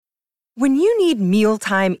When you need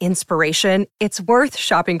mealtime inspiration, it's worth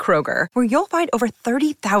shopping Kroger, where you'll find over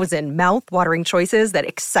 30,000 mouth-watering choices that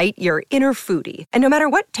excite your inner foodie. And no matter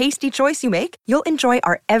what tasty choice you make, you'll enjoy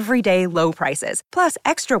our everyday low prices, plus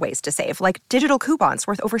extra ways to save, like digital coupons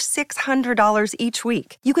worth over $600 each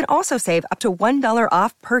week. You can also save up to $1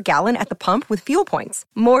 off per gallon at the pump with fuel points.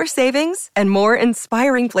 More savings and more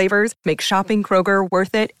inspiring flavors make shopping Kroger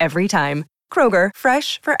worth it every time. Kroger,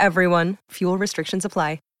 fresh for everyone. Fuel restrictions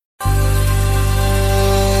apply.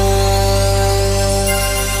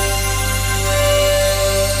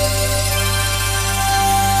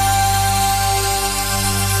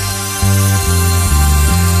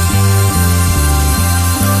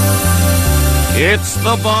 It's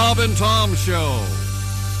the Bob and Tom Show.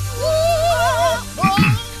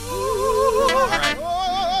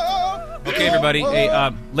 Okay, everybody.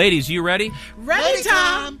 Hey, ladies, you ready? Ready,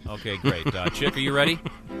 Tom. Okay, great. Chick, are you ready?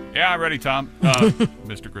 Yeah, I'm ready, Tom.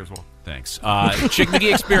 Mr. Griswold. Thanks. Chick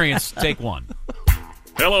McGee Experience, take one.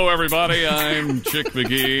 Hello, everybody. I'm Chick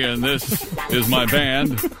McGee, and this is my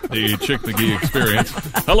band, the Chick McGee Experience.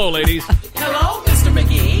 Hello, ladies. Hello, Mr.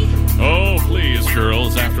 McGee. Oh, please,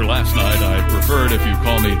 girls. After last night, I'd preferred if you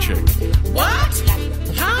call me Chick. What?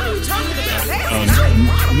 How are you talking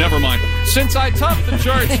about? Never mind. Since I topped the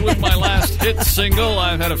charts with my last hit single,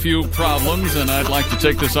 I've had a few problems, and I'd like to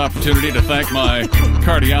take this opportunity to thank my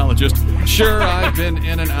cardiologist. Sure, I've been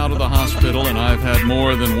in and out of the hospital, and I've had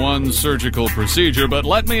more than one surgical procedure, but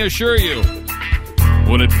let me assure you,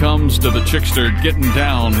 when it comes to the Chickster getting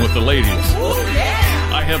down with the ladies,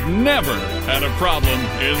 I have never had a problem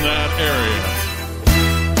in that area.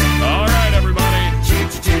 All right, everybody.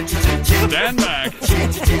 Stand back.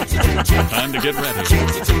 Time to get ready.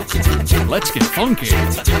 Let's get funky.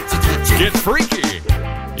 Get freaky.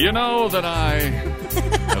 You know that I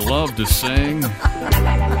love to sing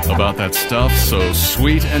about that stuff so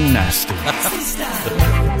sweet and nasty.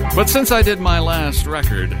 But since I did my last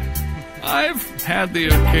record, I've had the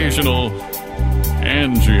occasional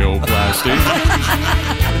angioplasty.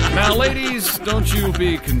 Now, ladies, don't you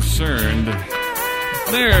be concerned.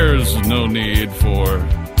 There's no need for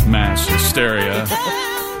mass hysteria.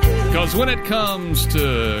 Because when it comes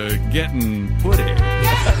to getting putty,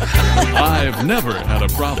 I've never had a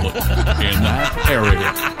problem in that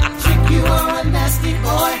area. Chick, you are a nasty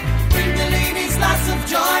boy. Bring the ladies lots of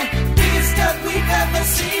joy. Biggest stuff we've ever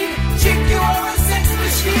seen. Chick, you are a sex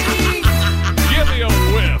machine. Give me a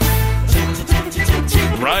whiff.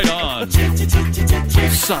 Right on.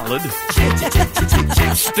 Solid.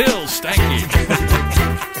 Still stanky.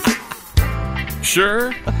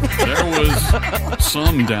 Sure, there was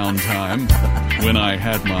some downtime when I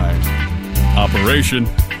had my operation.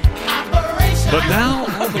 But now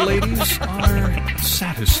all the ladies are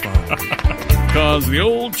satisfied. Because the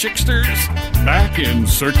old Chickster's back in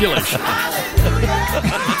circulation.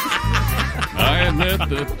 I admit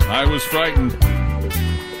that I was frightened.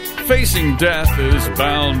 Facing death is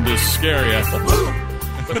bound to scare you.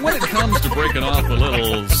 But when it comes to breaking off a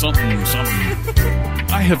little something,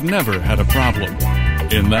 I have never had a problem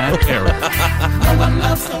in that area. No one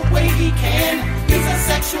loves the way he can. He's a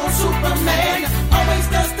sexual superman. Always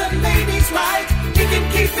does the ladies right. He can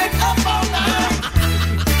keep it up all night.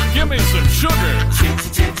 Give me some sugar.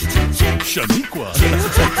 Shaniqua.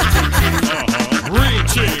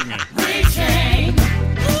 Reaching.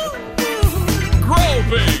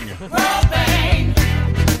 Groping.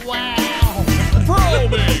 Wow.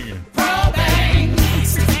 Probing.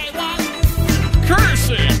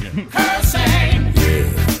 Cursing.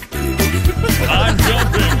 I'm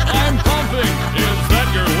jumping. I'm pumping. Is that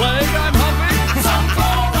your leg I'm humping? Some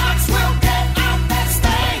Clorox will get out that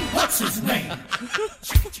stain. What's his name?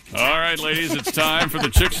 All right, ladies, it's time for the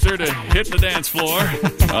Chickster to hit the dance floor.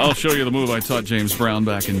 I'll show you the move I taught James Brown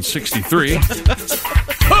back in '63.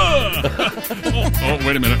 Oh,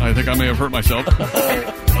 wait a minute. I think I may have hurt myself.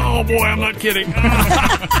 Oh, boy, I'm not kidding.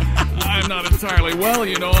 I'm not entirely well,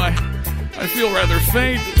 you know. I feel rather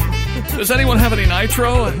faint. Does anyone have any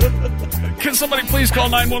nitro? Can somebody please call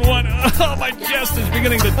 911? Oh, my chest is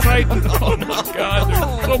beginning to tighten. Oh, my God.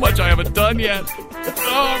 There's so much I haven't done yet.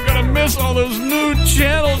 Oh, I'm going to miss all those new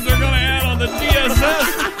channels they're going to add on the DSS.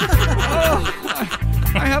 Oh,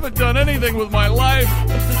 I haven't done anything with my life.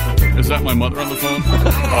 Is that my mother on the phone?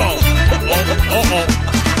 Oh.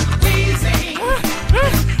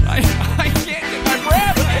 I can't get my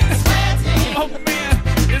breath. Oh, man.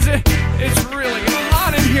 It's really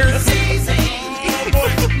hot in here. Oh, boy.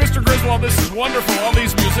 Mr. Griswold, this is wonderful. All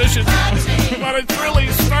these musicians. But it's really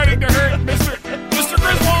starting to hurt. Mr.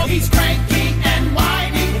 Griswold. He's cranky and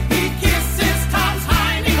whiny. He kisses Tom's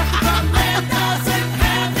hiney. The man doesn't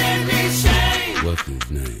have any shame. What's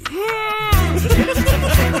his name?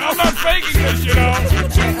 I'm not faking this, you know.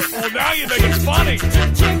 Well, now you think it's funny.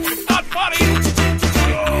 It's not funny.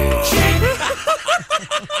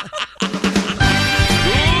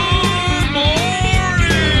 Good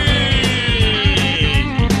morning.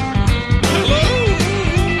 Hello.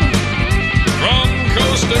 From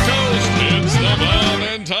coast to coast, it's the Bob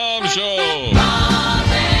and Tom Show. Bob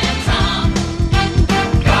and Tom.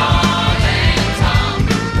 Bob and Tom.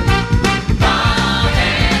 Bob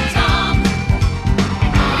and Tom.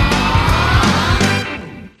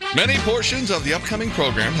 Many portions of the upcoming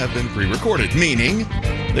program have been pre-recorded, meaning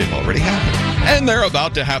they've already happened. And they're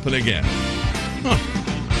about to happen again. Huh.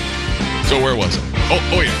 So where was it?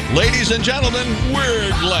 Oh yeah. Ladies and gentlemen,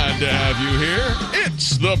 we're glad to have you here.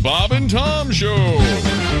 It's the Bob and Tom Show.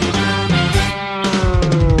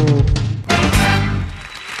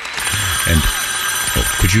 And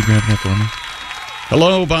could you grab that for me?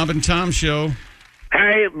 Hello, Bob and Tom Show.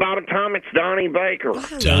 Hey, Bob and Tom, it's Donnie Baker.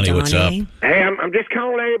 Hello, Donnie, what's up? Hey, I'm just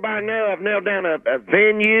calling everybody know I've nailed down a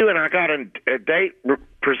venue, and I got a date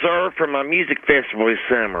preserved for my music festival this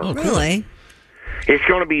summer. Oh, really? It's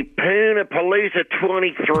going to be Poonapalooza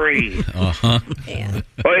 23. Uh-huh. Yeah.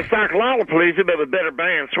 Well, it's like Lollapalooza, but with better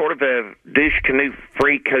bands, sort of a douche canoe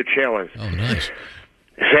free Coachellas. Oh, nice.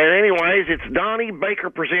 So anyways, it's Donnie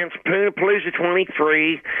Baker presents Poonapalooza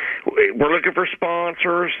 23. We're looking for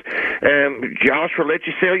sponsors. Josh will let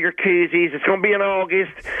you sell your koozies. It's going to be in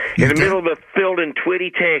August in the middle of a field in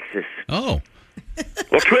Twitty, Texas. Oh.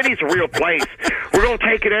 Well, Twitty's a real place. We're going to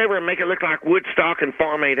take it over and make it look like Woodstock and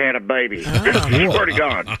Farm Aid had a baby. Swear to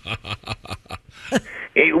God.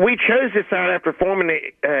 We chose this out after forming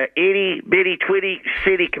the Itty Bitty Twitty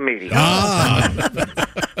City Committee.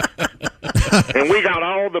 And we got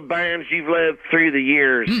all the bands you've loved through the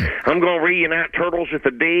years. I'm going to reunite Turtles with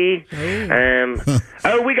a D.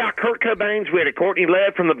 We got Kurt Cobain's with it. Courtney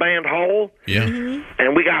Love from the band Hole. Yeah.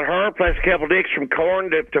 And we got her plus a couple dicks from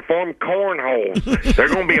Korn to form Cornhole. They're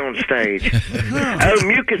going to be on stage.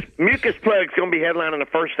 Mucus Plug's going to be headlining the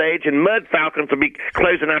first stage, and Mud Falcons will be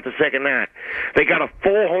closing out the second night. They got a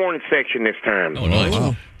full horn section this time. Oh, nice.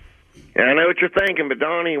 Wow. And I know what you're thinking, but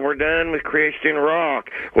Donnie, we're done with Christian rock.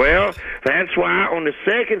 Well, that's why on the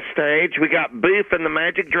second stage we got Boof and the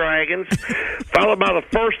Magic Dragons, followed by the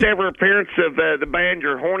first ever appearance of the band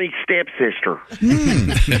Your Horny Stepsister.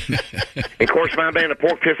 And of course, my band, the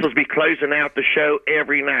Pork Pistols, be closing out the show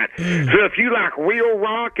every night. So if you like real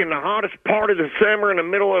rock in the hottest part of the summer in the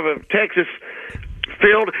middle of a Texas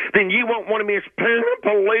field, then you won't want to miss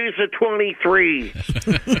Poonapalooza 23.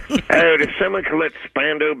 If someone could let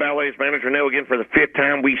Spandau Ballet's manager know again for the fifth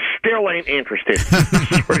time, we still ain't interested.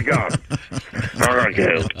 Swear to God. All right,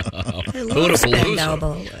 go.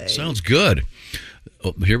 Poonapalooza. Sounds good.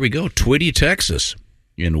 Oh, here we go. Twitty, Texas.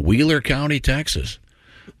 In Wheeler County, Texas.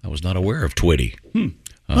 I was not aware of Twitty.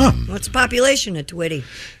 What's the population of Twitty?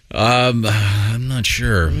 I'm not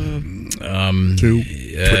sure. 2.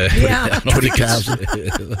 Yeah. 20,000.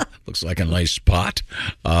 Looks like a nice spot.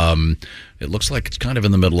 It looks like it's kind of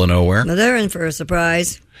in the middle of nowhere. Well, they're in for a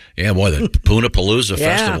surprise. Yeah, boy, the Poonapalooza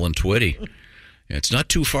Yeah. Festival in Twitty. It's not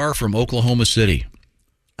too far from Oklahoma City.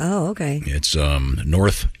 Oh, okay. It's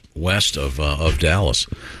northwest of Dallas,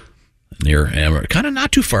 near kind of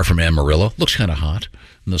not too far from Amarillo. Looks kind of hot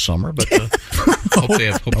in the summer, but hope they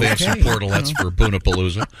have some portalets for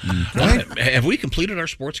Poonapalooza. Have we completed our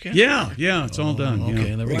sportscast? Yeah, it's all done. Okay,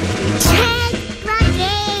 Yeah. there we go.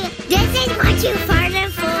 This is what you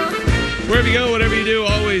farted for. Wherever you go, whatever you do,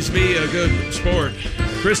 always be a good sport.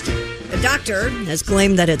 Kristen. A doctor has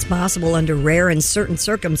claimed that it's possible under rare and certain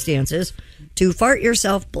circumstances to fart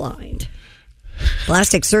yourself blind.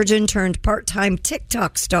 Plastic surgeon turned part-time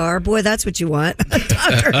TikTok star. Boy, that's what you want.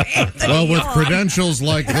 Dr. Anthony Well, with Hall credentials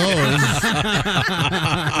like those.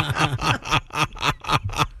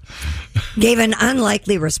 gave an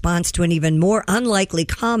unlikely response to an even more unlikely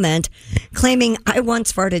comment, claiming, I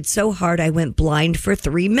once farted so hard I went blind for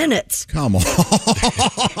 3 minutes. Come on.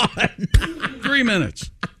 3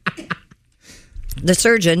 minutes. The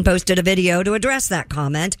surgeon posted a video to address that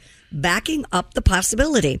comment, backing up the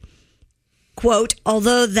possibility. Quote,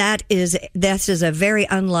 although this is a very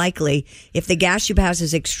unlikely, if the gas you pass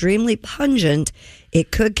is extremely pungent,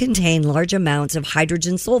 it could contain large amounts of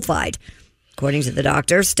hydrogen sulfide. According to the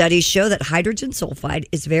doctor, studies show that hydrogen sulfide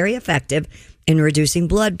is very effective in reducing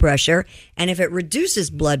blood pressure, and if it reduces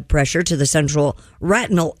blood pressure to the central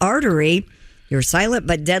retinal artery, your silent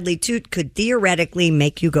but deadly toot could theoretically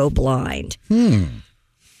make you go blind.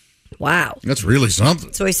 Wow. That's really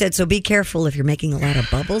something. So he said, so be careful if you're making a lot of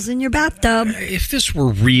bubbles in your bathtub. If this were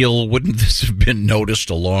real, wouldn't this have been noticed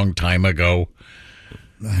a long time ago?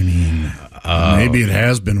 I mean, maybe it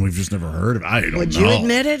has been. We've just never heard of it. I don't know. Would you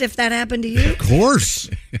admit it if that happened to you? Of course.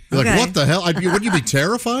 Like, Okay. what the hell? Wouldn't you be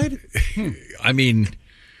terrified? I mean,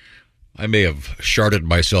 I may have sharted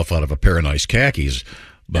myself out of a pair of nice khakis,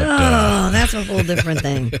 but That's a whole different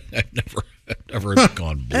thing. I've never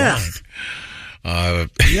gone blind.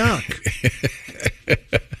 Yuck.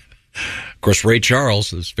 Of course, Ray Charles,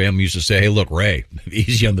 his family used to say, "Hey, look, Ray,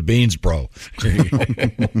 easy on the beans, bro. You're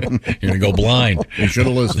gonna go blind." You should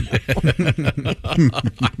have listened.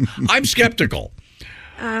 I'm skeptical.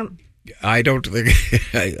 I don't think.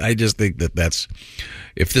 I just think that's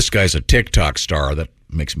if this guy's a TikTok star, that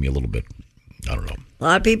makes me a little bit. I don't know. A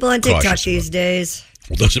lot of people on TikTok Cautious these days.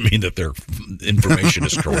 Well, doesn't mean that their information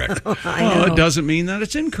is correct. Well, it doesn't mean that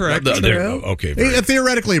it's incorrect. Okay.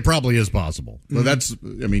 Theoretically, it probably is possible. But that's,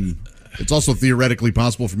 I mean, it's also theoretically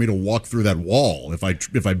possible for me to walk through that wall if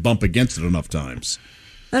I bump against it enough times.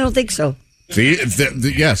 I don't think so. See,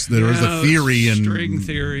 yes, there is a theory and string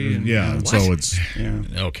theory. And, yeah, what? so it's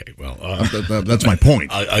okay. Well, that's my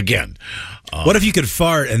point. Again, what if you could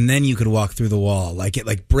fart and then you could walk through the wall? Like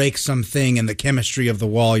it breaks something in the chemistry of the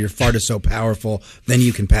wall. Your fart is so powerful, then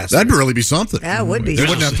you can pass. That'd really be something. That would be. You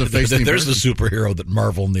wouldn't have to face the There's the superhero that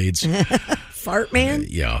Marvel needs. Fart man?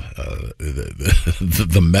 Yeah,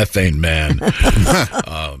 the methane man.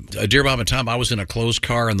 Dear Bob and Tom, I was in a closed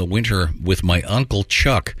car in the winter with my Uncle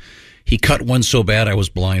Chuck. He cut one so bad I was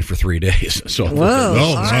blind for 3 days. So,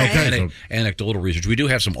 Whoa! Okay. Anecdotal research. We do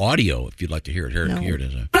have some audio if you'd like to hear it. Here it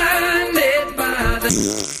is.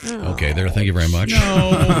 Okay, there. Thank you very much.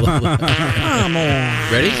 No. Come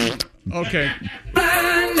on. Ready? Okay.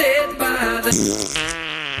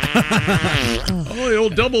 Oh, the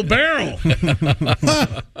old double barrel.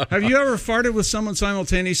 Have you ever farted with someone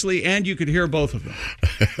simultaneously and you could hear both of them?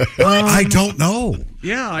 I don't know.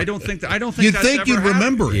 Yeah, I don't think You'd that's think ever you'd happened.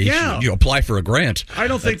 remember it. Yeah. You apply for a grant. I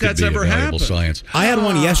don't think That that's could be ever a valuable happened. science. I had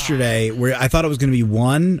one yesterday where I thought it was going to be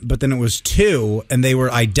one, but then it was two, and they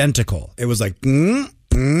were identical. It was like,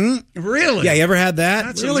 Really? Yeah, you ever had that?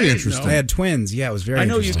 That's really amazing, interesting. I had twins. Yeah, it was very I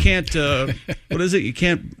know you interesting. can't, what is it? You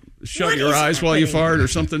can't shut What your is eyes while you happening? fart or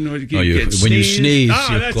something. When When you sneeze. sneeze,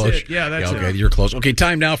 Ah, you're that's close. it. Yeah, that's okay, it. you're close. Okay,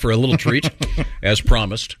 time now for a little treat, as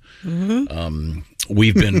promised.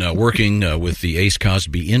 We've been working with the Ace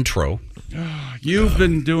Cosby intro. You've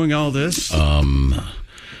been doing all this. And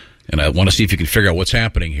I want to see if you can figure out what's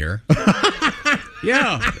happening here.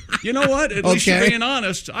 Yeah. You know what? At least you're being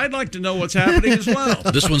honest. I'd like to know what's happening as well.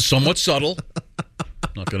 This one's somewhat subtle.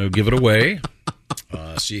 Not going to give it away.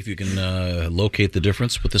 See if you can locate the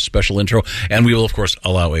difference with this special intro. And we will, of course,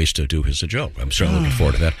 allow Ace to do his joke. I'm certainly looking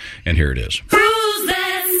forward to that. And here it is. Who's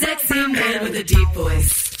that sexy man with a deep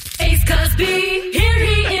voice? Ace Cosby, here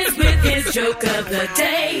he is with his joke of the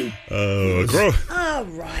day. Crow. All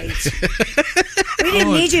right. We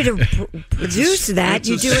didn't need you to produce that.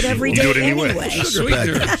 You do it every day anyway.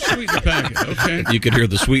 Sweetener packet. Okay. You could hear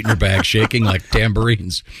the sweetener bag shaking like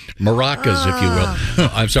tambourines, maracas, if you will.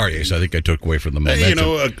 I'm sorry, Ace. I think I took away from the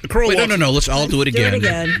momentum. Crow. Wait, no. I'll do it again.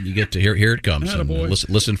 again. You get to hear. Here it comes. And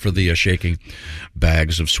listen for the shaking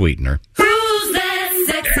bags of sweetener. Who's that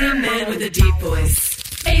sexy man with a deep voice?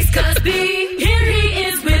 Ace Cosby, here he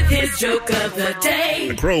is with his joke of the day.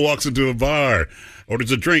 A crow walks into a bar,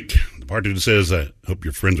 orders a drink. The bartender says, "I hope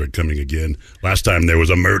your friends are coming again. Last time there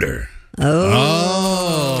was a murder."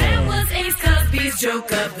 That was Ace Cosby's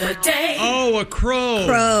joke of the day. Oh, a crow.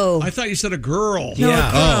 Crow. I thought you said a girl. No,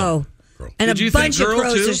 a crow. And Did you a think bunch of girl,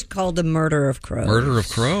 crows too? is called the murder of crows. Murder of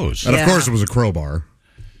crows. And of course, it was a crowbar.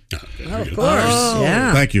 Oh, of course.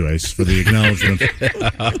 Yeah. Thank you, Ace, for the acknowledgement.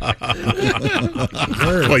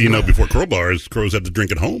 Well, you know, before crowbars, crows had to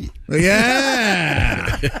drink at home.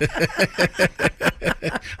 Yeah.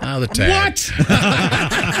 The tag. What?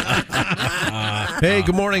 Hey,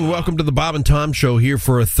 good morning. Welcome to the Bob and Tom Show here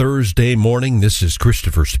for a Thursday morning. This is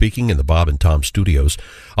Christopher speaking in the Bob and Tom studios.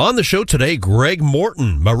 On the show today, Greg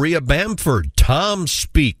Morton, Maria Bamford, Tom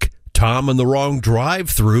Speak, Tom and the Wrong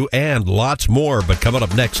Drive-Thru, and lots more. But coming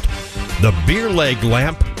up next, the beer leg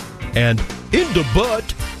lamp and in the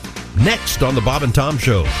butt next on the Bob and Tom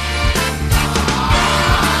Show.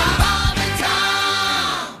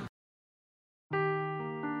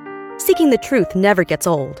 Seeking the truth never gets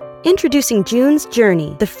old. Introducing June's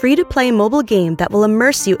Journey, the free-to-play mobile game that will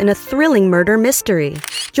immerse you in a thrilling murder mystery.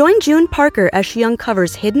 Join June Parker as she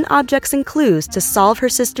uncovers hidden objects and clues to solve her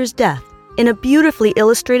sister's death in a beautifully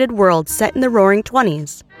illustrated world set in the Roaring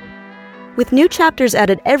 '20s. With new chapters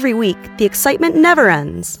added every week, the excitement never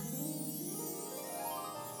ends.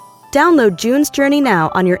 Download June's Journey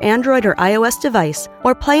now on your Android or iOS device,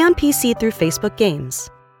 or play on PC through Facebook Games.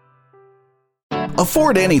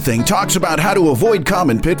 Afford Anything talks about how to avoid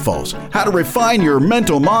common pitfalls, how to refine your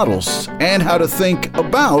mental models, and how to think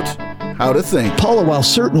about how to think. Paula, while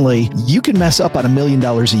certainly you can mess up on $1 million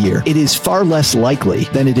a year, it is far less likely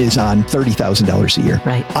than it is on $30,000 a year.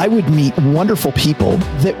 Right. I would meet wonderful people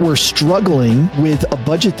that were struggling with a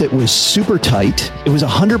budget that was super tight. It was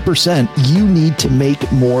 100% you need to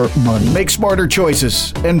make more money. Make smarter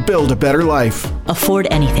choices and build a better life. Afford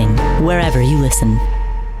Anything, wherever you listen.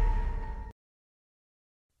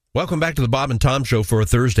 Welcome back to the Bob and Tom Show for a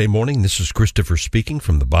Thursday morning. This is Christopher speaking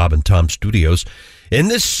from the Bob and Tom Studios. In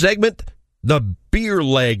this segment, the beer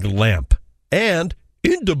leg lamp. And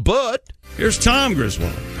in the butt, here's Tom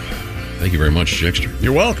Griswold. Thank you very much, Jexter.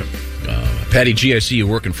 You're welcome. Patty G, I see you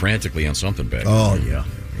working frantically on something back there. Oh, yeah.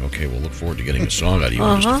 Okay, we'll look forward to getting a song out of you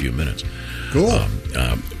in just a few minutes. Cool.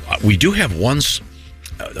 We do have one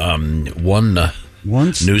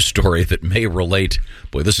news story that may relate.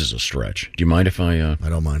 Boy, this is a stretch. Do you mind if I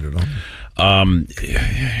don't mind at all.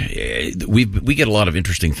 We get a lot of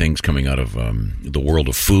interesting things coming out of the world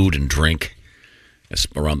of food and drink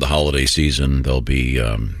around the holiday season. There'll be,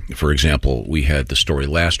 for example, we had the story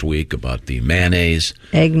last week about the mayonnaise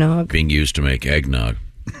eggnog being used to make eggnog.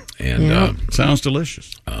 And sounds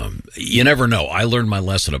delicious. You never know. I learned my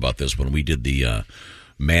lesson about this when we did the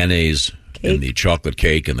mayonnaise and the chocolate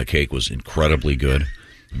cake, and the cake was incredibly good.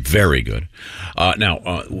 Very good.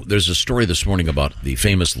 Now, there's a story this morning about the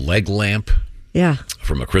famous leg lamp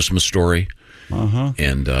from A Christmas Story.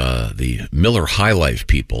 And the Miller High Life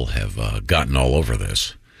people have gotten all over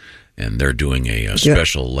this. And they're doing a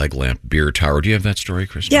special leg lamp beer tower. Do you have that story,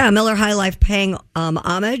 Kristen? Yeah, Miller High Life paying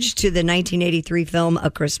homage to the 1983 film A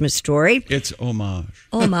Christmas Story. It's homage.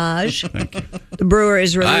 Homage. Thank you. The brewer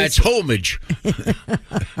is releasing... it's homage.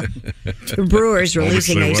 The brewer is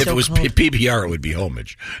releasing a If it was so-called... PBR, it would be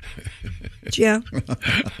homage. Yeah.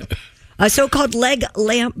 A so-called leg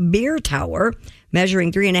lamp beer tower,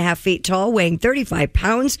 measuring 3.5 feet tall, weighing 35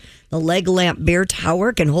 pounds. The leg lamp beer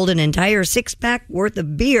tower can hold an entire 6-pack worth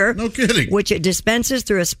of beer. No kidding. Which it dispenses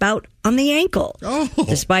through a spout on the ankle. Oh,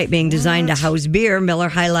 Despite being designed to house beer, Miller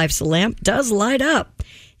High Life's lamp does light up.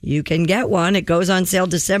 You can get one. It goes on sale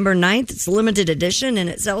December 9th. It's a limited edition, and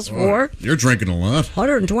it sells for... You're drinking a lot.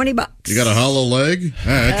 $120. You got a hollow leg?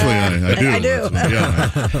 Actually, I do.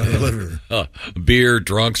 I do. Beer,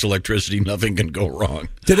 drunks, electricity, nothing can go wrong.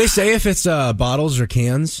 Did they say if it's bottles or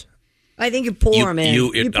cans? I think you pour them in.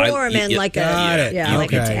 You pour them in like a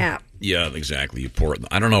tap. Yeah, exactly. You pour it.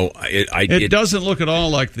 I don't know. It doesn't look at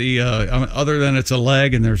all like the other than it's a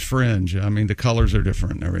leg and there's fringe. I mean, the colors are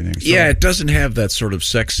different and everything. So. Yeah, it doesn't have that sort of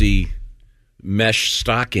sexy mesh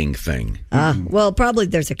stocking thing. Well, probably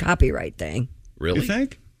there's a copyright thing. Really? You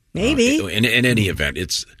think? Maybe. In any event,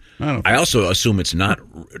 it's. I also assume it's not.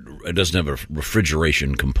 It doesn't have a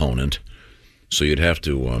refrigeration component, so you'd have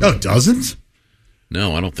to. No, it doesn't.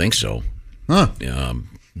 No, I don't think so. Huh?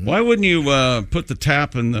 Why wouldn't you put the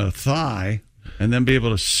tap in the thigh and then be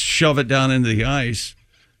able to shove it down into the ice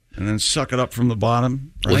and then suck it up from the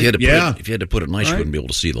bottom? Right? Well, if you had to put it nice, you wouldn't be able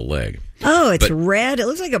to see the leg. Oh, it's red. It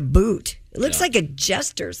looks like a boot. It looks like a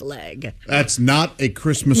jester's leg. That's not a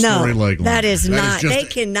Christmas Story leg lamp. That is not. They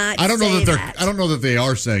cannot. I don't know say that I don't know that they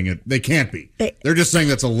are saying it. They can't be. They're just saying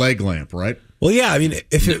that's a leg lamp, right? Well, yeah. I mean,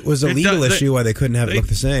 if it was a legal issue, why they couldn't have it look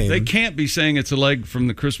the same? They can't be saying it's a leg from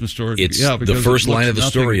the Christmas Story. It's the first line of the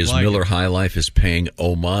story is Miller High Life is paying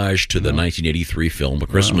homage to the 1983 film A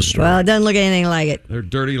Christmas Story. Well, it doesn't look anything like it. They're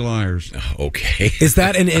dirty liars. Okay. Is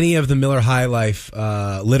that in any of the Miller High Life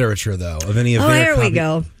literature, though? Of any of their here we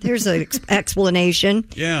go. Here's an explanation.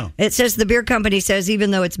 Yeah. It says the beer company says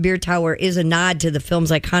even though its beer tower is a nod to the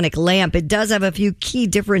film's iconic lamp, it does have a few key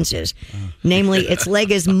differences. Namely, its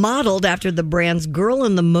leg is modeled after the brand's Girl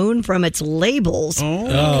in the Moon from its labels.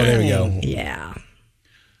 Oh, there we go. Yeah.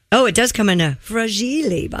 Oh, it does come in a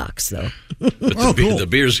fragile box, though. But the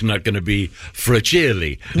beer's not going to be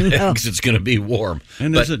fragile because it's going to be warm.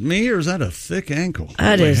 And is it me or is that a thick ankle?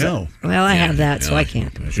 That is. Hell. Well, I have that, so I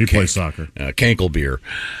can't. She plays soccer. Cankle beer.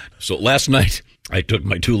 So last night, I took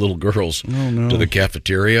my two little girls to the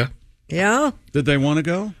cafeteria. Yeah? Did they want to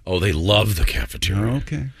go? Oh, they love the cafeteria. Oh,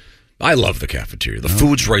 okay. I love the cafeteria. The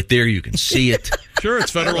food's right there. You can see it. Sure,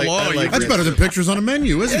 it's federal law. That's better than pictures on a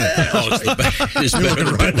menu, isn't it? It's better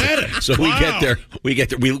than so we get there.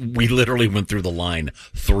 We literally went through the line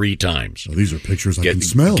 3 times. Oh, these are pictures I can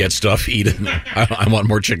smell. Get stuff, eat it. I want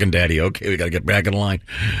more chicken, Daddy. Okay, we got to get back in line.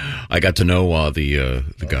 I got to know the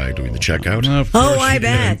guy doing the checkout. I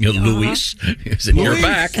bet. Luis is in your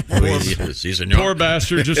back. Poor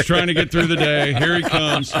bastard, just trying to get through the day. Here he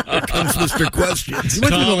comes. Here comes Mr. Questions. You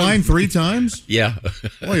went through the line 3 times? Yeah.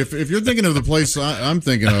 Boy, if you're thinking of the place I'm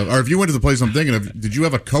thinking of, or if you went to the place I'm thinking of, did you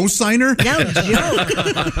have a co-signer? No joke.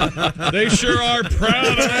 They sure are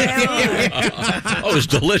proud of Oh, it was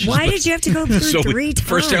delicious. Why did you have to go through 3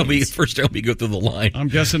 times? First time we go through the line. I'm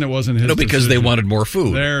guessing it wasn't his. No, because they decision. wanted more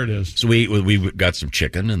food. There it is. So we got some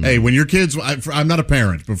chicken and. Hey, when your kids, I'm not a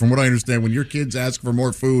parent, but from what I understand, when your kids ask for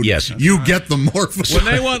more food, yes, you get them more food.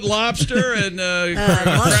 When they want lobster and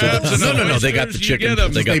crabs and no, they got the chicken.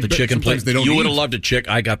 They got the chicken plate. They don't You would eat. have loved a chick.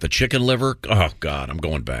 I got the chicken liver. Oh God, I'm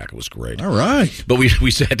going back. It was great. All right. But we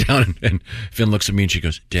sat down and Finn looks at me and she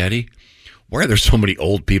goes, "Daddy, why are there so many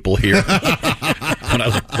old people here?" When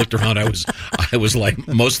I looked around, I was like,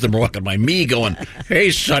 most of them were walking by me, going,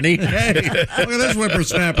 "Hey, Sonny, hey, look at this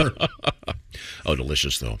whippersnapper." Oh,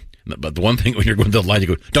 delicious though. But the one thing when you're going to the line, you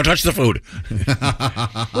go, "Don't touch the food."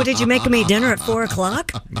 Well, did you make them eat dinner at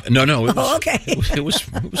 4:00? No. It was, okay. It was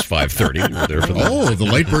 5:30. We were there for the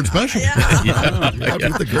late bird special. Yeah.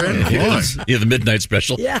 The grand prize. Yeah, the midnight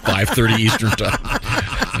special. Yeah. 5:30 Eastern time.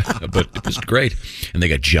 But it was great, and they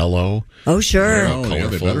got Jell-O. Oh, sure.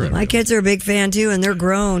 Colorful. My kids are a big fan too, and they're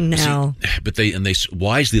grown now. But they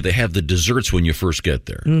wisely they have the desserts when you first get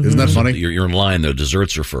there. Mhm. Isn't that funny? You're in line. The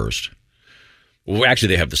desserts are first. Well, actually,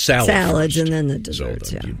 they have the Salads first. and then the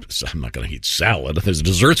desserts. So I'm not going to eat salad. The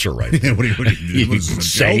desserts are right. What are you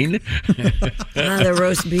insane? The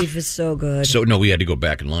roast beef is so good. So no, we had to go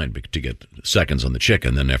back in line to get seconds on the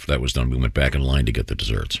chicken. Then after that was done, we went back in line to get the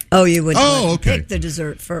desserts. Oh, you would okay. pick the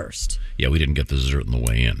dessert first. Yeah, we didn't get the dessert on the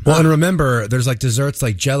way in. Well, and remember, there's like desserts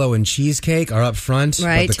like Jell-O and cheesecake are up front,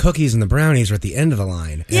 Right. but the cookies and the brownies are at the end of the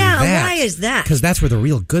line. Yeah, why is that? Because that's where the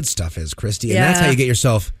real good stuff is, Christy, and that's Yeah. how you get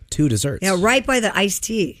yourself 2 desserts. Yeah, right by the iced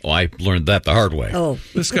tea. Oh, I learned that the hard way. Oh.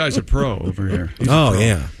 This guy's a pro over here. Oh,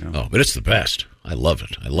 yeah. Oh, but it's the best. I love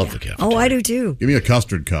it. I love the cafeteria. Oh, I do too. Give me a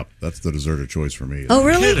custard cup. That's the dessert of choice for me. Oh,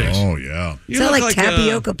 really? Oh, yeah. Is that like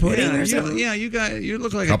tapioca pudding or yeah, something? you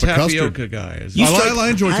look like Cup a of custard. tapioca guy. I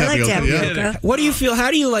enjoy I like tapioca. tapioca. What do you feel? How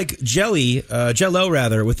do you like Jell-O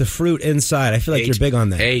rather, with the fruit inside? I feel like you're big on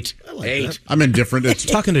that. Hate. I'm indifferent. It's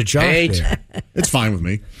Talking to Josh there. It's fine with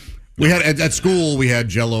me. We had at school we had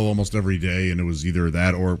Jell-O almost every day, and it was either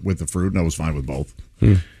that or with the fruit, and I was fine with both.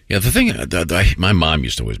 Yeah, the thing, my mom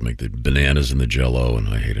used to always make the bananas and the Jell-O, and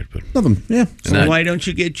I hate it. But nothing. Yeah. So why don't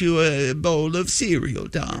you get you a bowl of cereal,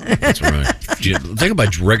 Tom? That's right. The thing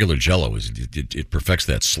about regular Jell-O is it perfects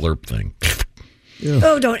that slurp thing.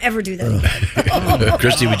 Oh, don't ever do that.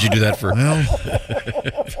 Christy, would you do that for? Got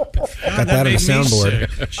that on the soundboard.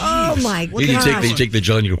 Oh, my You gosh. take the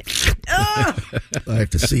Jell-O and you go. I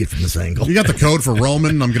have to see it from this angle. You got the code for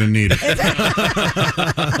Roman? I'm going to need it. With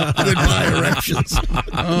my erections.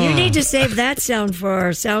 You need to save that sound for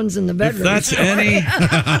our sounds in the bedroom. If that's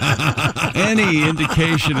any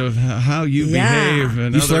indication of how you behave,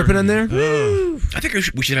 and You slurping in there? I think we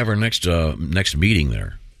should have our next meeting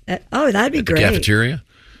there. That'd be At the great. cafeteria.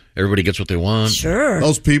 Everybody gets what they want. Sure.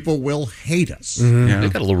 Those people will hate us. They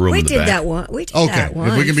got a little room We in the did back. that one. We did Okay, that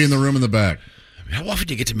once. if we can be in the room in the back. How often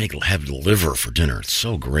do you get to have liver for dinner? It's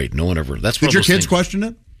so great. No one ever. That's one Did of your those kids things- question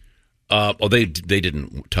it? They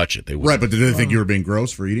didn't touch it. They Right, but did they think you were being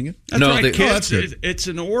gross for eating it? That's right, they- kids. that's good. It's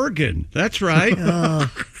an organ. That's right.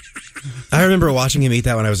 I remember watching him eat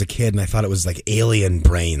that when I was a kid, and I thought it was like alien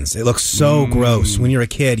brains. It looks so gross. When you're a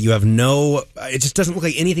kid, you have it just doesn't look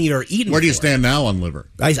like anything you've ever eaten. Where do you before. stand now on liver?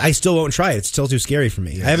 I still won't try it. It's still too scary for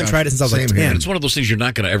me. I haven't tried it since I was like 10. It's one of those things you're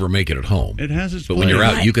not going to ever make it at home. It has its But when you're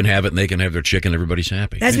place. out, you can have it, and they can have their chicken. Everybody's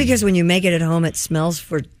happy. That's because when you make it at home, it smells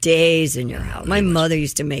for days in your house. My mother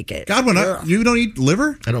used to make it. God, you don't eat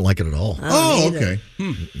liver? I don't like it at all. Oh, either. okay.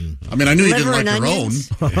 I mean, I knew you didn't Liver like and your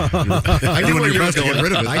onions? own. I knew doing where your you were best to get going.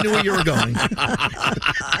 rid of it. I knew where you were going.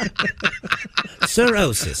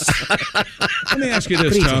 Cirrhosis. Let me ask you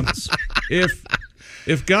this, Tom.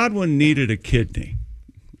 If Godwin needed a kidney,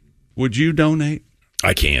 would you donate?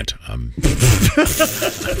 I can't.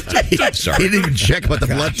 Sorry. He didn't even check about the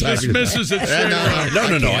blood type. Dismisses it straight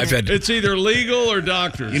away. No. I've had. It's either legal or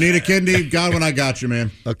doctors. You need a kidney? Godwin, I got you, man.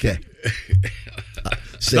 Okay.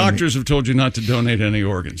 Doctors have told you not to donate any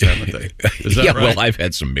organs, haven't they? Is that Yeah, right? well, I've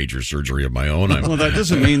had some major surgery of my own. Well, that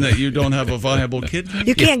doesn't mean that you don't have a viable kidney.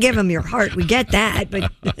 You can't give him your heart. We get that,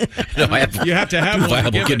 but No, I have, You have to have two one to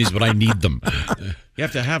viable give kidneys, it. but I need them. You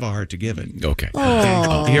have to have a heart to give it. Okay.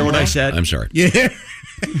 Oh. You hear what I said? I'm sorry. Yeah.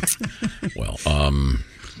 Well,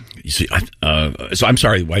 You see, so I'm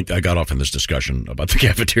sorry I got off in this discussion about the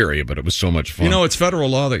cafeteria, but it was so much fun. You know, it's federal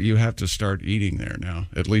law that you have to start eating there now,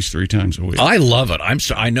 at least 3 times a week. I love it.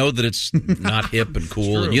 I know that it's not hip and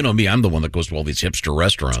cool. And you know me, I'm the one that goes to all these hipster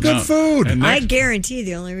restaurants. Good food. And I guarantee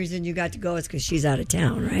the only reason you got to go is because she's out of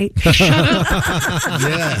town, right?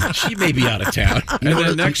 Yeah, she may be out of town. And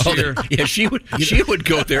then next year, yeah, she would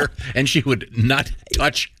go there and she would not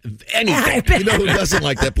touch anything. You know who doesn't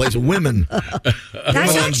like that place? Women.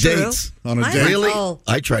 That's not true. Dates. On a I date? like- Really? oh.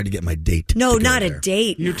 I tried to get my date. No, to go not there. a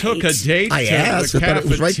date. you took a night. date I to asked. the I thought it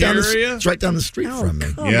was right down the, cafeteria? it's right down the street from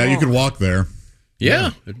me. come Yeah, you on. could walk there.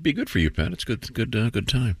 Yeah, it'd be good for you, Pat. It's good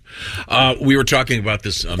time. We were talking about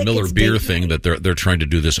this Miller it's beer date thing that they're trying to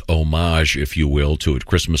do this homage, if you will, to A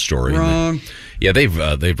Christmas Story. Wrong. Yeah, they've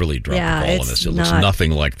really dropped Yeah, the ball on it's this. It looks not-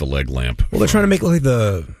 nothing like the leg lamp. Well, they're trying to make it look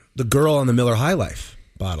like the girl on the Miller High Life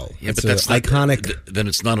bottle. Yeah, It's but that's an not, iconic. Then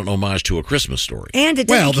it's not an homage to A Christmas Story. And it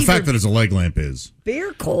doesn't Well, the keep fact your that it's a leg lamp is.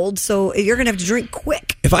 beer cold, so you're going to have to drink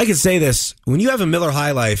quick. If I could say this, when you have a Miller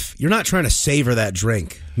High Life, you're not trying to savor that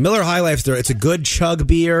drink. Miller High Life, it's a good chug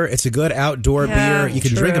beer. It's a good outdoor Yeah, beer. You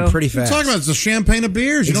can drink true. them pretty What are you fast. talking about? It's a champagne of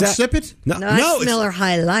beers. You don't Exact- sip it? No, No, it's it's- Miller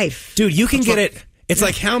High Life. dude, you can get it. It's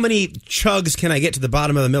like how many chugs can I get to the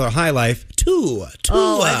bottom of the Miller High Life? Two.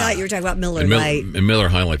 Oh, I thought you were talking about Miller Light. Miller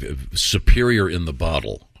High Life, superior in the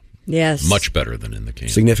bottle. Yes. Much better than in the can.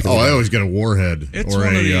 Significantly. Oh, I always get a Warhead. It's or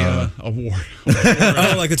one of the a war.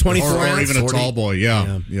 Oh, like a 24 or ounce? even a 40? tall boy.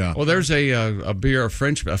 Yeah. Well, there's a beer, a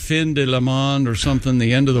Fin de Le Monde or something,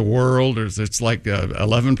 the end of the world, or it's like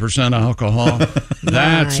 11% alcohol.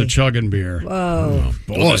 That's a chugging beer. Whoa.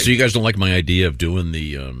 Well, so you guys don't like my idea of doing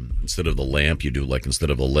the instead of the lamp, you do like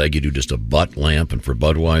instead of a leg, you do just a butt lamp, and for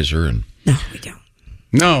Budweiser and No, we don't.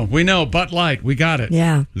 No, we know. Butt Light. We got it.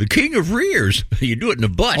 Yeah. the King of Rears. You do it in the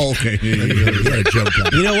butt. Oh, okay. You got a joke on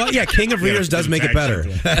it. You know what? Yeah, King of Rears does make it better.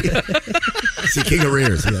 See, King of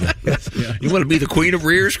Rears. Yeah. You want to be the Queen of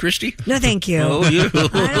Rears, Christy? No, thank you. Oh, yeah. I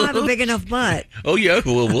don't have a big enough butt. Oh, yeah.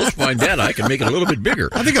 Well, we'll find that. I can make it a little bit bigger.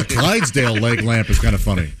 I think a Clydesdale leg lamp is kind of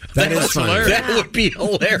funny. That is funny. That would be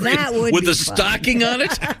hilarious. That would With be the fun. stocking on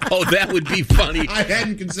it? Oh, that would be funny. I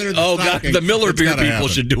hadn't considered the Oh, God. stocking. The Miller It's beer gotta people happen.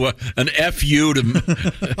 should do an FU to,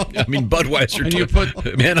 I mean, Budweiser. And you put-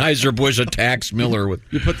 Anheuser-Busch attacks Miller with.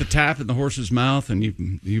 You put the tap in the horse's mouth, and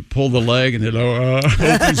you pull the leg, and it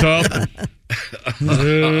opens up.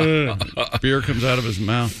 Beer comes out of his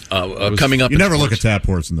mouth. Coming up. You never look a tap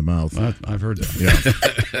horse in the mouth. I've heard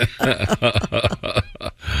that. Yeah.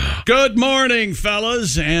 Good morning,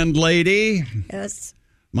 fellas and lady. Yes.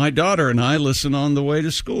 My daughter and I listen on the way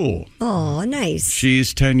to school. Oh, nice.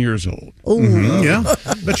 She's 10 years old. Ooh. Mhm, yeah.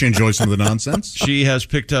 Bet you enjoy some of the nonsense. She has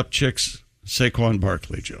picked up Chick's Saquon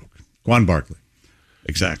Barkley joke. Quan Barkley.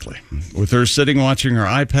 Exactly. With her sitting watching her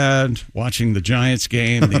iPad, watching the Giants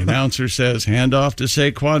game, the announcer says, hand off to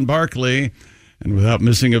Saquon Barkley. And without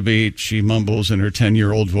missing a beat, she mumbles in her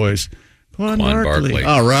 10-year-old voice, Quan Barkley.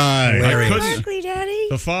 All right. I couldn't- Barkley, Daddy.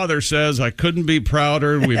 The father says, I couldn't be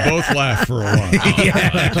prouder. We both laughed for a while.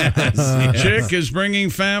 Chick is bringing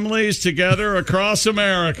families together across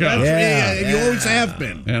America. You always have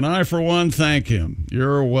been. And I, for one, thank him.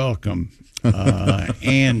 You're welcome.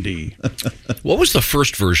 Andy. What was the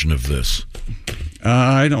first version of this?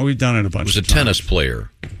 I know we've done it a It bunch was a of times. tennis player.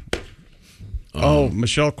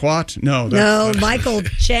 Michelle Quat? No. No, Michael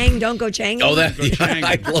Chang. Don't go Chang. Oh, that. Go Chang.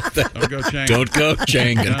 I love that. Don't go Chang. Don't go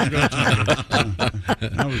Chang. Don't go Chang.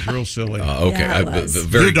 That was real silly. Okay. Yeah, it was.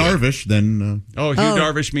 Very Hugh good. Darvish, then. Hugh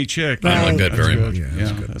Darvish, me Chick. I like that That's very good. much.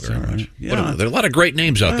 Yeah, that's all right. Yeah. There are a lot of great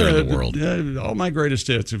names out there in the world. All my greatest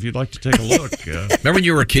hits, if you'd like to take a look. Remember when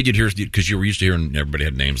you were a kid, you'd hear, because you were used to hearing everybody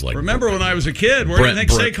had names like Remember when I was a kid? Where do you Brent-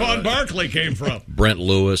 think Brent- Saquon Barkley came from? Brent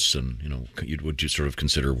Lewis, and would you sort of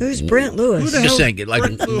consider Who's Brent Lewis? Who the Just hell- saying, like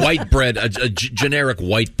Brent Lewis? white bread, a generic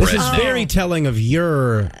white This bread is name. very telling of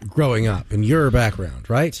your growing up and your background,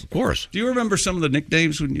 right? Of course. Do you remember some of the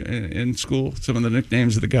nicknames when you, in school? Some of the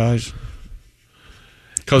nicknames of the guys?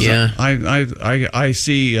 Because Yeah. I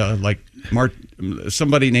see like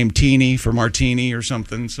somebody named Teeny for Martini or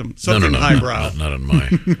something. Something no, highbrow. Not on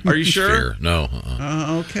mine. Are you sure? Fair. No.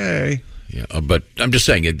 Okay. Yeah, but I'm just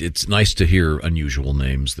saying it's nice to hear unusual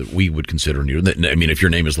names that we would consider new. I mean, if your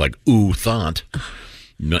name is like Ooh Thant,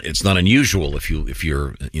 it's not unusual if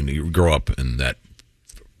you grow up in that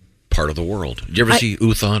part of the world. Did you ever see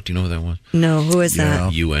Ooh Thant? Do you know who that was? No, who is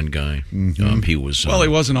that? UN guy. He was. Well, he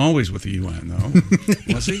wasn't always with the UN,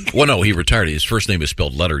 though, was he? Well, no, he retired. His first name is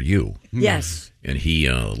spelled letter U. Yes. And he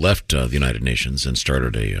left the United Nations and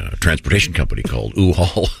started a transportation company called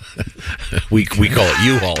U-Haul. we call it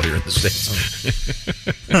U-Haul here in the States.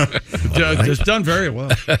 It's done very well.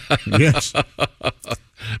 Yes.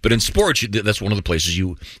 But in sports, that's one of the places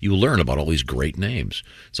you learn about all these great names.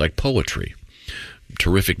 It's like poetry.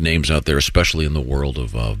 Terrific names out there, especially in the world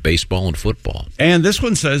of baseball and football. And this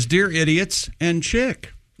one says, Dear Idiots and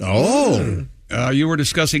Chick. Oh. You were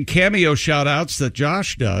discussing cameo shout-outs that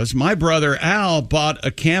Josh does. My brother Al bought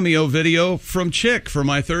a cameo video from Chick for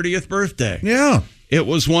my 30th birthday. Yeah. It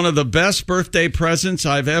was one of the best birthday presents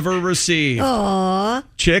I've ever received. Aww.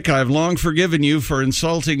 Chick, I've long forgiven you for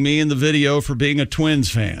insulting me in the video for being a Twins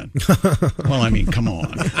fan. Well, I mean, come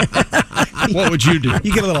on. What would you do?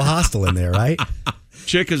 You get a little hostile in there, right?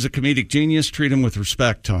 Chick is a comedic genius. Treat him with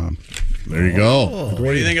respect, Tom. There you go. What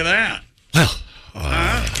do you think of that?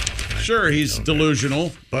 Well, sure, he's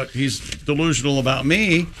delusional, but he's delusional about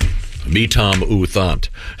me. Me, Tom, thant.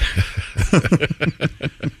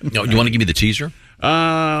 No, you want to give me the teaser?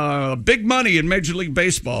 Big money in Major League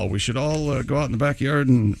Baseball. We should all go out in the backyard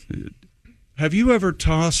and... Have you ever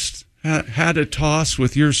had a toss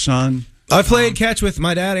with your son? I've played catch with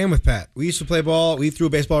my dad and with Pat. We used to play ball. We threw a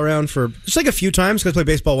baseball around for just like a few times because I played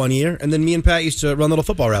baseball one year, and then me and Pat used to run little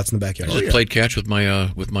football routes in the backyard. I just played catch with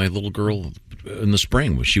my little girl in the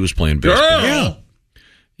spring when she was playing baseball. Girl!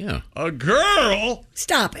 Yeah. A girl?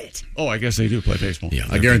 Stop it. Oh, I guess they do play baseball. Yeah,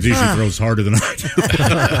 I guarantee she throws harder than I do.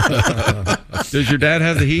 Does your dad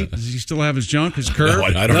have the heat? Does he still have his junk, his curve? No,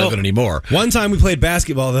 I don't have it anymore. One time we played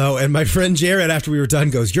basketball, though, and my friend Jared, after we were done,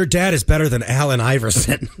 goes, your dad is better than Allen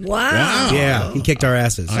Iverson. Wow. Yeah, he kicked our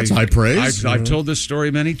asses. That's high praise. I've told this story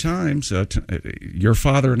many times. Your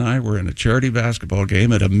father and I were in a charity basketball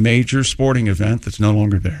game at a major sporting event that's no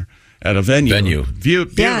longer there, at a venue.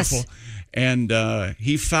 Beautiful. Yes. And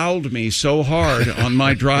he fouled me so hard on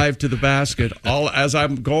my drive to the basket. All as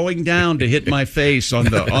I'm going down to hit my face on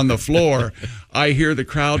the floor, I hear the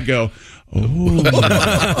crowd go, "Oh,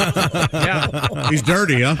 yeah, he's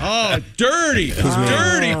dirty, huh? Oh, dirty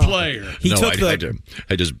player."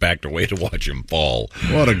 I just backed away to watch him fall.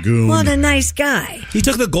 What a goon! What a nice guy. He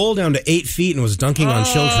took the goal down to 8 feet and was dunking on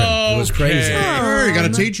children. It was crazy. You got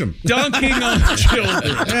to teach him. Dunking on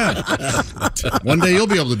children. Yeah. One day you'll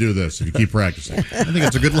be able to do this if you keep practicing. I think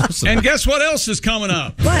it's a good lesson. And guess what else is coming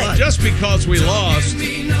up? What? Just because we lost.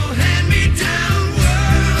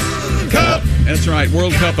 Cup. That's right.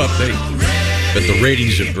 World Cup update. But the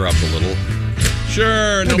ratings have dropped a little.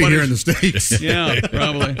 Sure. Maybe here in the States. Yeah,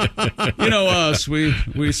 probably. You know us.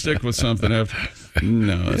 We stick with something.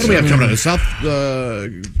 No. What do we have coming up? South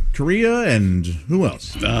Korea and who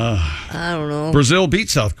else? I don't know. Brazil beat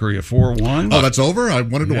South Korea 4-1. Oh, that's over? I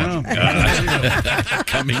wanted to watch it.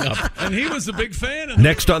 Coming up. And he was a big fan of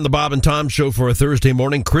Next on the Bob and Tom Show for a Thursday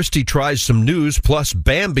morning, Christy tries some news plus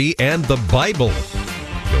Bambi and the Bible.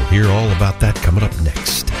 You'll hear all about that coming up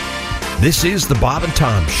next. This is the Bob and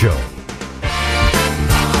Tom Show.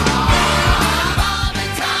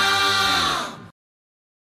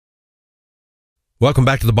 Welcome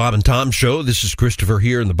back to the Bob and Tom Show. This is Christopher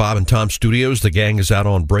here in the Bob and Tom studios. The gang is out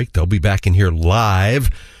on break. They'll be back in here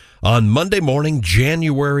live on Monday morning,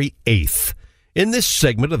 January 8th. In this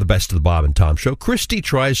segment of the Best of the Bob and Tom Show, Christy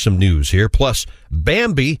tries some news here, plus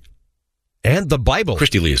Bambi and the Bible.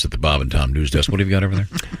 Christy Lee is at the Bob and Tom news desk. What have you got over there?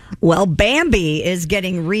 Well, Bambi is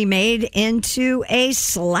getting remade into a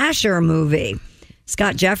slasher movie.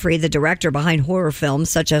 Scott Jeffrey, the director behind horror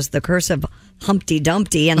films such as The Curse of Humpty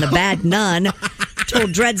Dumpty and The Bad Nun,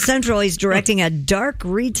 told Dread Central he's directing a dark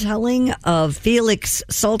retelling of Felix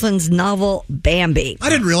Sultan's novel Bambi. I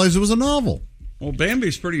didn't realize it was a novel. Well,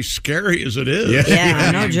 Bambi's pretty scary as it is.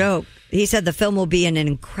 Yeah, no joke. He said the film will be an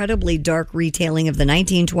incredibly dark retelling of the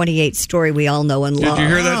 1928 story we all know and love. Did you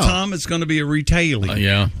hear that, Tom? It's going to be a retelling.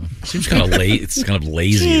 Yeah. Seems kind of late. It's kind of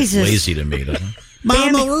lazy. Jesus. It's lazy to me, doesn't it?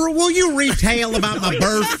 Mama, will you retail about my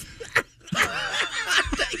birth?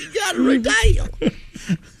 You got to retail.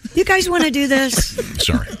 You guys want to do this?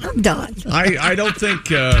 Sorry, I'm done. I don't think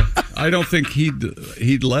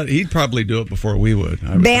he'd probably do it before we would.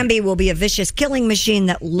 Bambi will be a vicious killing machine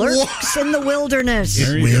that lurks in the wilderness.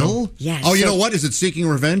 It will? Yes. Oh, you know what? Is it seeking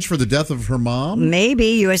revenge for the death of her mom? Maybe.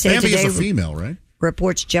 USA Bambi Today is a female, right?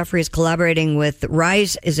 reports Jeffrey is collaborating with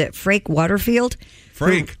Rise. Is it Frake Waterfield?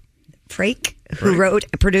 Frake, who wrote,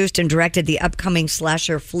 produced, and directed the upcoming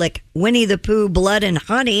slasher flick Winnie the Pooh, Blood and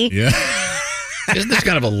Honey. Yeah. Isn't this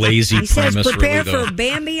kind of a lazy He says, premise? prepare really, for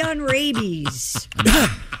Bambi on rabies.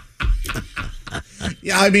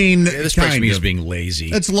 Yeah, I mean, this strikes me as being lazy.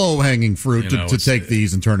 It's low-hanging fruit to take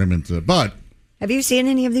these and turn them into. But have you seen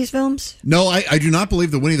any of these films? no, I do not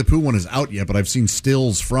believe the Winnie the Pooh one is out yet, but I've seen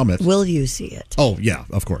stills from it. Will you see it? Oh, yeah,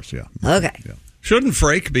 of course, yeah. Okay. Yeah. Shouldn't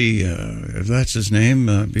Frake be, if that's his name,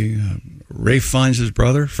 be Rafe finds his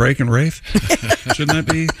brother, Frake and Rafe? Shouldn't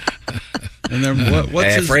that be? And then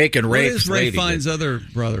what's his, Frank and what Rafe is Ray Lady. Fiennes' other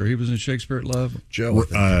brother? He was in Shakespeare at Love.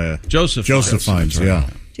 Joseph Fiennes, yeah.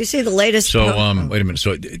 Do you see the latest? So, wait a minute.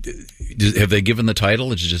 So, have they given the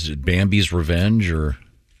title? It's just Bambi's Revenge, or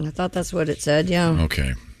I thought that's what it said. Yeah.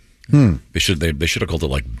 okay? They should have called it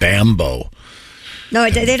like Bambo. No,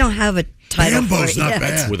 they don't have a title. Bambo's for it not yet.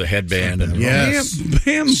 bad. With a headband and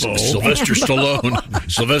Bambo. Sylvester Stallone.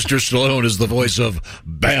 Sylvester Stallone is the voice of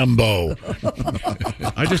Bambo.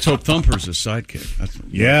 I just hope Thumper's his sidekick. That's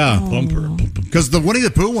Thumper. Because the Winnie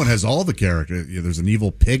the Pooh one has all the characters. Yeah, there's an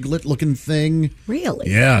evil piglet-looking thing. Really?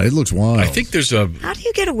 Yeah, it looks wild. I think there's a. How do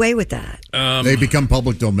you get away with that? They become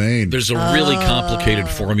public domain. There's a really complicated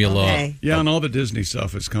formula. Okay. Yeah, and all the Disney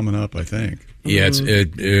stuff is coming up, I think. Yeah,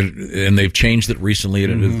 and they've changed it recently. I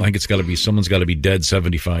think it's got to be someone's got to be dead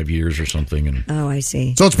 75 years or something. And Oh, I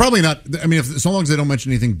see. So it's probably not. I mean, so long as they don't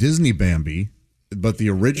mention anything Disney Bambi, but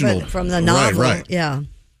the original But from the novel, right. yeah.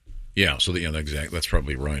 yeah, so exactly, that's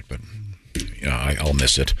probably right. But yeah, I'll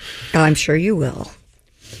miss it. Oh, I'm sure you will.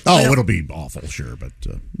 Oh, it'll be awful, sure, but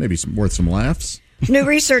maybe worth some laughs. New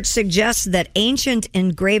research suggests that ancient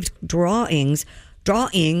engraved drawings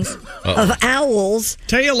of owls.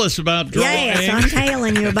 Tell us about drawings. Yes, I'm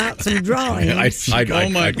telling you about some drawings.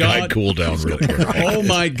 I'd cool down real quick. Oh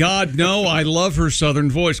my God, no! I love her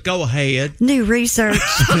southern voice. Go ahead. New research.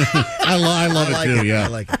 I love it too. Yeah, I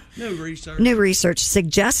like it. New research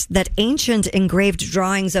suggests that ancient engraved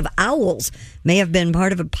drawings of owls may have been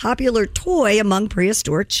part of a popular toy among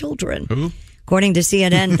prehistoric children. Who? According to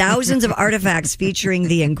CNN, thousands of artifacts featuring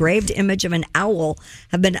the engraved image of an owl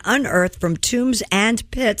have been unearthed from tombs and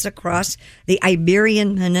pits across the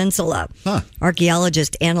Iberian Peninsula.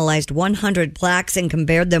 Archaeologists analyzed 100 plaques and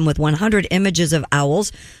compared them with 100 images of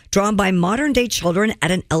owls drawn by modern-day children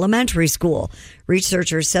at an elementary school.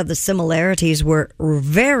 Researchers said the similarities were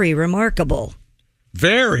very remarkable.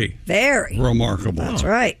 Very Remarkable. That's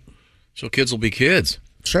right. So kids will be kids.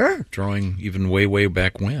 Sure. Drawing even way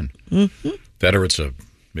back when. Mm-hmm. That or it's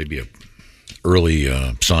maybe a early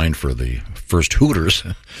sign for the first Hooters.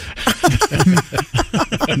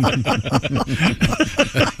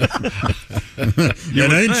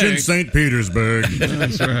 In ancient St. Petersburg.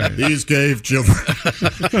 That's right. These cave children.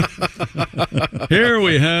 Here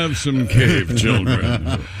we have some cave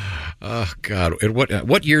children. Oh, God.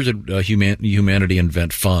 What year did humanity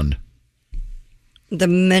invent fun? The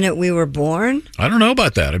minute we were born? I don't know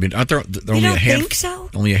about that. I mean, aren't there only think so?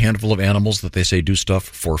 Only a handful of animals that they say do stuff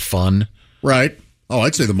for fun? Right. Oh,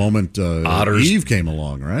 I'd say the moment Otters. Eve came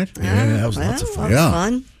along, right? Yeah, that was lots of fun.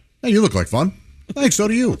 Fun. Hey, you look like fun. Thanks, so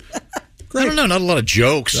do you. I don't know, not a lot of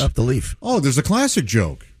jokes. Drop the leaf. Oh, there's a classic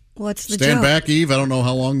joke. What's the Stand joke? back, Eve. I don't know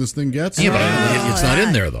how long this thing gets. Yeah, but it's not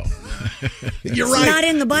in there, though. You're It's right. not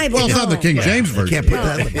in the Bible. Well, it's not the King James version. Can't put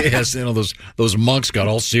that in the Yes, those monks got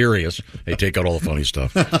all serious. They take out all the funny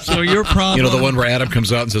stuff. So your problem, the one where Adam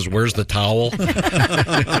comes out and says, "Where's the towel?"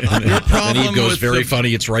 and Eve goes, with "Very the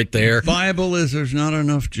funny. It's right there." Bible is there's not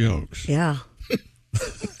enough jokes. Yeah.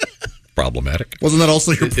 Problematic. Wasn't that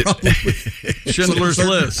also your problem? Schindler's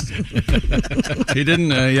List. He didn't.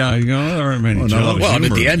 There aren't many jokes. Well,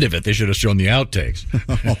 at the end of it, they should have shown the outtakes.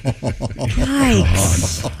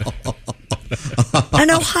 Yikes.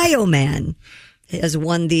 An Ohio man has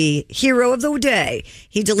won the Hero of the Day.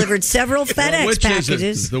 He delivered several FedEx Which packages.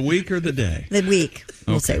 is it, the week or the day? The week.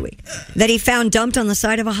 We'll say week. That he found dumped on the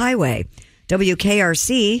side of a highway.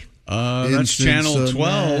 WKRC That's Channel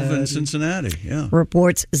 12 in Cincinnati. Yeah.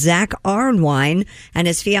 reports Zach Arnwine and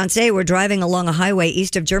his fiancée were driving along a highway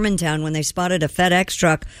east of Germantown when they spotted a FedEx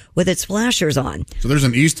truck with its flashers on. So there's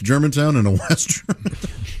an East Germantown and a West Germantown.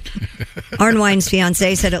 Arnwine's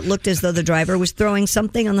fiancée said it looked as though the driver was throwing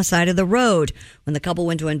something on the side of the road. When the couple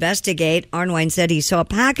went to investigate, Arnwine said he saw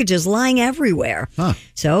packages lying everywhere.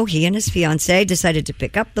 So he and his fiancée decided to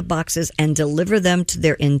pick up the boxes and deliver them to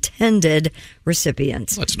their intended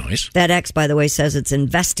recipients. That's nice. FedEx, by the way, says it's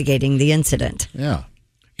investigating the incident. Yeah.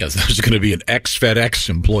 Yes, there's going to be an ex-FedEx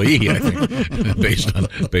employee, I think,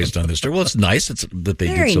 based on this story. Well, it's nice that they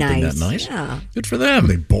Very did something nice, that nice. yeah. Good for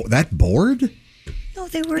them. That bored? No,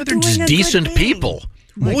 they were They're doing just a decent good thing. people.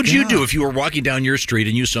 What would you do if you were walking down your street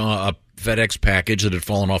and you saw a FedEx package that had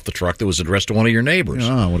fallen off the truck that was addressed to one of your neighbors?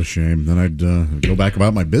 Oh, what a shame. Then I'd go back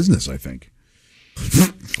about my business, I think.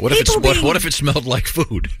 What if it smelled like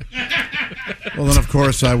food? Well, then, of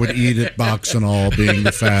course, I would eat it, box and all, being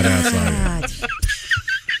the fat ass I am.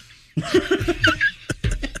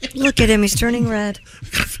 Look at him. He's turning red.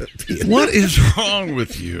 What is wrong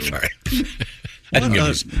with you? Sorry. I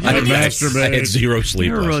had zero sleep.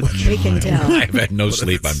 You're last night. We can tell. I've had no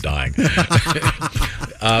sleep. I'm dying.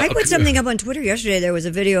 I put something up on Twitter yesterday. There was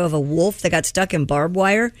a video of a wolf that got stuck in barbed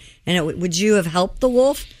wire. And would you have helped the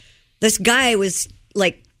wolf? This guy was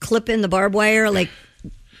like clipping the barbed wire, like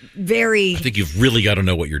very. I think you've really got to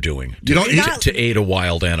know what you're doing to aid a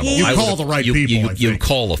wild animal. You call the right people. You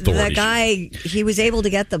call authorities. The guy, he was able to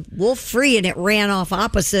get the wolf free, and it ran off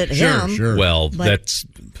opposite him. Sure. Well, that's.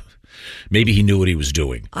 Maybe he knew what he was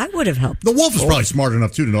doing. I would have helped. The wolf is probably smart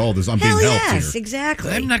enough, too, to know all this. I'm being helped here. Yes, exactly.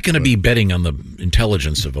 I'm not going to be betting on the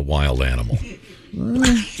intelligence of a wild animal.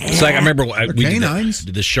 It's like I remember we did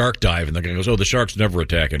the shark dive, and the guy goes, "Oh, the sharks never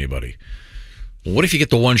attack anybody." Well, what if you get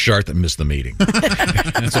the one shark that missed the meeting?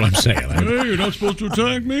 That's what I'm saying. Hey, you're not supposed to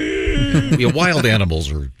attack me. Wild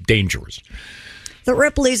animals are dangerous. The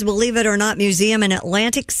Ripley's Believe It or Not Museum in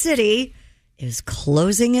Atlantic City is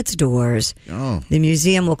closing its doors. Oh. The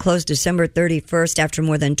museum will close December 31st after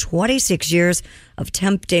more than 26 years of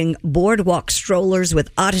tempting boardwalk strollers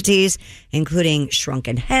with oddities, including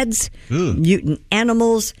shrunken heads, mutant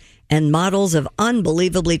animals, and models of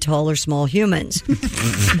unbelievably tall or small humans.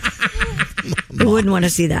 Who wouldn't want to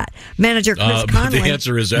see that? Manager Chris Conley. The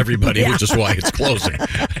answer is everybody, which is why it's closing.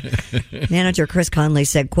 Manager Chris Conley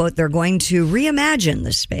said, quote, they're going to reimagine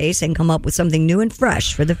the space and come up with something new and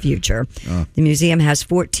fresh for the future. The museum has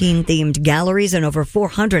 14 themed galleries and over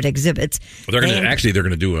 400 exhibits. They're going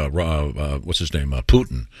to do what's his name?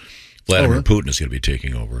 Putin. Vladimir Putin is going to be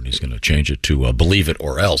taking over, and he's going to change it to Believe It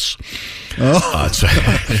or Else.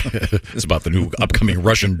 It's about the new upcoming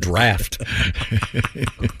Russian draft.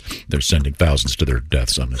 They're sending thousands to their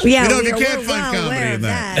deaths on this. Yeah, you can't find comedy in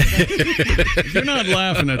that. If you're not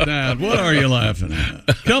laughing at that, what are you laughing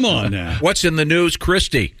at? Come on now. What's in the news,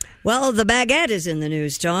 Christy? Well, the baguette is in the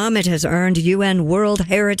news, Tom. It has earned UN World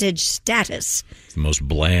Heritage status. The most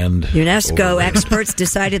bland. UNESCO experts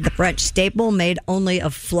decided the French staple made only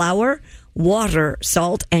of flour, water,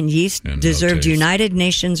 salt, and yeast deserved United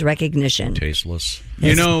Nations recognition. Tasteless.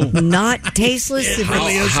 It's not tasteless.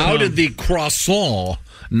 How did the croissant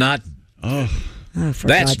not...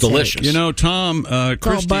 That's delicious. You know, Tom,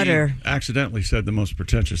 Christy butter. accidentally said the most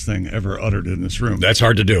pretentious thing ever uttered in this room. That's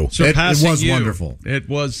hard to do. So it was wonderful. It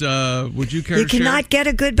was, would you care You to share? cannot get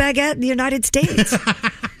a good baguette in the United States.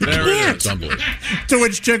 There it is. To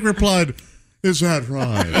which Chick replied, is that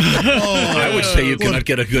right? I would say you cannot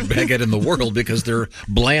get a good baguette in the world because they're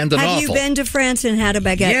bland and Have awful. you been to France and had a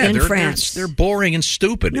baguette in France? They're boring and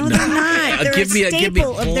stupid. No, they're not. They're give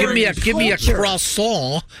me a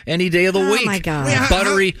croissant any day of the week. Oh my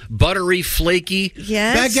God! Buttery, flaky.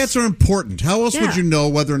 Yes. Baguettes are important. How else would you know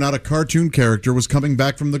whether or not a cartoon character was coming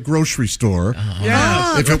back from the grocery store?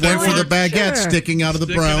 If it went for the baguette sticking out of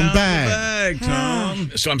the brown bag.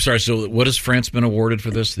 Tom. So I'm sorry. So what has France been awarded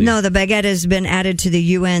for this? No, the baguette has been added to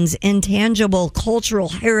the UN's intangible cultural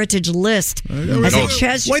heritage list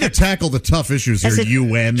as way to tackle the tough issues here,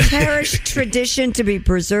 UN. Cherished tradition to be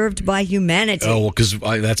preserved by humanity. Oh,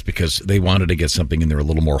 well, that's because they wanted to get something in there a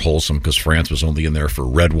little more wholesome because France was only in there for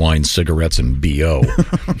red wine, cigarettes, and BO.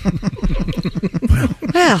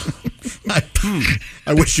 Well,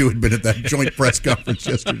 I wish you had been at that joint press conference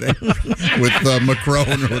yesterday with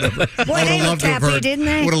Macron or whatever. Boy, I they looked happy, didn't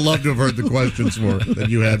they? Would have loved to have heard the questions that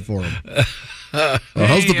you had for him.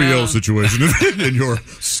 How's the BO situation in your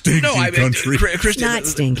stinky country? Christy, not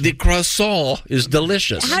stinky. The croissant is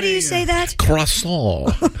delicious. How do you say that? Croissant.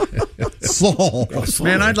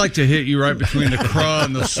 Man, I'd like to hit you right between the craw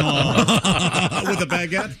and the song. With a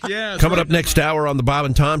baguette? Yeah. Coming up next hour on the Bob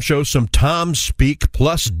and Tom Show, some Tom Speak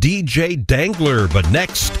plus DJ Dangler. But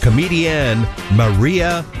next, comedian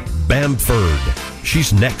Maria Bamford.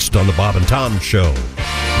 She's next on the Bob and Tom Show.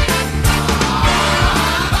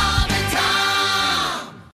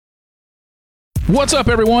 What's up,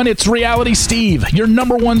 everyone? It's Reality Steve, your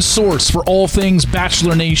number one source for all things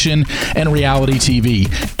Bachelor Nation and reality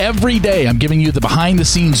TV. Every day, I'm giving you the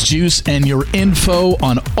behind-the-scenes juice and your info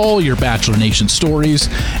on all your Bachelor Nation stories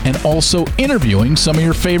and also interviewing some of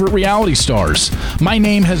your favorite reality stars. My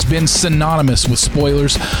name has been synonymous with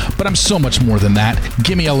spoilers, but I'm so much more than that.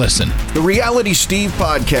 Give me a listen. The Reality Steve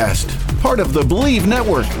Podcast, part of the Believe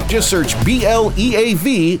Network. Just search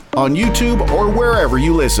BLEAV on YouTube or wherever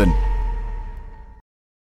you listen.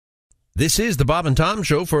 This is the Bob and Tom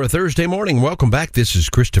Show for a Thursday morning. Welcome back. This is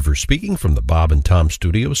Christopher speaking from the Bob and Tom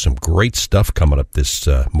Studios. Some great stuff coming up this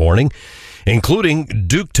morning, including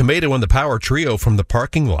Duke Tomato and the Power Trio from the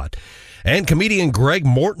parking lot. And comedian Greg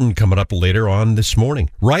Morton coming up later on this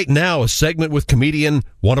morning. Right now, a segment with comedian,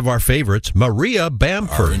 one of our favorites, Maria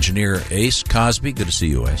Bamford. Our engineer, Ace Cosby. Good to see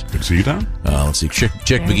you, Ace. Good to see you, Tom. Let's see. Chick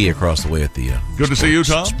McGee across the way at the Good to see you,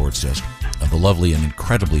 Tom. Sports desk. the lovely and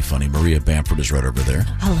incredibly funny Maria Bamford is right over there.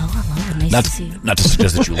 Hello. Nice Not, to see you. not to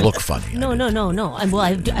suggest that you look funny. No. I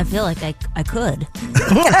feel like I could.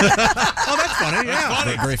 Oh, that's funny.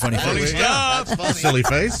 Yeah, Very funny face. That's funny. Silly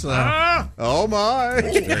face. Oh my!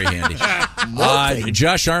 Very handy.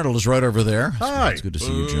 Josh Arnold is right over there. Hi. It's good to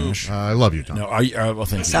see you, Josh. I love you, Tom. No, well,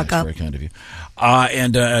 thank you. Suck That's up. very kind of you.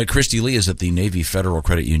 And Christy Lee is at the Navy Federal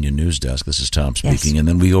Credit Union news desk. This is Tom speaking. And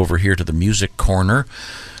then we over here to the music corner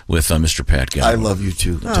with Mr. Pat Gallagher. I love you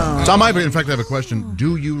too, Tom. Tom, in fact, I have a question.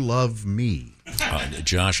 Do you love me?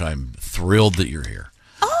 Josh, I'm thrilled that you're here.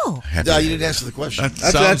 Oh. You didn't answer the question.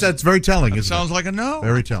 That's very telling. That sounds like a no.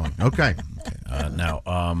 Very telling. Okay. Now,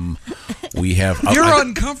 we have... You're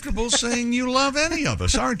uncomfortable saying you love any of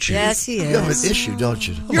us, aren't you? Yes, he is. You have an issue, don't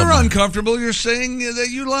you? You're uncomfortable. You're saying that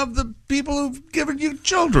you love the people who've given you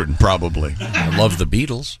children, probably. I love the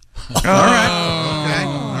Beatles. All right. Okay.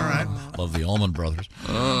 All right. Love the Allman Brothers.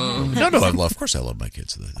 Of course I love my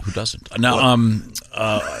kids. Who doesn't? Now,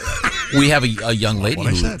 we have a young lady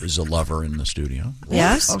who is a lover in the studio.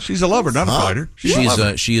 Yes. Oh, she's a lover, not a fighter.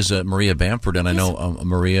 She is Maria Bamford, and I know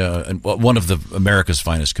Maria, one of the America's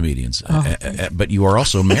finest comedians. But you are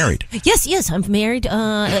also married. Yes, I'm married.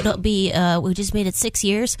 It'll be we just made it 6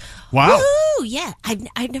 years. Wow. Woo! Yeah,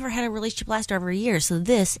 I've never had a relationship last over a year, so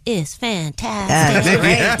this is fantastic.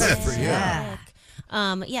 That's great. Yeah.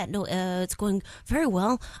 It's going very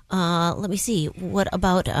well. Let me see. What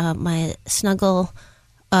about my snuggle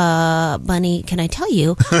bunny? Can I tell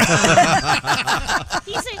you?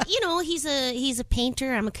 He's a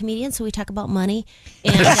painter. I'm a comedian, so we talk about money.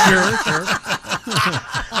 And,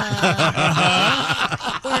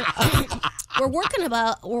 Sure. We're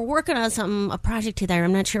working on a project together.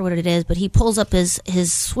 I'm not sure what it is, but he pulls up his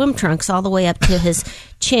swim trunks all the way up to his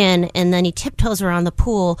chin, and then he tiptoes around the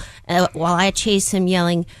pool while I chase him,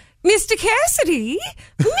 yelling, "Mr. Cassidy!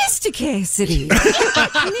 Mr. Cassidy!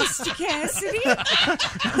 Mr. Cassidy!"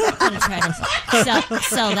 I'm going to try to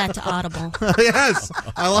sell that to Audible. Yes.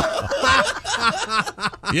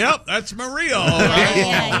 Yep, that's Maria.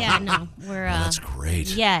 No, we're. That's great.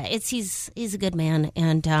 Yeah, he's a good man,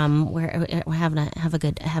 and we're having a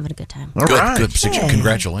good time. All right. Good.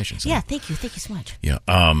 Congratulations. Yeah, thank you so much. Yeah,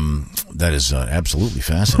 that is absolutely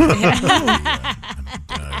fascinating.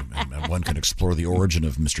 One can explore the origin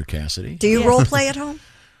of Mr. Cassidy. Do you role play at home?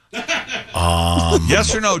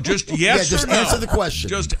 Yes or no? Just yes just or no? answer the question.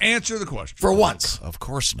 Just answer the question. For once. Of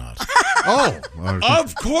course not.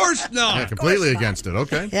 Of course not. Yeah, completely against it.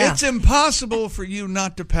 Okay. Yeah. It's impossible for you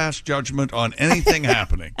not to pass judgment on anything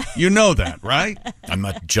happening. You know that, right? I'm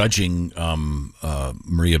not judging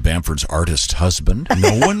Maria Bamford's artist husband.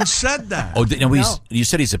 No one said that. Oh, no. You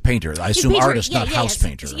said he's a painter. I assume painter, artist, not house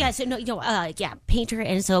painter. Painter.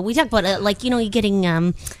 And so we talk about you're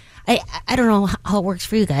getting. I don't know how it works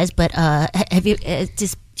for you guys, but have you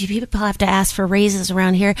do people have to ask for raises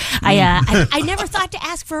around here? I never thought to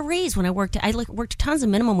ask for a raise when I worked. I worked tons of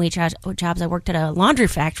minimum wage jobs. I worked at a laundry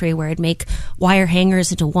factory where I'd make wire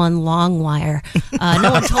hangers into one long wire.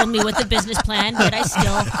 No one told me what the business plan, but I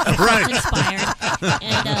still felt inspired.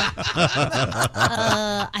 And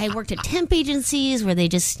I worked at temp agencies where they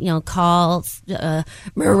just call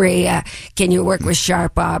Maria, can you work with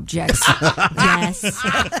sharp objects? Yes.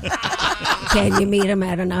 Can you meet them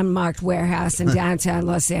at an unmarked warehouse in downtown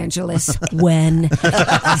Los Angeles? When?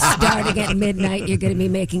 Starting at midnight, you're going to be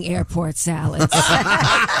making airport salads.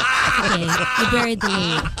 Okay, you buried the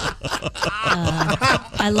lead.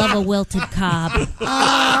 I love a wilted cob.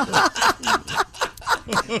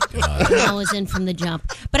 I was in from the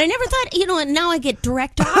jump. But I never thought, now I get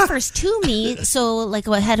direct offers to me. So,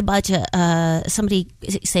 I had a bunch of somebody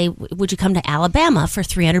say, would you come to Alabama for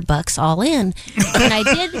 $300 all in? And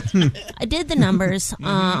I did the numbers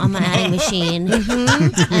on my adding machine.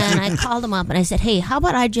 Mm-hmm. And I called them up and I said, hey, how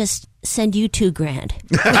about I just send you $2,000?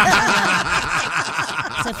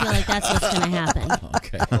 So I feel like that's what's going to happen.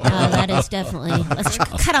 Okay. That is definitely. Let's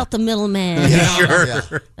cut out the middleman.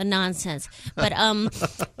 Sure. The nonsense. But now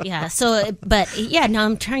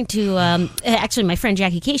I'm trying to. Actually, my friend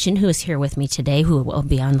Jackie Cation, who is here with me today, who will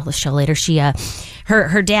be on the show later. She,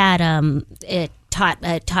 her dad,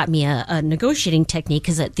 taught me a negotiating technique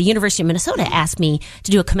because the University of Minnesota asked me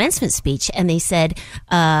to do a commencement speech, and they said,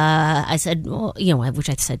 I said, well,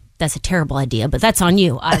 which I said, that's a terrible idea, but that's on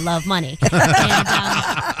you. I love money.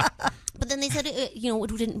 But then they said, it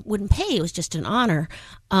wouldn't pay. It was just an honor.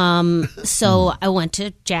 So I went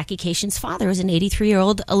to Jackie Cation's father, who was an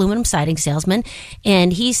 83-year-old aluminum siding salesman,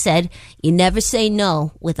 and he said, you never say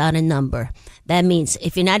no without a number. That means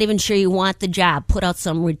if you're not even sure you want the job, put out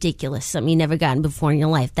something ridiculous, something you never gotten before in your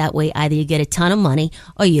life. That way, either you get a ton of money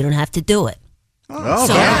or you don't have to do it. Oh,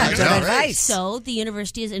 yeah, good advice. So the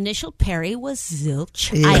university's initial parry was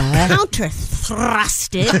zilch. Yeah. I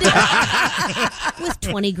counter-thrusted with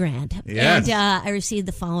 20 grand. Yes. And I received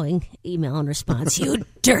the following email in response. You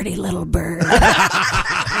dirty little bird.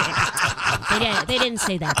 They didn't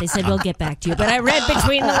say that. They said, we'll get back to you. But I read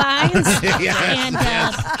between the lines.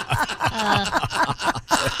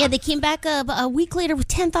 And they came back a week later with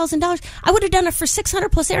 $10,000. I would have done it for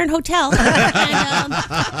 $600 plus air and hotel.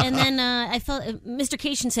 And then I felt Mr.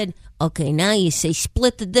 Cation said, okay, now you say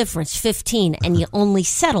split the difference, 15, and you only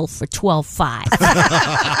settle for 12.5.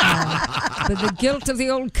 But the guilt of the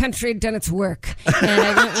old country had done its work. And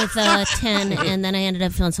I went with 10, and then I ended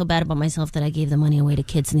up feeling so bad about myself that I gave the money away to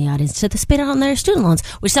kids in the audience to spit it on their student loans,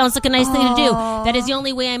 which sounds like a nice thing to do. That is the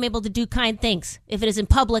only way I'm able to do kind things, if it is in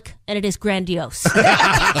public and it is grandiose.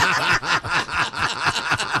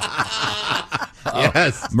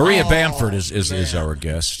 Yes. Maria Bamford is our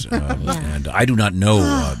guest, and I do not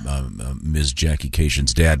know Ms. Jackie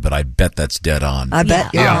Cation's dad, but I bet that's dead on. I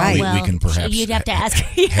bet. Yeah. Right. We can perhaps you'd have to ask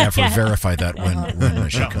have her verify that when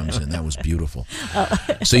she comes in. That was beautiful.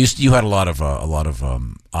 So you had a lot of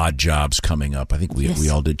odd jobs coming up. I think we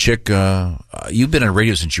all did. Chick, you've been in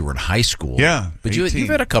radio since you were in high school. Yeah, but you've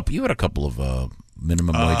had a couple of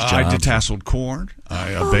minimum wage jobs. I detasseled corn.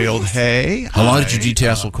 I baled hay. How long did you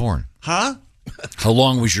detassel corn? Huh? How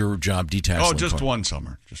long was your job detasseling? Oh, just corn? one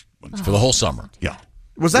summer. For the whole summer. Yeah.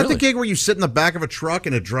 Was that Really? the gig where you sit in the back of a truck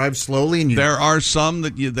and it drives slowly? And There are some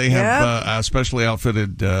that they have specially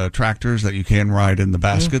outfitted tractors that you can ride in the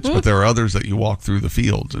baskets, but there are others that you walk through the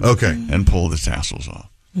fields and pull the tassels off.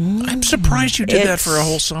 I'm surprised you did that for a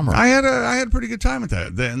whole summer. I had a pretty good time at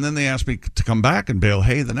that. And then they asked me to come back and bale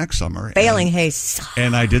hay the next summer. Baling hay sucks.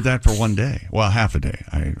 And I did that for one day. Well, half a day.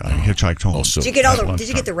 I hitchhiked home. Did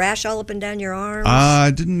you get the rash all up and down your arms?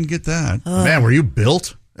 I didn't get that. Man, were you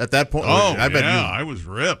built at that point? Oh, I bet I was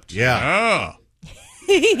ripped. Yeah.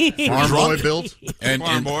 Farm boy built. And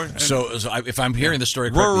so if I'm hearing the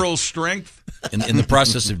story correctly, rural strength. In the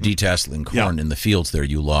process of detasseling corn in the fields there,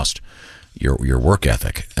 you lost your work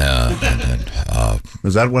ethic.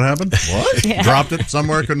 Is that what happened? What? Yeah. Dropped it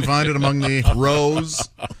somewhere, couldn't find it among the rows.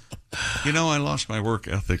 You know, I lost my work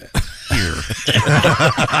ethic here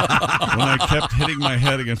when I kept hitting my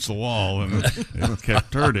head against the wall and it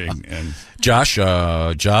kept hurting. And Josh,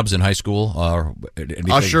 jobs in high school?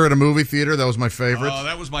 Usher at a movie theater, that was my favorite. Oh,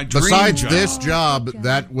 that was my dream Besides job. this job,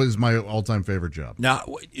 that was my all-time favorite job. Now,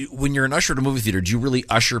 when you're an usher at a movie theater, do you really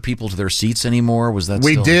usher people to their seats anymore? Was that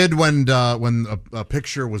we still... did when a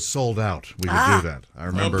picture was sold out. We would do that. I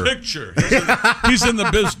remember. A picture. He's in the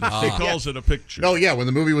business. He calls it a picture. Oh, yeah. When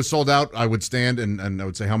the movie was sold out, I would stand and I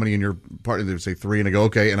would say, how many in your party? They would say 3, and I go,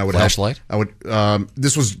 okay. And I would Flashlight?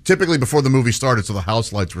 This was typically before the movie started, so the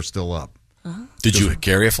house lights were still up. Did you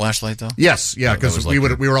carry a flashlight though? Yes, yeah, because we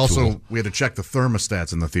had to check the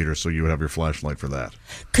thermostats in the theater, so you would have your flashlight for that.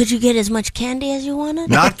 Could you get as much candy as you wanted?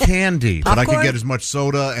 Not candy, but I could Popcorn? get as much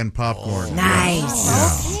soda and popcorn.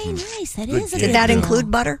 Nice. Okay, nice. That is a Did good that deal. include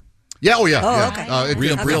butter? Yeah, oh yeah. Oh, yeah.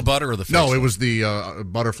 okay. Real butter or the fake? No, it was the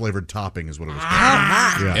butter flavored topping is what it was called.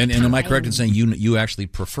 Yeah. And am I correct in saying you actually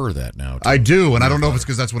prefer that now? I do, and I don't know if it's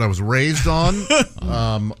because that's what I was raised on,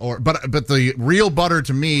 but the real butter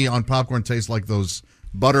to me on popcorn tastes like those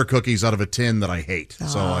butter cookies out of a tin that I hate.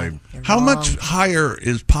 How much higher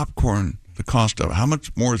is popcorn? The cost of how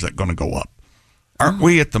much more is that going to go up? Aren't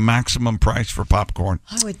we at the maximum price for popcorn?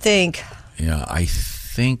 I would think. Yeah, I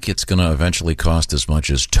think it's going to eventually cost as much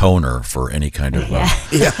as toner for any kind of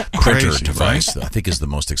printer Crazy, device. right? I think is the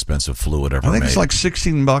most expensive fluid ever I think made. it's like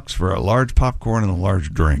 $16 for a large popcorn and a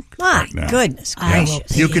large drink. My right now. goodness I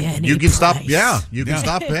gracious. will pay You can stop. price. Yeah, you can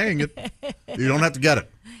stop paying it. You don't have to get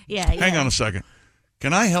it. Yeah, Hang on a second.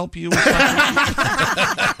 Can I help you with something?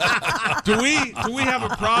 do we have a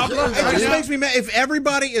problem? It just makes me mad. If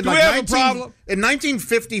everybody in Do we have a problem? In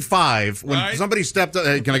 1955, when somebody stepped up,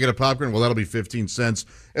 hey, can I get a popcorn? Well, that'll be 15 cents.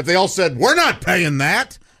 If they all said, we're not paying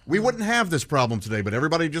that, we wouldn't have this problem today. But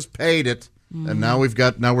everybody just paid it, and now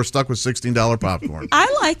we're stuck with $16 popcorn.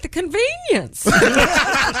 I like the convenience.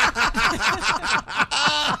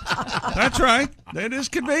 That's right. It is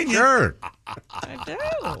convenient. Sure. I do.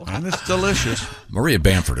 And it's delicious. Maria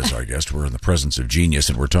Bamford is our guest. We're in the presence of genius,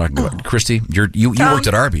 and we're talking about Christy. You worked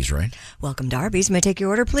at Arby's, right? Welcome to Arby's. May I take your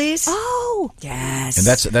order, please? Oh, yes. And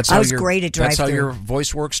that's how I was great at drive-thru. That's how your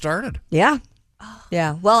voice work started. Yeah.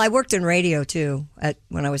 Yeah. Well, I worked in radio too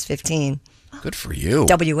when I was 15. Good for you.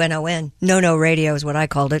 WNON. No radio is what I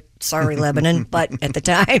called it. Sorry, Lebanon, but at the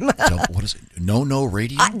time. What is it? No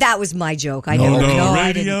radio? That was my joke. I No know. Radio.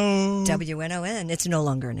 I didn't. WNON. It's no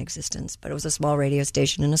longer in existence, but it was a small radio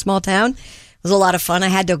station in a small town. It was a lot of fun. I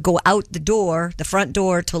had to go out the front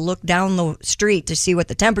door, to look down the street to see what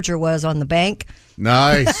the temperature was on the bank.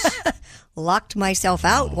 Nice. Locked myself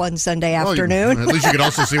out one Sunday afternoon. At least you could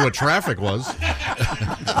also see what traffic was.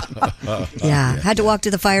 Yeah, had to walk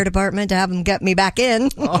to the fire department to have them get me back in.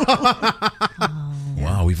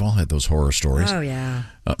 Wow, we've all had those horror stories. Oh, yeah.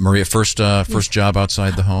 Maria, first job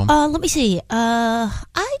outside the home? Let me see. I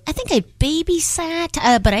think I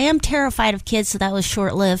babysat, but I am terrified of kids, so that was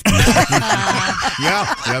short-lived.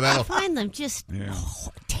 Yeah, that'll. I find them just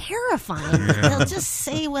terrifying. They'll just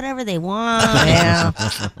say whatever they want.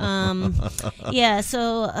 Yeah.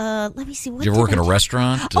 So let me see. Did you ever work in a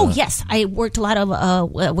restaurant? Oh, yes. I worked a lot of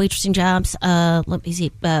waitressing jobs. Let me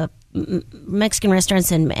see. Mexican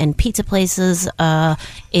restaurants and pizza places,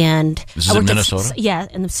 and this is in Minnesota.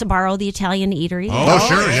 In the Sbarro, the Italian eatery. Oh,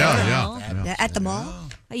 sure, yeah. At the mall.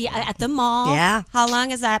 Yeah, at the mall. Yeah. How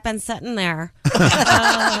long has that been sitting there? We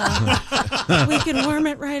can warm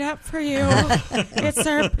it right up for you. It's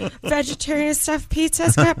our vegetarian stuffed pizza.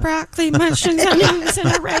 It's got broccoli, mushrooms, onions,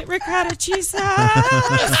 and a right ricotta cheese sauce.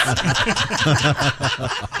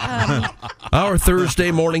 Our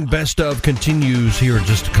Thursday morning best of continues here in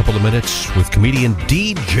just a couple of minutes with comedian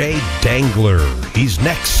DJ Dangler. He's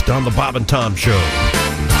next on the Bob and Tom Show.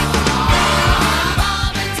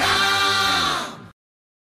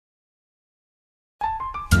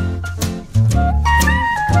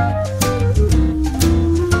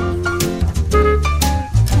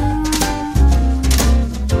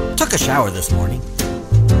 Took a shower this morning.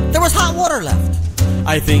 There was hot water left.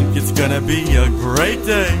 I think it's gonna be a great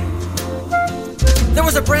day. There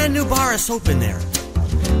was a brand new bar of soap in there,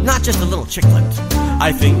 not just a little chicklet.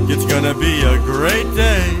 I think it's gonna be a great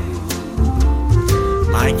day.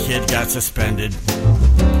 My kid got suspended,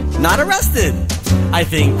 not arrested. I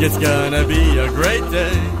think it's gonna be a great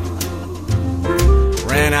day.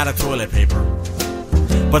 Ran out of toilet paper,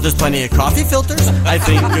 but there's plenty of coffee filters. I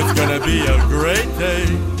think it's gonna be a great day.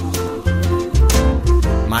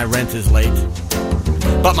 My rent is late,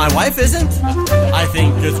 but my wife isn't. I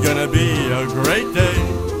think it's gonna be a great day.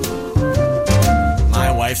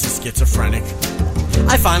 My wife's a schizophrenic.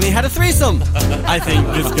 I finally had a threesome. I think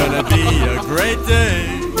it's gonna be a great day.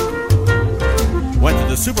 Went to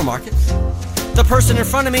the supermarket. The person in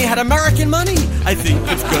front of me had American money. I think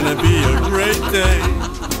it's gonna be a great day.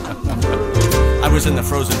 I was in the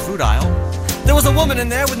frozen food aisle. There was a woman in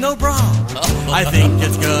there with no bra. I think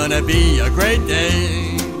it's gonna be a great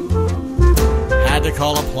day. Had to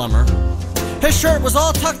call a plumber. His shirt was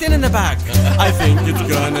all tucked in the back. I think it's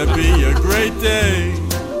gonna be a great day.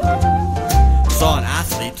 Saw an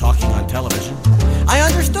athlete talking on television. I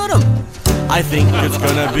understood him. I think it's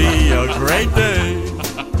gonna be a great day.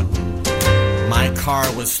 My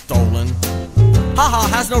car was stolen. Haha,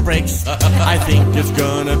 has no brakes. I think it's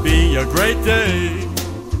gonna be a great day.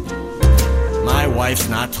 My wife's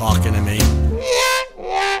not talking to me.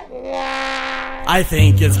 I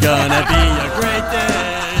think it's gonna be a great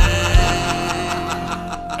day.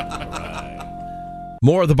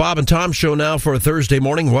 More of the Bob and Tom Show now for a Thursday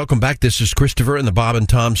morning. Welcome back. This is Christopher in the Bob and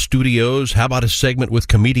Tom Studios. How about a segment with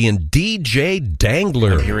comedian DJ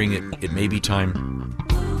Dangler? I'm hearing it may be time.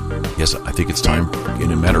 Yes, I think it's time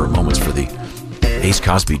in a matter of moments for the Ace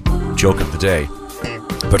Cosby joke of the day.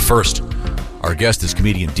 But first, our guest is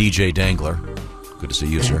comedian DJ Dangler. Good to see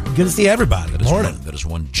you, sir. Good to see everybody. That is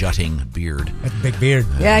one jutting beard. That's a big beard.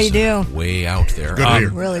 Yeah, you do. Way out there.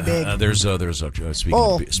 Really big.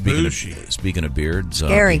 Speaking of beards,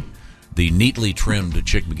 Scary. The neatly trimmed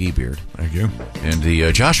Chick McGee beard. Thank you. And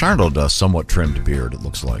the Josh Arnold somewhat trimmed beard. It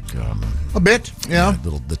looks like a bit. Yeah.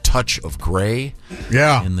 The touch of gray.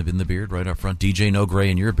 Yeah. In the beard right up front. DJ, no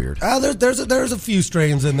gray in your beard. There's a few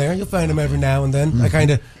strains in there. You'll find them every now and then. I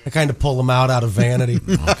kind of pull them out of vanity.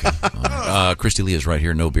 Okay. Christy Lee is right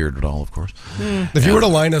here. No beard at all, of course. If you were to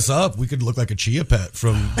line us up, we could look like a chia pet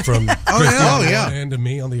from Christy on one end and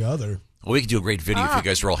me on the other. Well, we could do a great video if you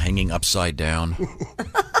guys are all hanging upside down.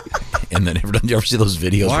 And then, do you ever see those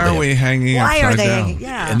videos? Why are we hanging upside down?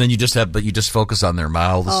 Yeah. And then you just focus on their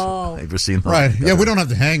mouths. Oh. Have you seen those? Right. Yeah, we don't have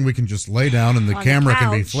to hang. We can just lay down and the camera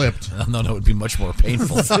can be flipped. No, it would be much more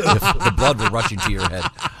painful if the blood were rushing to your head.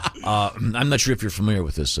 I'm not sure if you're familiar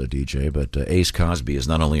with this, DJ, but Ace Cosby is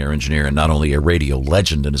not only our engineer and not only a radio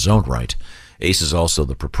legend in his own right. Ace is also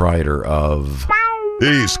the proprietor of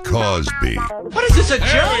Ace Cosby. What is this, a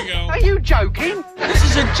joke? Are you joking? This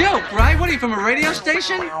is a joke, right? What are you, from a radio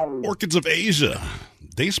station? Orchids of Asia.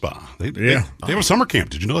 Day Spa. They have a summer camp.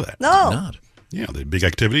 Did you know that? No. Not. Yeah, the big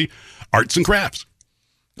activity, arts and crafts.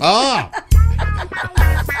 Ah.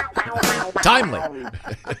 Timely.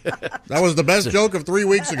 That was the best joke of 3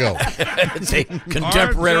 weeks ago. It's a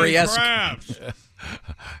contemporary-esque.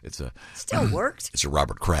 It's a still works. It's a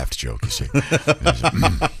Robert Kraft joke, you see.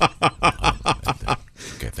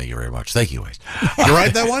 Okay, thank you very much. Thank you, Wade. You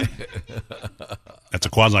write that one? That's a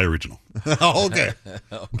quasi-original. Oh, okay.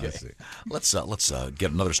 Okay. Let's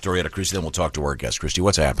get another story out of Christy, then we'll talk to our guest. Christy,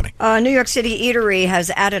 what's happening? New York City Eatery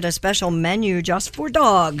has added a special menu just for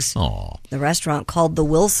dogs. Oh. The restaurant, called The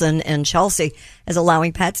Wilson in Chelsea, is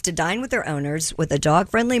allowing pets to dine with their owners with a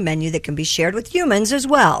dog-friendly menu that can be shared with humans as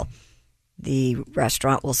well. The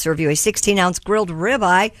restaurant will serve you a 16-ounce grilled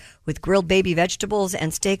ribeye with grilled baby vegetables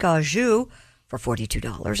and steak au jus for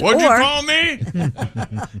 $42. What'd you call me?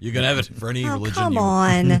 You can have it for any religion come you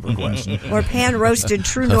on. request. Or pan-roasted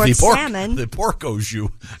True North salmon. The pork au jus,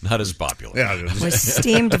 not as popular. Yeah, with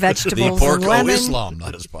steamed vegetables the pork and lemon. Islam,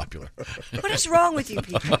 not as popular. What is wrong with you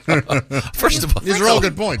people? First of all, these are all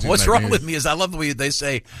good points. What's wrong with me is I love the way they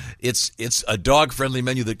say it's a dog-friendly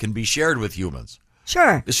menu that can be shared with humans.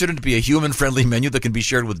 Sure. This shouldn't be a human-friendly menu that can be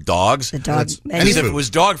shared with dogs. The dog and if it was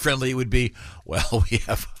dog-friendly, it would be, well, we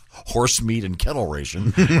have horse meat and kennel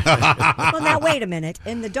ration. Well, now, wait a minute.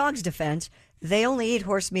 In the dog's defense, they only eat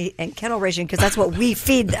horse meat and kennel ration because that's what we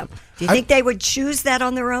feed them. Do you think they would choose that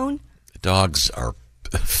on their own? Dogs are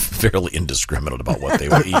fairly indiscriminate about what they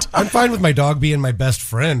will eat. I'm fine with my dog being my best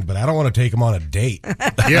friend, but I don't want to take him on a date.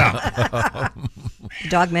 Yeah. The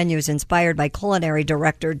dog menu is inspired by culinary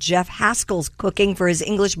director Jeff Haskell's cooking for his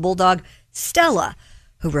English bulldog, Stella,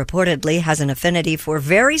 who reportedly has an affinity for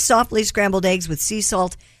very softly scrambled eggs with sea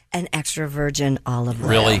salt and extra virgin olive oil.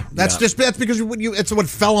 Really? That's because it's what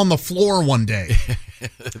fell on the floor one day.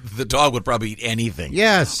 The dog would probably eat anything.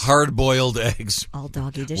 Yes. Hard-boiled eggs. All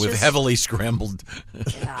doggy dishes. With heavily scrambled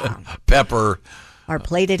pepper. Are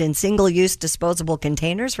plated in single-use disposable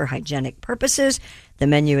containers for hygienic purposes. The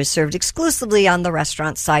menu is served exclusively on the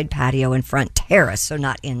restaurant's side patio and front terrace, so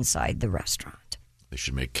not inside the restaurant. They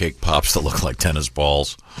should make cake pops that look like tennis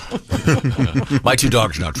balls. My two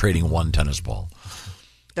dogs are now trading one tennis ball.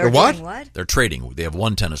 They're what? They're trading. They have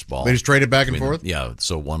one tennis ball. They just trade it back and forth? Yeah,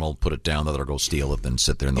 so one will put it down, the other will go steal it, then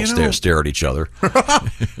sit there and they'll stare at each other.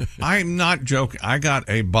 I'm not joking. I got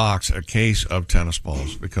a case of tennis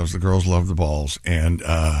balls because the girls love the balls, and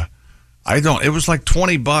it was like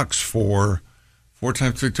 $20 for 4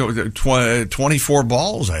 times 3, 24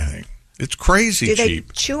 balls, I think. It's crazy cheap. Do they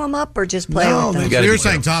cheap. chew them up or just play with them? You're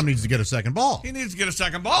saying Tom needs to get a second ball. He needs to get a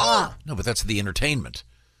second ball. No, but that's the entertainment.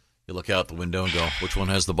 You look out the window and go, which one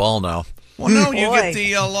has the ball now? Well, no, you get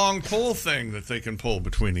the long pull thing that they can pull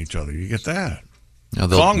between each other. You get that. Now,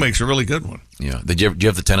 Fong makes a really good one. Yeah. Do you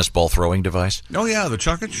have the tennis ball throwing device? Oh, yeah, the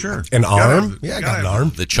chuck it, sure. An arm? Yeah, I got an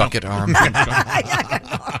arm. The chuck it arm?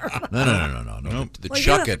 No. Nope. The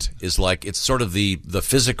chuck it is like, it's sort of the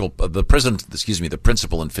physical, the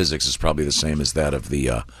principle in physics is probably the same as that of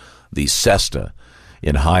the cesta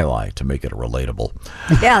in highlight to make it a relatable.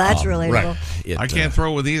 Yeah, that's relatable. Right. I can't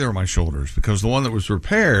throw with either of my shoulders because the one that was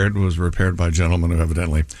repaired by a gentleman who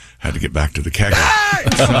evidently had to get back to the kegger.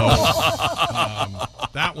 So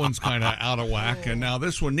that one's kind of out of whack, and now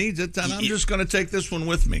this one needs it, and I'm just going to take this one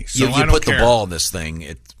with me. So you I don't put care. the ball in this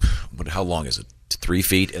thing. How long is it? 3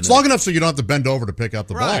 feet? It's long enough so you don't have to bend over to pick up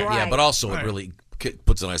the ball. Right. Yeah, but also it really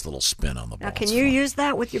puts a nice little spin on the ball. Now, can you use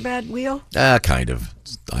that with your bad wheel? Kind of.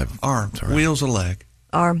 Arm. Wheel's a leg.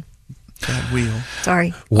 Arm. Bad wheel.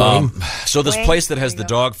 Sorry. So this place that has the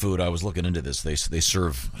dog food, I was looking into this. They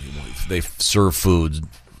serve food,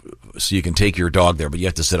 so you can take your dog there, but you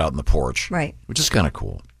have to sit out on the porch, right? Which is kind of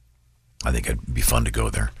cool. I think it'd be fun to go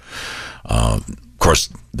there. Of course,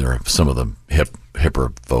 there are some of the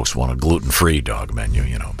hipper folks want a gluten-free dog menu.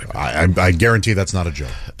 I guarantee that's not a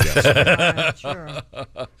joke. Yes. Sure.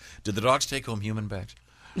 Did the dogs take home human bags?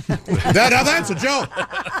 That's a joke.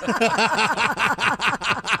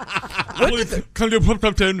 Can you put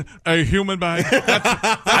that in a human bag?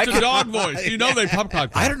 That's a dog voice. You know they pop.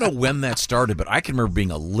 I don't know when that started, but I can remember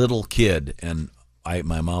being a little kid and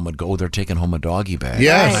my mom would go, "Oh, they're taking home a doggy bag."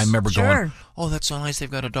 Yes. And I remember going, "Oh, that's so nice. They've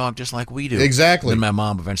got a dog just like we do." Exactly. And my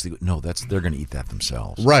mom eventually, no, they're going to eat that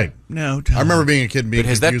themselves. Right. No, Tom. I remember being a kid and being But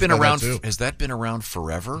has that confused been by around? that too. Has that been around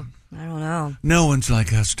forever? I don't know. No one's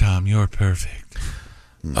like us, Tom. You're perfect.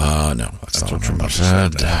 No, that's not what your mom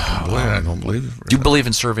said. I don't believe it. Do you believe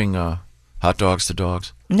in serving hot dogs to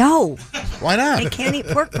dogs? No. Why not? They can't eat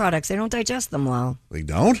pork products. They don't digest them well. They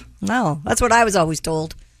don't? No. That's what I was always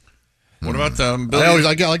told. What about the?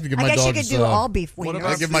 I like to give my I guess dogs. you could do all beef what wieners.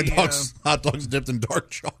 about I give my dogs hot dogs dipped in dark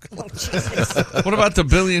chocolate. What about the $1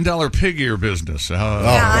 billion pig ear business?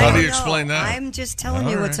 How do you explain that? I'm just telling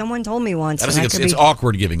you what someone told me once. I just think it's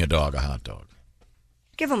awkward giving a dog a hot dog.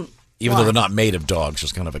 Give them. Even though they're not made of dogs,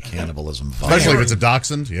 just kind of a cannibalism vibe. Especially if it's a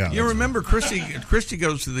dachshund, yeah. You remember Christy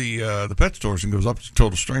goes to the pet stores and goes up to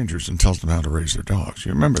total strangers and tells them how to raise their dogs.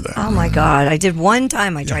 You remember that? Oh my God! I did one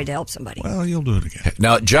time. I tried to help somebody. Well, you'll do it again.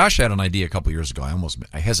 Now, Josh had an idea a couple years ago.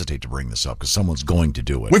 I hesitate to bring this up because someone's going to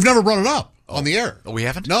do it. We've never brought it up on the air. Oh, we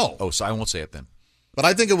haven't? No. Oh, so I won't say it then. But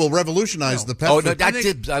I think it will revolutionize the pet Oh, food.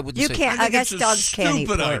 no, I wouldn't You say can't. I guess dogs can't eat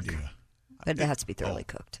pork. idea. But it has to be thoroughly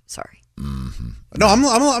cooked. Sorry. No,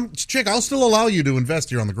 I'm Chick. I'll still allow you to invest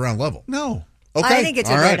here on the ground level. No. Okay. I think it's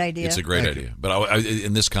a great idea. It's a great idea, but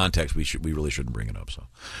in this context, we really shouldn't bring it up. So,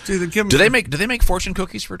 See, do they make fortune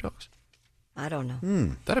cookies for dogs? I don't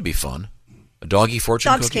know. That'd be fun. A doggy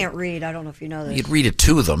fortune Dogs cookie. can't read. I don't know if you know this. You'd read it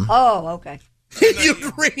to them. Oh, okay.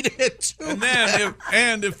 You'd read it. And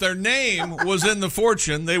then, if their name was in the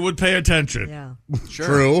fortune, they would pay attention. Yeah. Sure.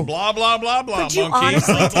 True. Blah blah blah blah. Could you monkey.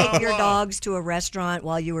 honestly Blah, take blah, your blah. dogs to a restaurant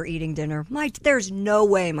while you were eating dinner? There's no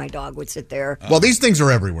way my dog would sit there. Well, these things are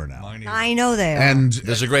everywhere now. I know they are. And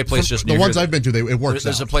there's a great place just near the ones here I've been to. It works.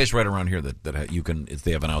 There's out. a place right around here that you can, if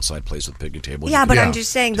they have an outside place with picnic tables. Yeah, but I'm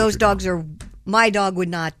just saying those dogs are. My dog would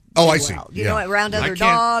not. Oh, do I see. well. You Yeah. know, around other can't-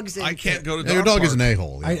 dogs. I can't go to Your dog dog is park. an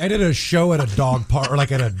a-hole. I did a show at a dog park, or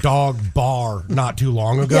like at a dog bar not too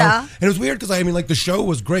long ago. Yeah. And it was weird because, the show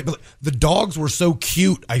was great, but the dogs were so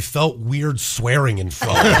cute, I felt weird swearing in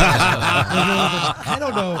front of them. I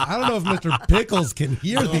don't know if Mr. Pickles can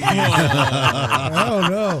hear these. I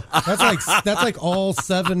don't know. That's like all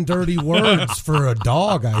 7 dirty words for a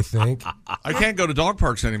dog, I think. I can't go to dog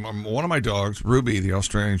parks anymore. One of my dogs, Ruby, the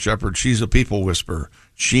Australian Shepherd, she's a people whisperer.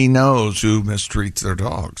 She knows who mistreats their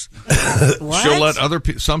dogs. What? She'll let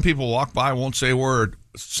some people walk by, won't say a word.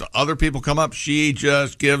 Other people come up, she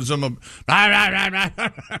just gives them a.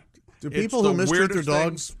 Do people who mistreat their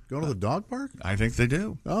dogs go to the dog park? I think they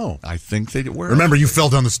do. Oh, I think they do. Remember, you fell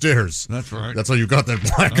down the stairs. That's right. That's how you got that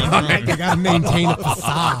black eye. You got to maintain a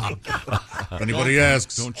facade. If anybody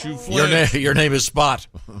asks, don't you flinch. Your name is Spot.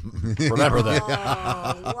 Remember that.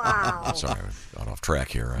 Oh, wow. Sorry, I got off track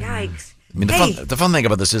here. Yikes. I mean, the fun thing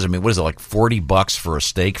about this is, what is it, like $40 for a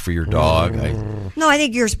steak for your dog? No, I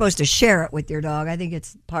think you're supposed to share it with your dog. I think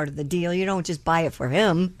it's part of the deal. You don't just buy it for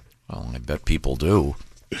him. Well, I bet people do.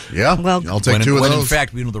 Yeah, well, I'll take two of those. In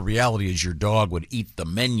fact, the reality is your dog would eat the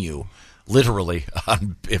menu literally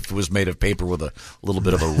if it was made of paper with a little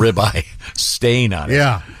bit of a ribeye stain on it.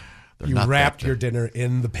 Yeah. You wrapped your dinner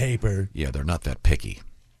in the paper. Yeah, they're not that picky.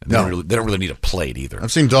 And No. they don't really need a plate either.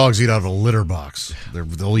 I've seen dogs eat out of a litter box.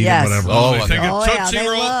 They'll eat Yes. whatever. Oh, they think Oh, it's yeah, Tootsie they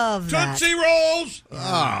Roll. love that. Tootsie Rolls.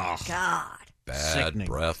 Oh. God. Bad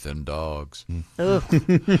breath in dogs. Ugh.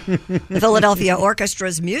 The Philadelphia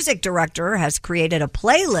Orchestra's music director has created a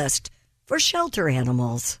playlist for shelter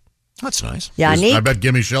animals. That's nice. Yannick. I bet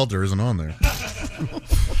Gimme Shelter isn't on there.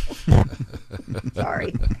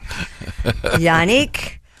 Sorry.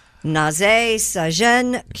 Yannick Naze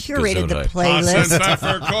Sajen curated the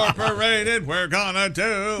playlist Incorporated, we're gonna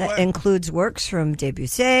do that it. includes works from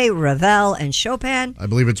Debussy, Ravel, and Chopin. I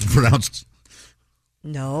believe it's pronounced.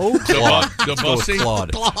 No. Debussy.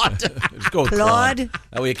 Claude. Let's go with Claude.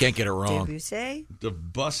 That way you can't get it wrong. Debussy.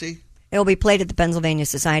 Debussy. It will be played at the Pennsylvania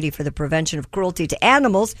Society for the Prevention of Cruelty to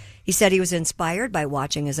Animals. He said he was inspired by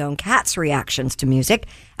watching his own cat's reactions to music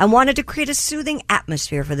and wanted to create a soothing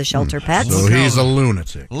atmosphere for the shelter pets. So he's a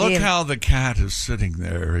lunatic. Look how the cat is sitting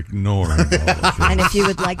there ignoring all of this. And if you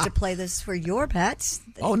would like to play this for your pets,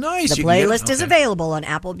 oh, nice. the You can get it? playlist is Okay. available on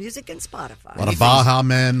Apple Music and Spotify. A lot of Baja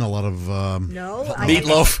Men, a lot of... No,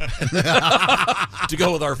 Meatloaf. To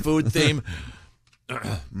go with our food theme.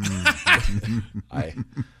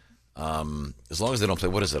 As long as they don't play,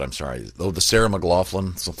 what is it? I'm sorry. Oh, the Sarah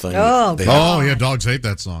McLachlan thing. Oh, yeah, dogs hate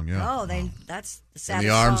that song, yeah. Oh, that's the saddest In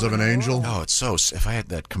the Arms song of an in the Angel. world. Oh, it's so... If I had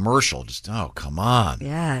that commercial, come on.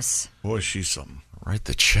 Yes. Boy, she's something. Write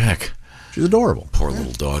the check. She's adorable. Poor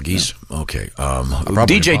little doggies. Okay.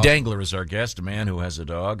 probably DJ Bob. Dangler is our guest, a man who has a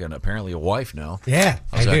dog and apparently a wife now. Yeah.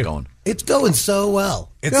 How's I that do. going? It's going so well.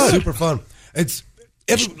 It's Good. super fun.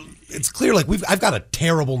 It's clear, like I've got a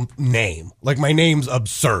terrible name. Like my name's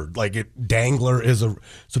absurd. Like Dangler is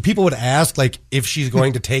so people would ask like if she's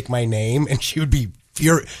going to take my name, and she would be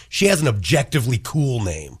she has an objectively cool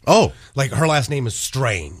name. Oh, like her last name is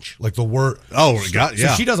Strange. Like the word. Oh, so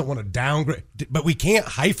yeah. she doesn't want to downgrade, but we can't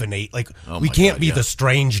hyphenate. Like Oh we my can't God, be yeah. the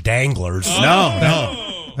Strange Danglers. No.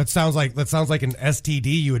 That sounds like an STD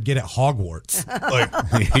you would get at Hogwarts. Like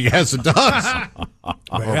Yes, it does.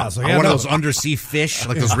 One of those undersea fish,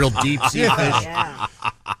 like those real deep sea fish.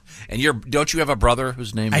 And don't you have a brother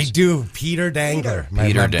whose name is? I do, Peter Dangler.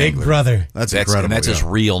 Peter My Dangler. big brother. That's incredible. And that's his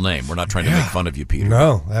real name. We're not trying to make fun of you, Peter.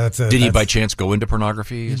 No, Did he by chance go into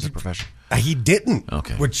pornography as a profession? He didn't.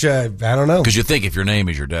 Okay. Which I don't know. Because you think if your name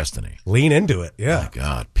is your destiny. Lean into it. Yeah. My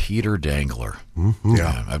God, Peter Dangler. Mm-hmm.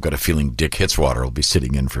 Yeah, I've got a feeling Dick Hitzwater will be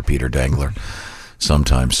sitting in for Peter Dangler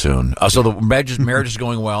sometime soon. So the marriage is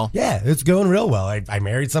going well? Yeah, it's going real well. I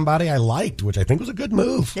married somebody I liked, which I think was a good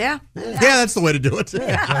move. Yeah. Yeah, that's the way to do it. All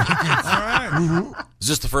right. Mm-hmm. Is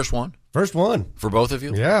this the first one? First one. For both of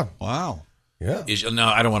you? Yeah. Wow. Yeah. No,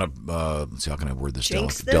 I don't want to. Let's see, how can I word this,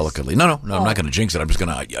 Jinx this? delicately? No, I'm not going to jinx it. I'm just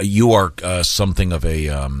going to. You are something of a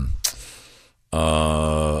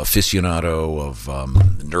aficionado of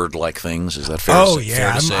nerd-like things. Is that fair?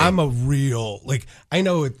 Fair to say? I'm a real I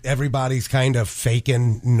know everybody's kind of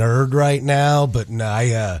faking nerd right now, but no,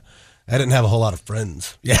 I didn't have a whole lot of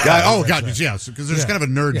friends. Yeah. God. Yeah. Because there's kind of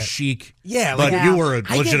a nerd chic. Yeah. But you were a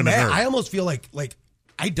legitimate nerd. I almost feel like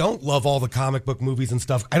I don't love all the comic book movies and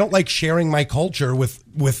stuff. I don't like sharing my culture with.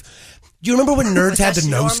 Do you remember when nerds had to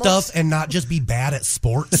know stuff and not just be bad at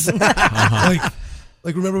sports?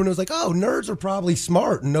 Like, remember when it was like, oh, nerds are probably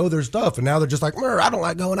smart and know their stuff, and now they're just like, I don't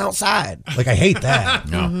like going outside. Like, I hate that.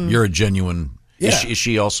 No, you're a genuine. Yeah. Is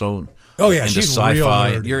she also? Oh yeah, into she's sci-fi. real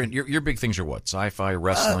nerdy. Your big things are what? Sci-fi,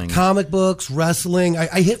 wrestling, comic books, wrestling.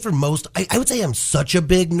 I hit for most. I would say I'm such a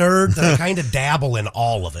big nerd that I kind of dabble in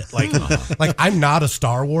all of it. Like I'm not a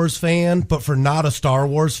Star Wars fan, but for not a Star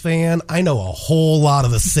Wars fan, I know a whole lot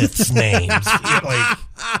of the Sith's names.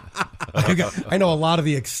 I know a lot of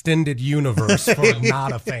the extended universe for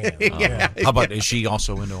not a fan. How about, is she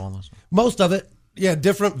also into all this? Most of it. Yeah,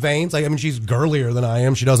 different veins. I mean, she's girlier than I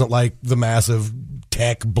am. She doesn't like the massive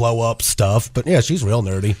tech blow up stuff, but yeah, she's real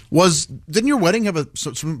nerdy. Didn't your wedding have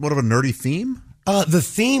somewhat of a nerdy theme? The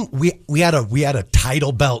theme we had a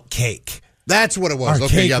title belt cake. That's what it was. Our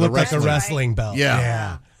okay, cake yeah, looked like a wrestling belt.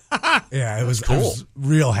 Yeah. Yeah, it was cool. I was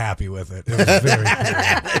real happy with it. It was very cool.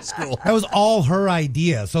 That's cool. That was all her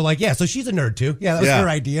idea. So so she's a nerd too. Yeah, that was her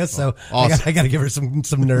idea. So awesome. I got to give her some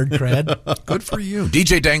nerd cred. Good for you.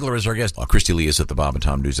 DJ Dangler is our guest. Christy Lee is at the Bob and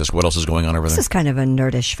Tom News Desk. What else is going on over there? This is kind of a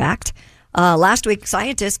nerdish fact. Last week,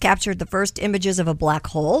 scientists captured the first images of a black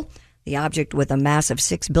hole. The object, with a mass of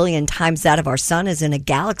 6 billion times that of our sun, is in a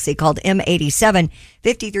galaxy called M87,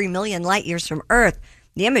 53 million light years from Earth.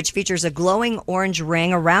 The image features a glowing orange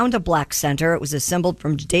ring around a black center. It was assembled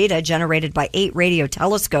from data generated by 8 radio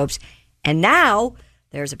telescopes. And now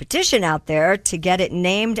there's a petition out there to get it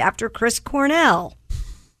named after Chris Cornell.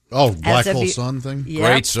 Oh, Black Hole Sun thing? Yep.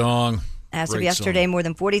 Great song. As of yesterday, more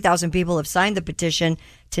than 40,000 people have signed the petition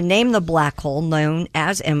to name the black hole known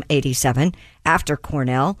as M87 after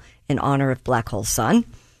Cornell in honor of Black Hole Sun.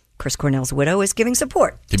 Chris Cornell's widow is giving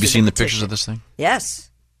support. Have you seen the pictures of this thing? Yes.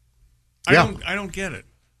 I don't get it.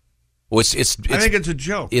 Well, it's I think it's a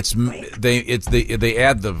joke. They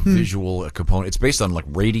add the visual component. It's based on like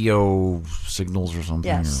radio signals or something.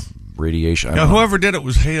 Yes. Or radiation. Now, whoever did it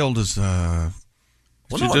was hailed as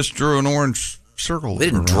just drew an orange circle. They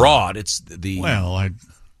didn't draw it. It's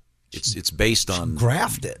it's based on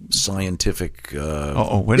graphed it. Scientific.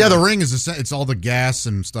 The ring is it's all the gas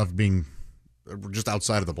and stuff being just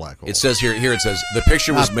outside of the black hole. It says here it says the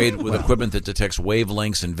picture was made with equipment that detects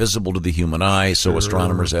wavelengths invisible to the human eye, so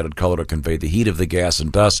astronomers added color to convey the heat of the gas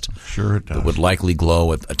and dust. Sure it does. That would likely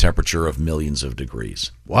glow at a temperature of millions of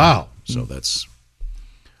degrees. Wow. So that's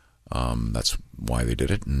why they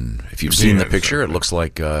did it. And if you've seen the picture, it looks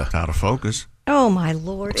like out of focus. Oh, my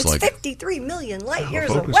Lord. It's like 53 million light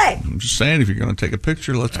years Focus. away. I'm just saying, if you're going to take a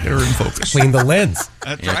picture, let's get her in focus. Clean the lens.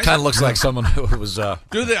 That's It right. kind of looks like someone who was.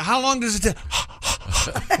 How long does it take?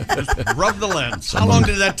 Rub the lens. How long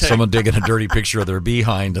did that take? Someone digging a dirty picture of their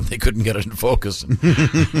behind and they couldn't get it in focus.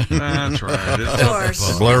 That's right. Of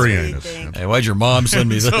course. Blurry anus. Hey, why'd your mom send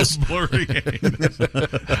me this? So blurry anus.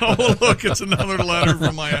 Oh, look, it's another letter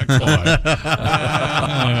from my ex-wife.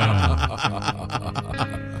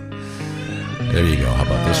 There you go. How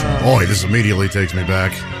about this one? Boy, this immediately takes me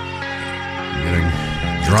back. I'm getting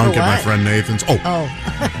drunk at my friend Nathan's. Oh.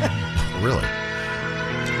 Really?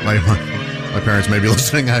 My parents may be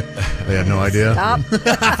listening. They had no idea. Stop.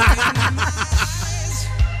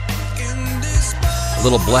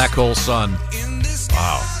 Little Black Hole Sun.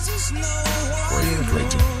 Wow. Great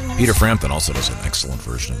tune. Peter Frampton also does an excellent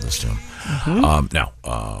version of this tune. Now,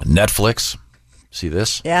 Netflix. See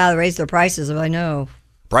this? Yeah, they raised their prices, I know.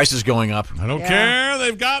 Price is going up. I don't care.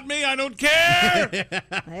 They've got me. I don't care.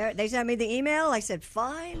 They sent me the email. I said,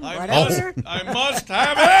 fine, I whatever. must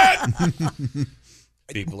have it.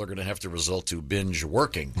 People are going to have to resort to binge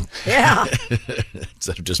working. Yeah.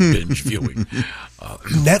 Instead of just binge viewing.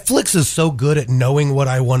 Netflix is so good at knowing what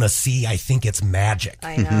I want to see. I think it's magic.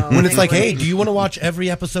 I know. When it's like, hey, do you want to watch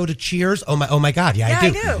every episode of Cheers? Oh my God, yeah, I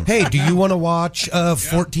do. Hey, do you want to watch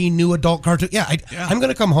 14 new adult cartoons? Yeah, I'm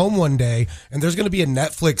going to come home one day and there's going to be a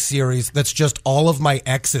Netflix series that's just all of my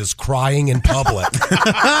exes crying in public.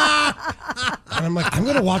 And I'm like, I'm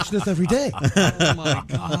going to watch this every day. Oh my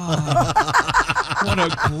God. What a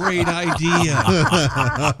great idea.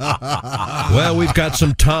 Well, we've got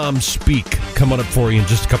some Tom Speak coming up for you in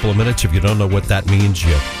just a couple of minutes. If you don't know what that means,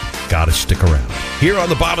 you got to stick around. Here on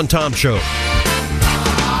the Bob and Tom Show.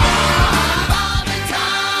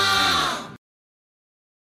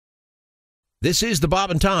 This is the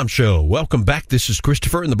Bob and Tom Show. Welcome back. This is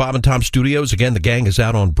Christopher in the Bob and Tom Studios. Again, the gang is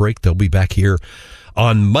out on break. They'll be back here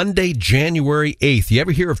on Monday, January 8th. You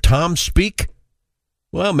ever hear of Tom Speak?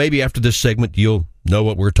 Well, maybe after this segment, you'll know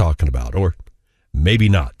what we're talking about, or maybe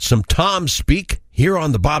not. Some Tom Speak here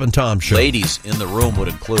on the Bob and Tom Show. Ladies in the room would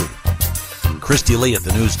include Christy Lee at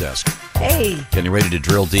the news desk. Hey. Getting ready to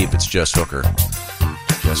drill deep. It's Jess Hooker.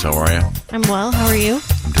 Jess, how are you? I'm well. How are you?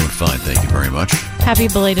 I'm doing fine. Thank you very much. Happy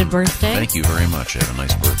belated birthday. Thank you very much. I had a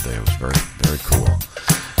nice birthday. It was very, very cool.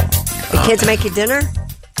 The kids make you dinner?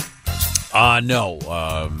 No.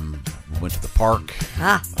 Went to the park.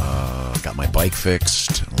 Got my bike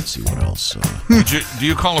fixed. Let's see what else. Do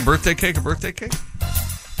you call a birthday cake a birthday cake?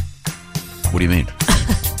 What do you mean?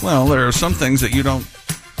 Well, there are some things that you don't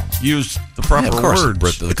use the proper of course.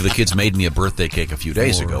 words. The kids made me a birthday cake a few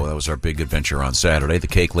days ago. That was our big adventure on Saturday. The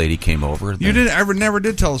cake lady came over. You never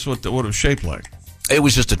did tell us what it was shaped like. It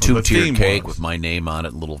was just a two-tiered cake with my name on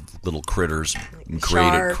it, and little critters, and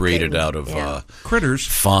created out of critters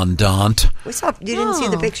fondant. We saw. You didn't see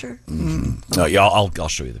the picture? No, yeah, I'll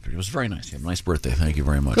show you the picture. It was very nice. You had a nice birthday. Thank you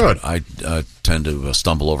very much. Good. I tend to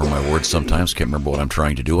stumble over my words sometimes. Can't remember what I'm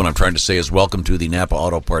trying to do. What I'm trying to say is welcome to the Napa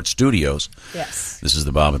Auto Parts Studios. Yes. This is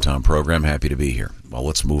the Bob and Tom program. Happy to be here. Well,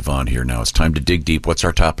 let's move on here now. It's time to dig deep. What's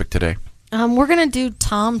our topic today? We're going to do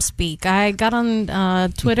Tom Speak. I got on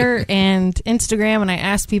Twitter and Instagram, and I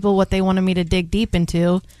asked people what they wanted me to dig deep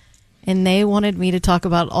into, and they wanted me to talk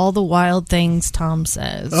about all the wild things Tom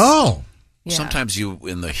says. Oh. Yeah. Sometimes you,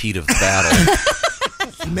 in the heat of battle...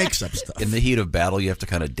 He makes up stuff. In the heat of battle, you have to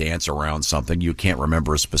kind of dance around something. You can't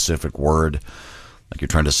remember a specific word. Like you're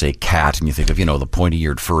trying to say cat, and you think of, the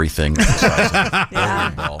pointy-eared furry thing. That's a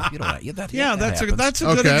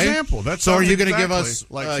good example. So are you going to give us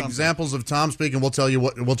examples of Tom Speak, and we'll tell you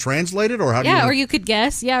what we'll translate it, or how? Or you could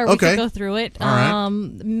guess. Yeah, or we could go through it. All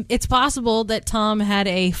right. It's possible that Tom had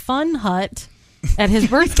a fun hut at his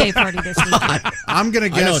birthday party this weekend. I'm going to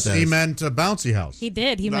guess he meant a bouncy house. He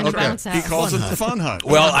did. He meant a bounce house. He calls it the fun hut.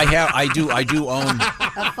 Well, I do own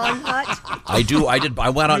a fun hut. I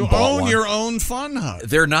went out and bought one. You own your own fun hut.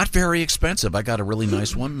 They're not very expensive. I got a really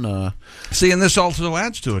nice one. See, and this also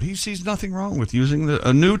adds to it. He sees nothing wrong with using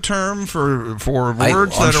a new term for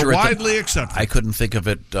words that are widely accepted. I couldn't think of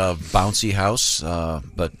it bouncy house,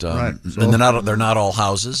 but right. So they're not all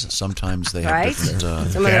houses. Sometimes they have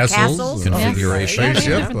different castles, configurations.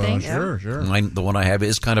 Spaceship. Sure. The one I have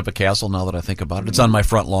is kind of a castle. Now that I think about it, it's on my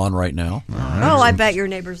front lawn right now. Oh, I bet your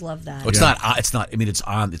neighbors love that. It's not. I mean, it's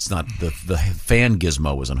on. It's not. The fan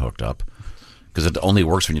gizmo isn't hooked up because it only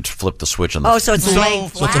works when you flip the switch on the. Oh, so it's laying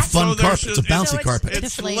flat. So it's a fun carpet. It's a bouncy carpet.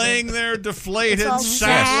 It's laying there, deflated,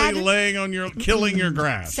 sadly laying killing your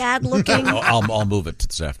grass. Sad looking. I'll move it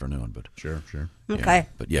this afternoon, but sure. Okay.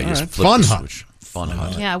 But you just flip the switch. Fun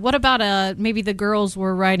hut. Yeah. What about maybe the girls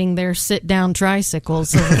were riding their sit-down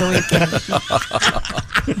tricycles over the weekend?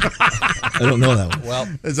 I don't know that one. Well,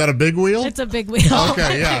 is that a big wheel? It's a big wheel.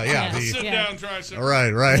 Okay. Yeah. Sit-down tricycle.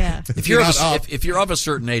 Right. Yeah. If you're of a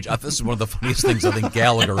certain age, this is one of the funniest things I think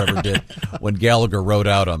Gallagher ever did when Gallagher rode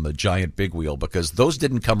out on the giant big wheel, because those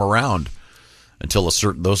didn't come around until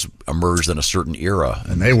those emerged in a certain era,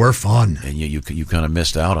 and they were fun, and you kind of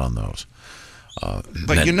missed out on those.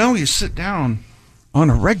 But you sit down on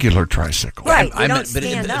a regular tricycle. Right, you don't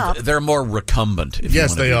stand up. They're more recumbent.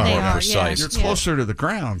 Yes, they are. More precise. You're closer to the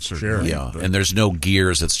ground, sir. Sure. Yeah, and there's no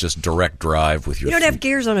gears. It's just direct drive with your You don't have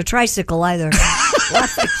gears on a tricycle either.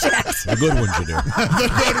 The good ones you do.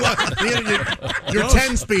 Your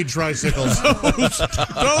 10-speed tricycles.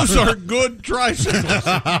 Those are good tricycles.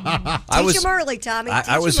 Teach them early, Tommy.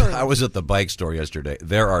 I was at the bike store yesterday.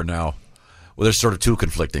 There are now, there's sort of two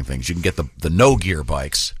conflicting things. You can get the no gear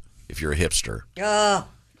bikes if you're a hipster.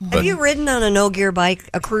 Have you ridden on a no-gear bike,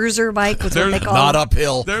 a cruiser bike? With what they call not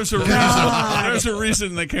uphill. There's a reason. There's a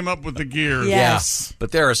reason they came up with the gear. Yes. Yeah,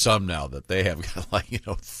 but there are some now that they have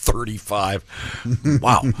got 35.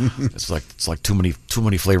 Wow, it's like too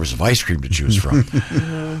many flavors of ice cream to choose from.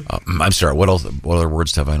 I'm sorry. What else? What other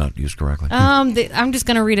words have I not used correctly? I'm just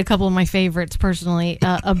going to read a couple of my favorites personally.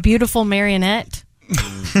 A beautiful marionette.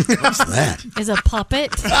 What's that? Is a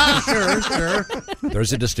puppet. Sure.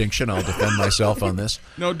 There's a distinction. I'll defend myself on this.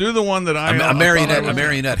 No, do the one that I. A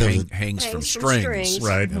marionette hangs from strings.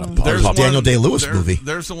 Right. There's Daniel Day-Lewis movie.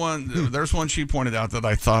 There's the one. There's one she pointed out that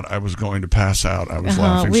I thought I was going to pass out. I was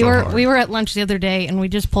laughing hard. We were at lunch the other day, and we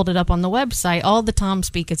just pulled it up on the website. All the Tom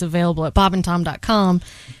Speak is available at bobandtom.com,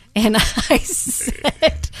 and I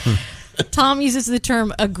said. Tom uses the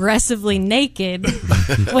term aggressively naked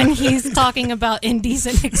when he's talking about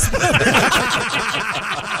indecent exposure.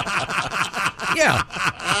 Yeah.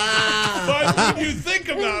 But when you think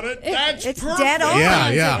about it, that's it's perfect. dead on.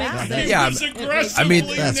 Yeah. I mean,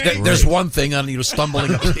 there's one thing on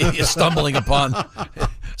stumbling upon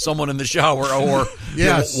someone in the shower or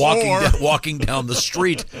walking down the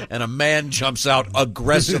street and a man jumps out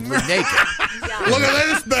aggressively naked. Look at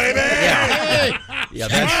this, baby! Yeah,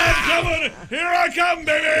 Here I come,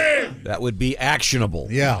 baby! That would be actionable,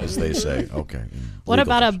 as they say. Okay. What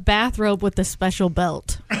about a bathrobe with a special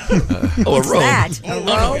belt? A robe. That? A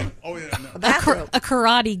robe? Oh, yeah. No. A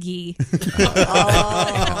karate gi.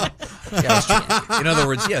 Yes. In other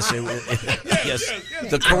words, yes.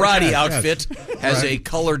 The karate outfit has a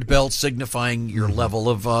colored belt signifying your level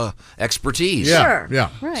of expertise. Sure. Yeah.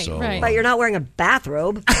 Right, So, right. But you're not wearing a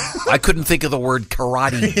bathrobe. I couldn't think of the word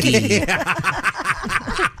karate gi.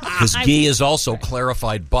 Because gi is also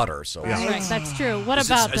clarified butter. So Right, that's true. What is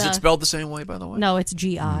about... it spelled the same way, by the way? No, it's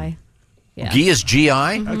G-I. Yeah. Gi is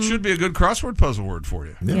G-I? That should be a good crossword puzzle word for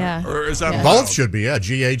you. Yeah. Or is that Both should be,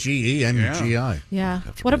 G-A-G-E and G-I. Yeah.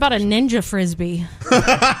 What about a ninja frisbee?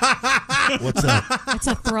 What's that? It's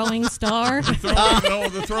a throwing star.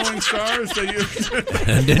 The throwing stars that you...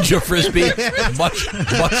 Ninja frisbee,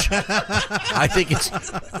 I think it's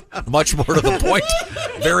much more to the point.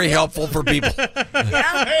 Very helpful for people. Hey,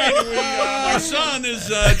 our son is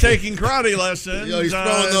taking karate lessons. He's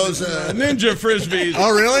throwing those ninja frisbees.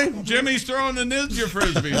 Oh, really? Jimmy's throwing the ninja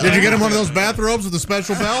frisbees. Did you get him one of those bathrobes with a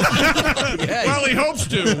special belt? Well, he hopes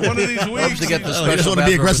to. One of these weeks. To get the He doesn't want to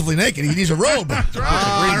be aggressively naked. He needs a robe.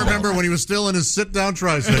 I remember when he was still in his sit-down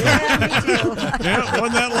tricycle. Yeah,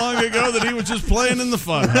 wasn't that long ago that he was just playing in the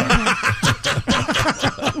fun.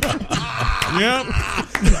 Yep.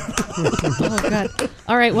 Oh, God.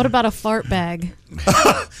 All right, what about a fart bag?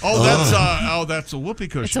 That's a whoopee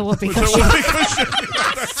cushion. It's a whoopee It's a cushion. whoopee cushion.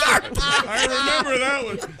 I remember that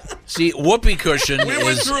one. See, whoopee cushion We is...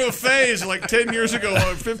 went through a phase like 10 years ago,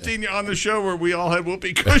 or 15 on the show where we all had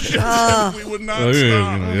whoopee cushions. We would not stop. You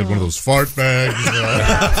had one of those fart bags.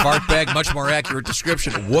 Fart bag, much more accurate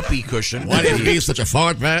description. Whoopee cushion. Why did he be such a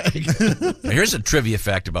fart bag? Now, here's a trivia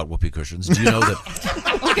fact about whoopee cushions. Do you know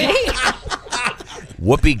that Okay.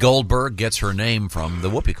 Whoopi Goldberg gets her name from the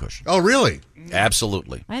whoopee cushion? Oh, really?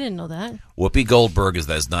 Absolutely. I didn't know that. Whoopi Goldberg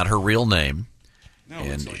that's not her real name. No,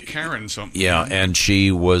 it's like Karen something. Yeah, and she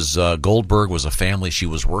was Goldberg was a family she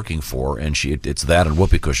was working for, and it's that and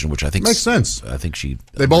whoopee cushion, which I think makes sense. I think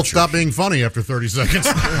they both stopped being funny after 30 seconds.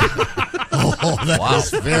 That's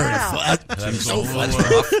very fun. That's so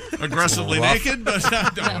rough. Aggressively naked, but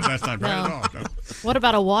that's not bad at all. No. What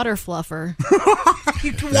about a water fluffer?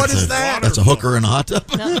 What is that? That's a hooker in a hot tub?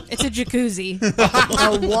 No, it's a jacuzzi.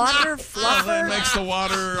 A water fluffer? That makes the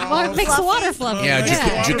water... Makes the water fluffy. Yeah,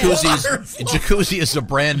 Jacuzzi is a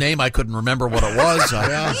brand name. I couldn't remember what it was.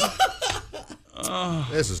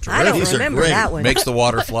 This is I terrific. don't remember that one. Makes the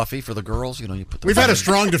water fluffy for the girls. You know, you put the We've had a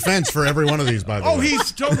strong defense for every one of these, by the way. Oh,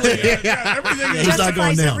 he's totally... everything He's not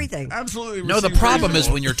going down. Everything. Absolutely. No, the problem is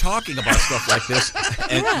when you're talking about stuff like this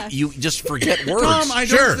and you just forget words. Tom, I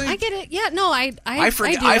don't think... I get it. Yeah, no, I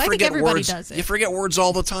forget, do. I think forget everybody words. does it. You forget words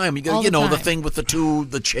all the time. You All go, the the time. thing with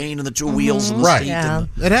the chain and the two wheels and the Right. seat. Yeah. And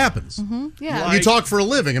It happens. Yeah. You talk for a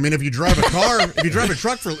living. I mean, if you drive a car, if you drive a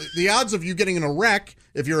truck, the odds of you getting in a wreck,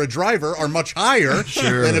 if you're a driver, are much higher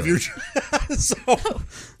than if you're... So,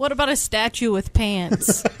 What about a statue with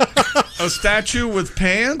pants? A statue with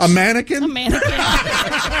pants? a mannequin? A mannequin.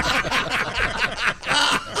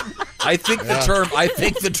 I think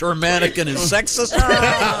the term mannequin is sexist.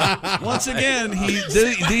 Once again,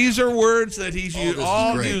 these are words that he's used,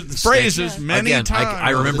 phrases many Again, times. I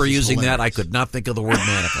remember using that. I could not think of the word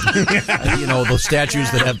mannequin. You know, those statues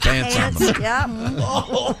that have pants on them.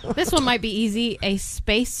 Yeah. This one might be easy. A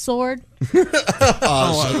space sword.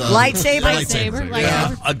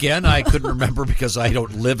 Lightsaber? Again, I couldn't remember because I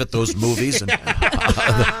don't live at those movies. And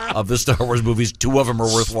of the Star Wars movies, 2 of them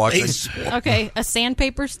are worth watching. Okay, a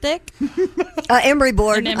sandpaper stick? Emery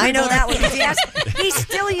board. An emery I know board. that one. Yes, he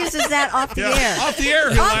still uses that off the air. Off the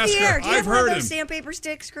air, he'll Off ask the her. air. Do you I've have one heard of those him. sandpaper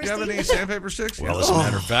sticks, Do you Christy? have any sandpaper sticks? Well, as a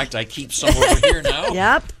matter of fact, I keep some over here now.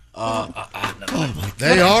 Yep.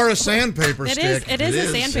 They are a sandpaper It stick. is. It is a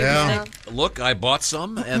sandpaper stick. Look, I bought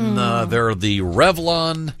some, and they're the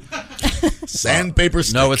Revlon sandpaper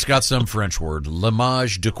stick. No, it's got some French word,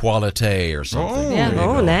 l'image de qualité or something. Yeah. There you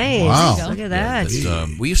Oh, go. nice. Wow. Look at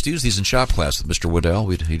that. We used to use these in shop class with Mr. Waddell.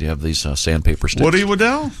 He'd have these sandpaper sticks. Woody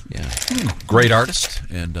Waddell? Yeah. Great artist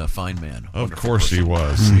and fine man. Of course he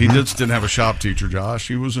was. He just didn't have a shop teacher, Josh.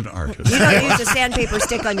 He was an artist. You don't use a sandpaper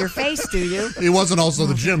stick on your face, do you? He wasn't also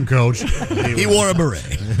the gym coach. He wore a beret.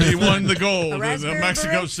 He won the gold in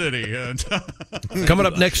Mexico City. Coming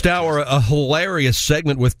up next hour, a hilarious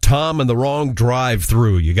segment with Tom and the Wrong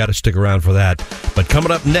Drive-Thru. You got to stick around for that. But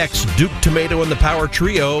coming up next, Duke Tomato and the Power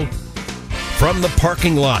Trio from the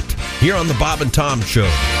parking lot here on the Bob and Tom Show.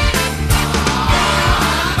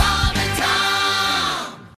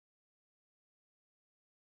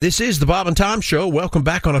 This is the Bob and Tom Show. Welcome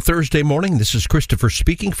back on a Thursday morning. This is Christopher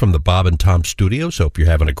speaking from the Bob and Tom Studios. Hope you're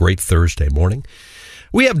having a great Thursday morning.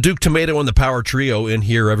 We have Duke Tomato and the Power Trio in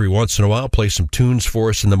here every once in a while, play some tunes for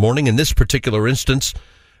us in the morning. In this particular instance,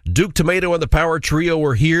 Duke Tomato and the Power Trio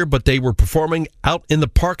were here, but they were performing out in the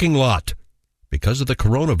parking lot because of the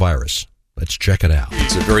coronavirus. Let's check it out.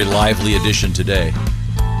 It's a very lively edition today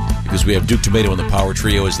because we have Duke Tomato and the Power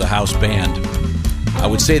Trio as the house band. I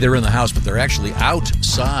would say they're in the house, but they're actually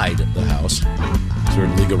outside the house.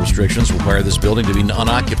 Certain legal restrictions require this building to be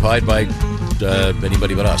unoccupied by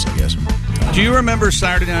anybody but us, I guess. Do you remember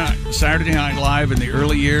Saturday Night Live in the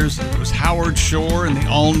early years? It was Howard Shore and the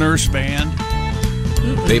All Nurse Band.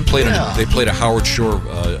 They played a Howard Shore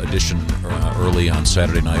edition early on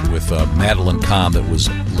Saturday night with Madeline Kahn that was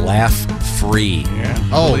laugh-free. Yeah.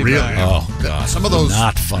 Oh, really? Oh, God. Some of those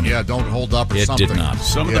not funny. Yeah, don't hold up or It something. did not.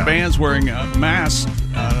 Some of the bands wearing masks,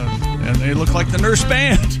 and they look like the Nurse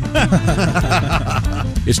Band.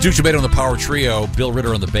 It's Duke Tomato and the Power Trio, Bill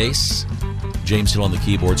Ritter on the bass, James Hill on the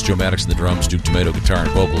keyboards, Joe Maddox on the drums, Duke Tomato guitar and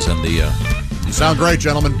vocals, and the... You sound great,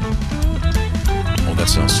 gentlemen. Oh, that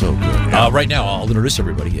sounds so good. Right now, I'll introduce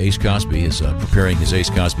everybody. Ace Cosby is preparing his Ace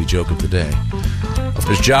Cosby joke of the day.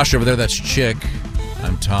 There's Josh over there. That's Chick.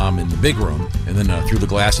 I'm Tom in the big room. And then through the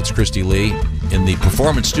glass, it's Christy Lee in the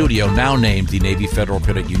performance studio, now named the Navy Federal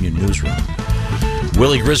Credit Union newsroom.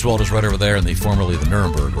 Willie Griswold is right over there in the formerly the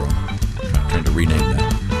Nuremberg room. I'm trying to rename that.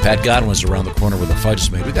 Pat Godwin's around the corner where the fudge is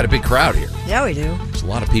made. We've got a big crowd here. Yeah, we do. There's a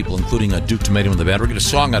lot of people, including Duke Tomato in the band. We're going to get a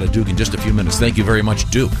song out of Duke in just a few minutes. Thank you very much,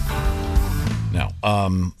 Duke. Now,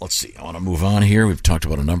 let's see. I want to move on here. We've talked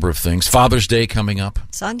about a number of things. Father's Day coming up.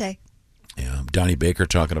 Sunday. Yeah, Donnie Baker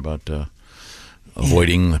talking about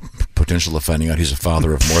avoiding the potential of finding out he's a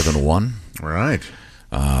father of more than one. Right.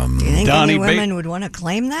 Do you think Donnie any women would want to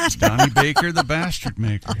claim that? Donnie Baker, the bastard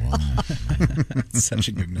maker. Such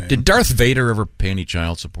a good name. Did Darth Vader ever pay any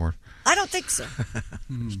child support? I don't think so.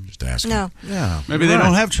 Just asking. No. Yeah. Maybe they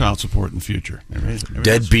don't have child support in the future. Maybe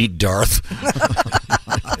Deadbeat Darth.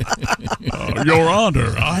 Your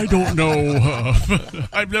Honor, I don't know.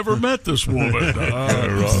 I've never met this woman.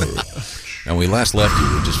 And we last left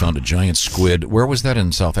you, we just found a giant squid. Where was that,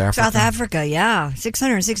 in South Africa? South Africa, yeah.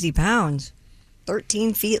 660 pounds.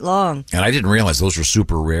 13 feet long. And I didn't realize those were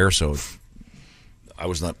super rare, so I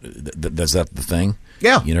was not... Is that the thing?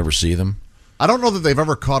 Yeah. You never see them? I don't know that they've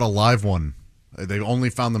ever caught a live one. They've only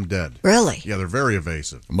found them dead. Really? Yeah, they're very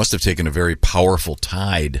evasive. It must have taken a very powerful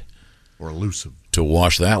tide... Or elusive. To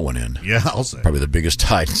wash that one in. Yeah, I'll say. Probably the biggest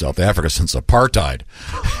tide in South Africa since apartheid.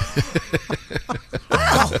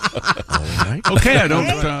 Okay, I don't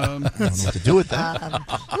know what to do with that.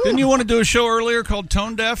 Didn't you want to do a show earlier called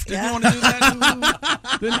Tone Deaf? Didn't you want to do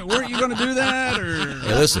that? Weren't you going to do that? Or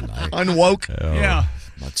Hey, listen. Unwoke. Yeah.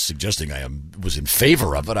 I'm not suggesting I was in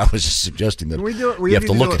favor of it. I was just suggesting that We you have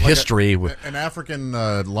to look at history. An African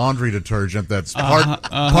laundry detergent that's part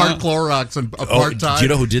Clorox and part Tide. Do you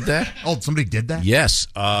know who did that? Oh, somebody did that? Yes.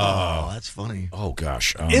 That's funny. Oh,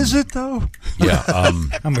 gosh. Is it, though? Yeah.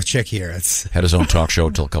 I'm with Chick here. It's had his own talk show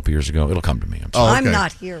until a couple years ago. It'll come to me. I'm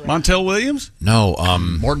not here. Right Montel Williams? No.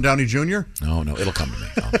 Morton Downey Jr.? No, it'll come to me.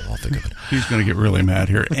 I'll think of it. He's going to get really mad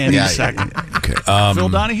here any second. Okay. Phil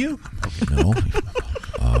Donahue? No.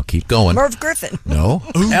 Keep going. Merv Griffin. No.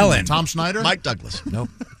 Ellen. Tom Snyder? Mike Douglas. Nope.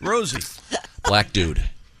 Rosie. Black dude.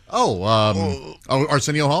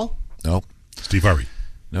 Arsenio Hall? Nope. Steve Harvey.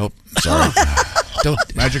 Nope. Sorry. Don't.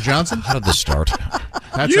 Magic Johnson? How did this start?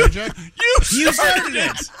 Pat You Sajak? You started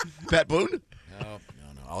it. Pat Boone? No.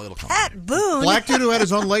 It'll come. Pat Boone. Black dude who had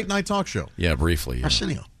his own late night talk show. Yeah, briefly. Yeah.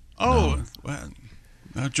 Arsenio. Oh, well,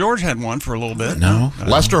 George had one for a little bit. No.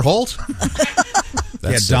 Lester Holt?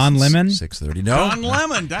 That's Don Lemon? 6:30. No. Don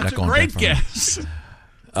Lemon. That's Not a going great that far. guess.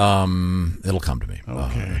 It'll come to me.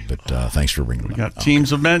 Okay. But thanks for bringing it up. We got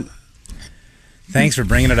teams of men. Thanks for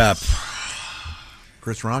bringing it up.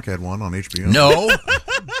 Chris Rock had one on HBO. No.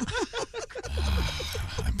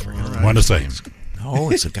 Wanda Sykes. Oh,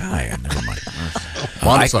 it's a guy. Never mind.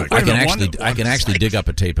 Wanda I Sykes. can actually dig up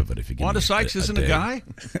a tape of it if you give Wanda me Sykes isn't a day. guy?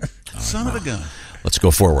 Son of a gun. Let's go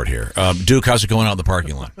forward here. Duke, how's it going out in the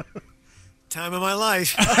parking lot? Time of my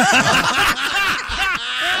life. That's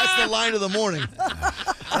the line of the morning.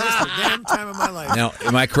 That's the damn time of my life. Now,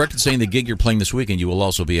 am I correct in saying the gig you're playing this weekend, you will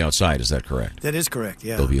also be outside? Is that correct? That is correct.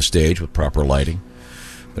 Yeah. There'll be a stage with proper lighting.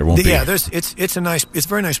 There won't be. Yeah, it's a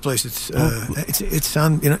very nice place. It's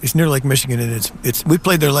on it's near Lake Michigan, and it's we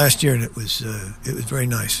played there last year, and it was very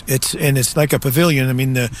nice. It's like a pavilion. I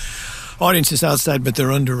mean, the audience is outside, but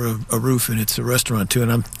they're under a roof, and it's a restaurant too.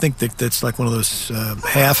 And I think that's like one of those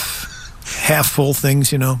half full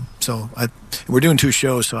things, So we're doing 2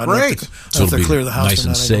 shows, so I don't have to clear the house. Nice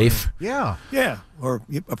and safe. Yeah, or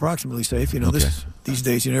approximately safe. These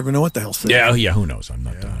days you never know what the hell's safe. Yeah. Who knows? I'm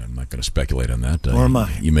not going to speculate on that. Or am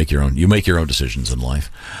I? You make your own decisions in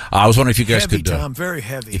life. I was wondering if you guys heavy, could, Tom, very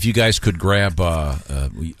heavy. If you guys could grab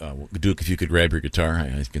Duke, if you could grab your guitar,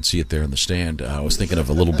 I can see it there in the stand. I was thinking of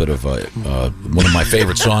a little bit of one of my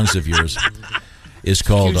favorite songs of yours. Is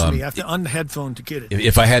called. Excuse me, I have to on the headphone to get it.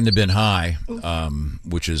 If I hadn't have been high,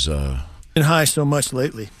 which is been high so much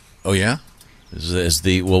lately. Oh yeah,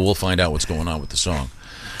 we'll find out what's going on with the song.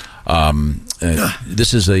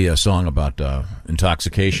 This is a song about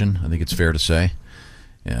intoxication. I think it's fair to say.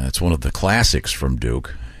 Yeah, it's one of the classics from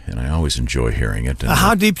Duke, and I always enjoy hearing it. And,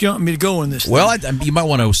 how deep do you want me to go in this? Well, you might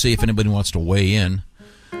want to see if anybody wants to weigh in.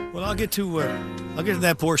 Well, I'll get to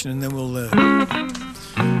that portion, and then we'll.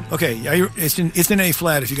 Okay, it's in A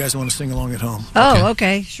flat if you guys want to sing along at home. Oh,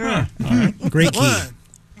 okay, sure. All right. Great key. 1,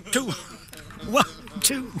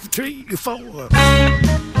 2, 3, 4.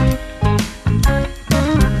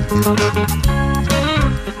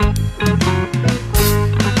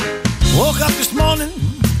 Woke up this morning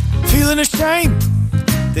feeling ashamed.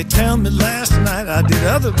 They tell me last night I did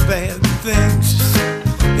other bad things.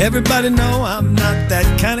 Everybody know I'm not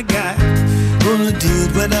that kind of guy. Only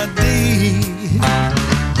did what I did.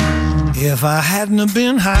 If I hadn't have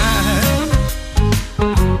been high,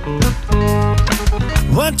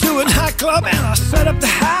 went to a nightclub and I set up the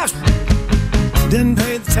house. Didn't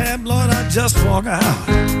pay the tab, Lord, I just walk out.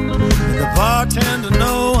 And the bartender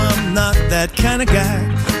know I'm not that kind of guy.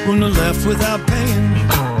 Wouldn't have left without paying.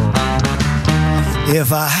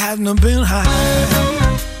 If I hadn't have been high,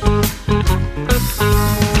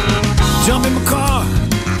 jump in my car,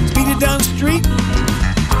 speed it down the street.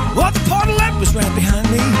 What the party light was right behind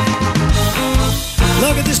me.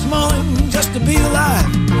 Look at this morning just to be alive.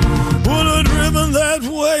 Would have driven that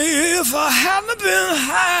way if I hadn't been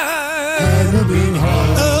high.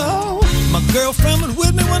 Oh, my girlfriend was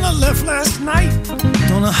with me when I left last night.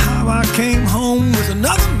 Don't know how I came home with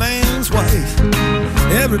another man's wife.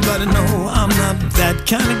 Everybody know I'm not that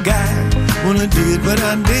kind of guy. When I did what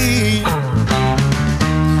I did,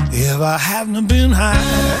 if I hadn't been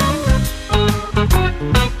high.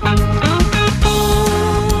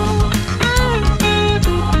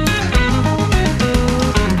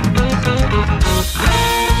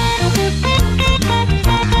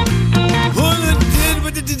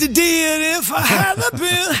 Did if I hadn't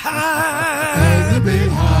been high.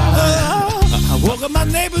 I woke up my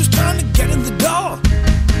neighbors trying to get in the door.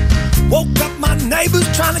 Woke up my neighbors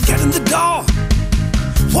trying to get in the door.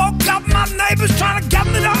 Woke up my neighbors trying to get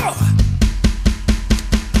in the door.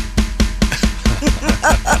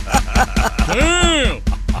 Damn.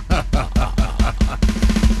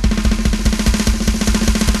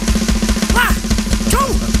 1, 2,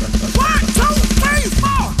 3, 4.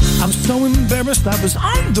 I'm so embarrassed I was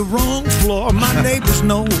on the wrong floor. My neighbors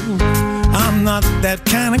know I'm not that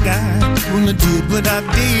kind of guy. When I did what I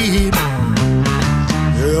did,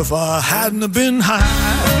 if I hadn't have been high,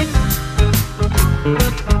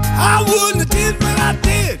 I wouldn't have did what I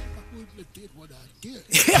did.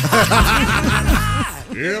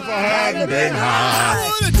 If I hadn't been high, I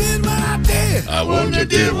would have did what I did. I wouldn't have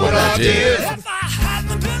did what I did. If I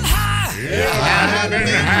hadn't been high. if I hadn't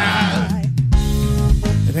been high.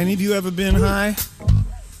 Have any of you ever been high?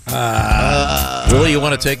 Willie, you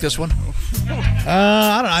want to take this one?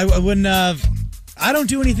 I don't know. I wouldn't. I don't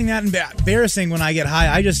do anything that embarrassing when I get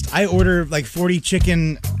high. I order like 40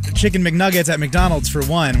 chicken chicken McNuggets at McDonald's for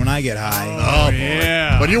one when I get high. Oh,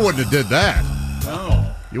 yeah. But you wouldn't have did that. No.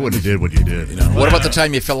 You wouldn't have did what you did. What about the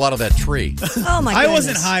time you fell out of that tree? Oh, my I goodness.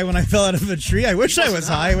 wasn't high when I fell out of a tree. I wish I was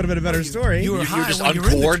high. It would have been a better story. You were just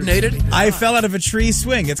uncoordinated? I fell out of a tree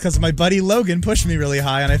swing. It's because my buddy Logan pushed me really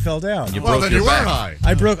high and I fell down. You broke your back. high.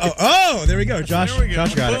 I broke. Oh, there we go. Josh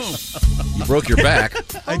got it. You broke your back.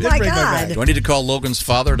 I did break my back. Do I need to call Logan's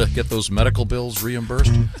father to get those medical bills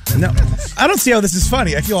reimbursed? No, I don't see how this is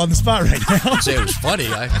funny. I feel on the spot right now. I'd say it was funny.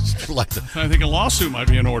 I think a lawsuit might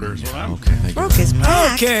be in order. Is what I'm okay. Broke his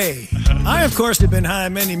back. Okay. I, of course, have been high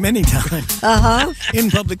many, many times.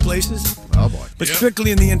 In public places. Oh, boy. But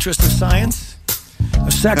strictly in the interest of science.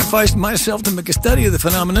 I've sacrificed myself to make a study of the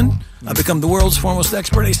phenomenon. I've become the world's foremost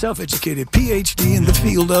expert, a self-educated PhD in the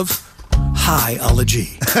field of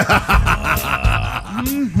high-ology.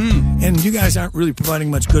 And you guys aren't really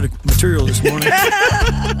providing much good material this morning.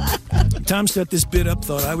 Tom set this bit up,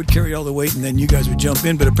 thought I would carry all the weight, and then you guys would jump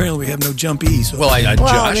in, but apparently we have no jump-E. So. Well,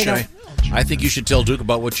 Josh, I think you should tell Duke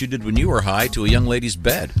about what you did when you were high to a young lady's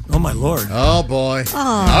bed. Oh, my Lord. Oh, boy.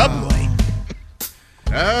 Oh, boy.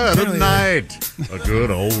 The night, a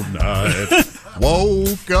good old night.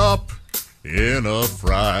 Woke up in a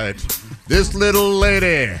fright. This little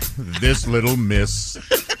lady, this little miss.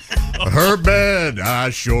 Her bed, I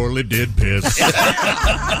surely did piss.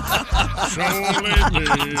 I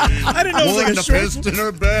didn't know it was like a Wouldn't have short. pissed in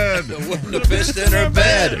her bed. Wouldn't have pissed in her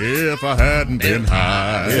bed. If I hadn't been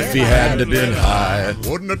high. If he hadn't been high.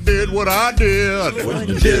 Wouldn't have did what I did. Wouldn't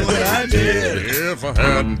have did what I did. If I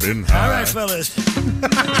hadn't been high. All right, fellas.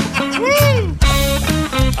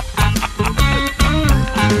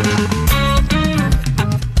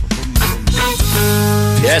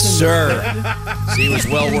 Yes, sir. See, it was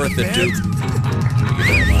well worth it, Duke. Thank you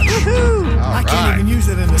very much. I can't even use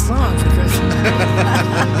it in the song.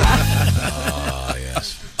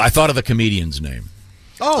 Yes. I thought of the comedian's name.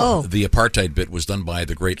 Oh. The apartheid bit was done by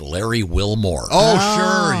the great Larry Wilmore. Oh,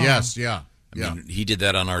 sure. Yes, yeah. I mean, he did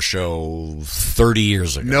that on our show 30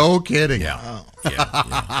 years ago. No kidding. Yeah.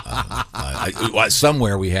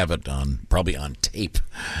 Somewhere we have it probably on tape.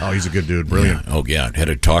 Oh, he's a good dude. Brilliant. Yeah. Oh, yeah. Had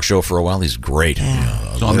a talk show for a while. He's great.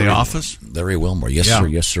 It's on The Office? Larry Wilmore. Yes, sir.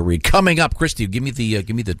 Yes, sir. Coming up, Christy, give me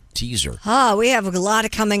the teaser. We have a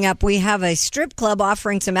lot coming up. We have a strip club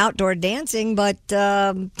offering some outdoor dancing, but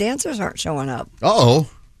dancers aren't showing up. Uh-oh.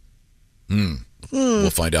 We'll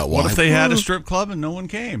find out why. What if they had a strip club and no one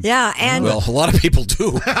came? Yeah, and well, a lot of people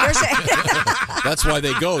do. That's why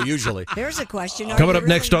they go usually. Here's a question. Coming up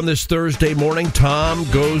next on this Thursday morning, Tom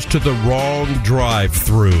goes to the wrong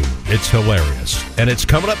drive-through. It's hilarious. And it's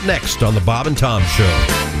coming up next on the Bob and Tom Show.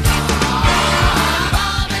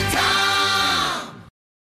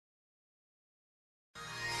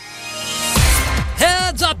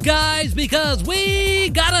 Heads up, guys, because we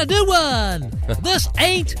got a new one. This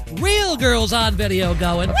ain't Real Girls on Video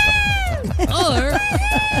going. or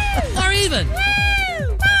even.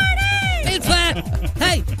 In fact,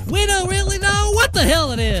 hey, we don't really know what the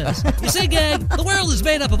hell it is. You see, gang, the world is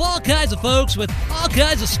made up of all kinds of folks with all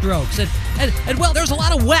kinds of strokes. And well, there's a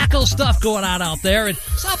lot of wacko stuff going on out there. And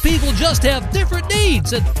some people just have different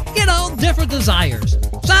needs and, different desires.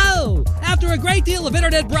 So, after a great deal of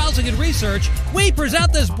internet browsing and research, we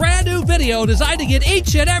present this brand new video designed to get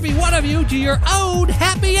each and every one of you to your own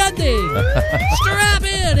happy ending. Strap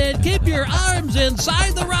in and keep your arms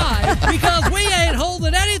inside the ride because we ain't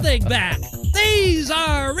holding anything back. These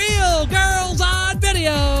are Real Girls on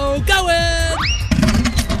Video going.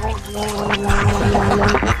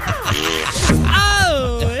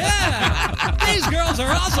 Oh, yeah. These girls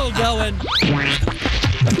are also going.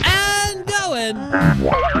 And going.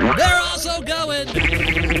 They're also going.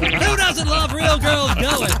 Who doesn't love Real Girls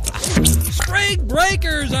going? Spring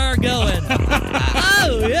Breakers are going.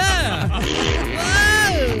 Oh, yeah. Oh.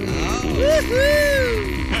 Woo-hoo.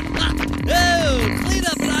 Oh, clean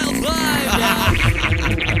up in aisle 5 now.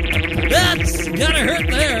 That's gotta hurt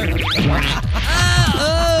there.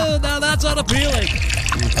 Oh, now that's unappealing.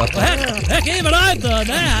 Heck, even I've done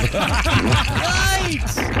that. Right.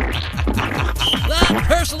 That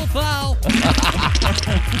personal foul.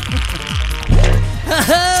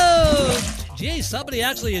 Oh, gee, somebody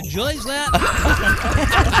actually enjoys that.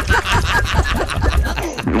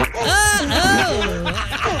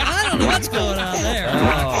 I don't know what's going on there.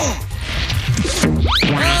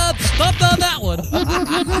 Stumped on that one.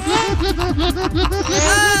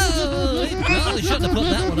 Oh, he probably shouldn't have put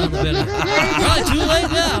that one on the video. Probably too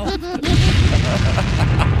late now.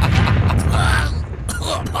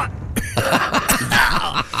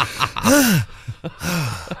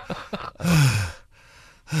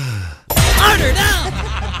 Harder now.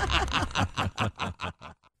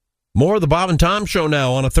 More of the Bob and Tom Show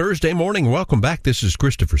now on a Thursday morning. Welcome back. This is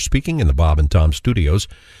Christopher speaking in the Bob and Tom studios.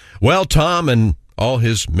 Well, Tom and all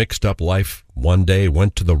his mixed-up life one day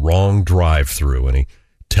went to the wrong drive-thru, and he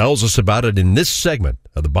tells us about it in this segment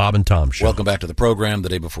of the Bob and Tom Show. Welcome back to the program the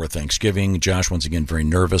day before Thanksgiving. Josh, once again, very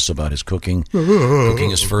nervous about his cooking. Cooking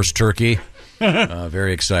his first turkey.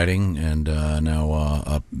 Very exciting. And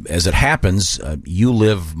now, as it happens, you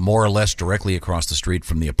live more or less directly across the street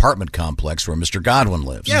from the apartment complex where Mr. Godwin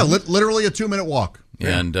lives. Yeah, literally a 2-minute walk.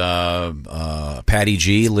 And Patty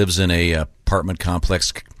G lives in a apartment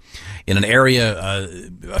complex in an area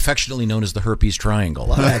affectionately known as the Herpes Triangle. A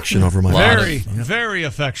lot of action over my Very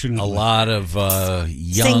affectionate. A lot of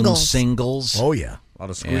young singles. Oh, yeah. A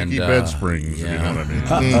lot of squeaky bed springs, if you know what I mean.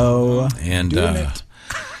 Uh-oh. And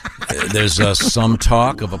there's some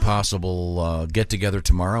talk of a possible get-together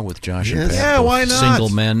tomorrow with Josh and Pat. Yeah, why not? Single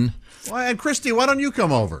men. Why, and Christy, why don't you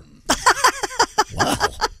come over? Wow.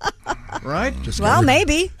 Right? Well,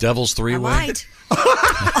 maybe. Devil's three-way.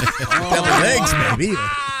 Deviled eggs, maybe.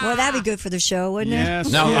 Well, that'd be good for the show, wouldn't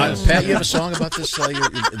it? Now, Pat, you have a song about this?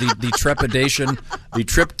 The trepidation, the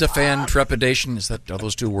tryptophan trepidation. Are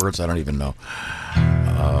those two words? I don't even know.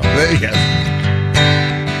 There you go.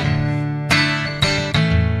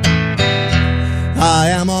 I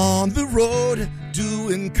am on the road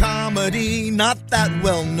doing comedy, not that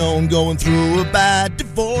well known, going through a bad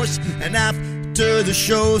divorce, and after the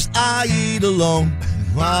shows I eat alone.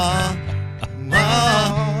 I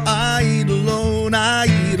eat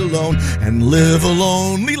alone, and live a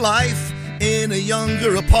lonely life in a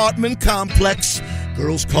younger apartment complex.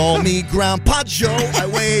 Girls call me Grandpa Joe. I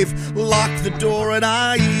wave, lock the door, and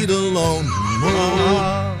I eat alone.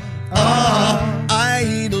 I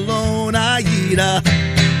eat alone,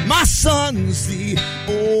 my son's the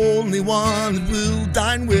only one that will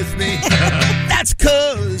dine with me. That's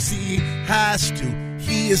 'cause he has to.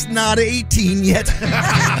 He is not 18 yet.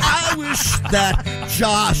 I wish that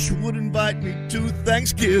Josh would invite me to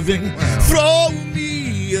Thanksgiving. Throw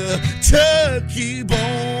me a turkey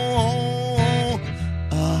bone.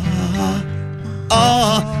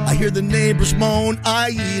 I hear the neighbors moan. I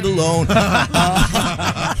eat alone.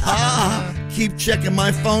 Keep checking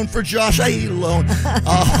my phone for Josh. I eat alone.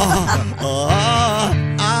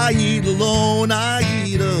 I eat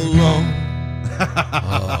alone.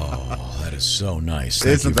 Oh, that is so nice.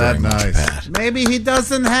 Thank Isn't you very that much, nice? Pat. Maybe he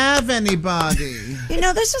doesn't have anybody.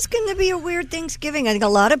 This is going to be a weird Thanksgiving. I think a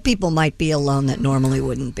lot of people might be alone that normally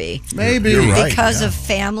wouldn't be. Maybe. You're right, because of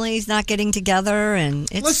families not getting together.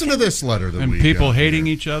 And Listen to this letter that And we people got hating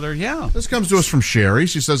here. each other. Yeah. This comes to us from Sherry.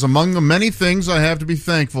 She says, among the many things I have to be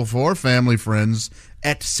thankful for, family, friends,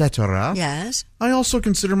 etc., Yes. I also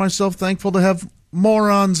consider myself thankful to have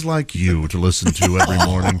morons like you to listen to every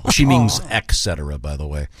morning. She means etc., by the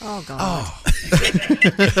way. Oh, God.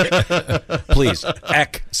 Please,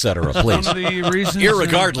 etc., please. One of the reasons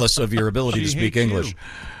Irregardless of your ability to she speak hates English. you.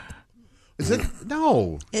 Is it?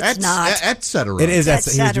 No. It's not. Etc. It is. He was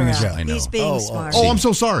doing a joke. I know. He's being smart. Oh, I'm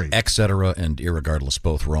so sorry. Etc. and irregardless,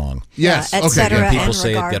 both wrong. Yes. Yeah, Okay. etc. When people and say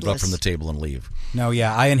it, get up regardless. from the table and leave. No,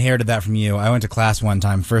 yeah, I inherited that from you. I went to class one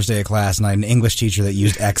time, first day of class, and I had an English teacher that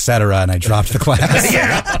used etc., and I dropped the class.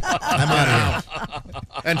 I'm out of here.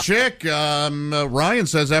 And Chick, Ryan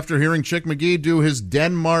says after hearing Chick McGee do his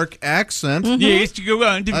Denmark accent, Yes, to go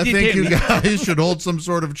on. I think you guys should hold some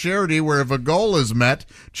sort of charity where if a goal is met,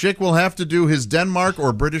 Chick will have to do his Denmark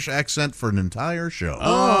or British accent for an entire show.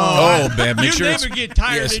 Oh, man. Make You sure never get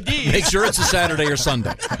tired of these. Make sure it's a Saturday or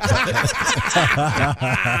Sunday.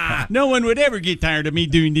 No one would ever get tired of me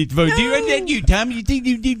doing this vote. Do you, Tom? You think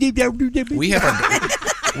We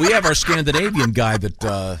have our Scandinavian guy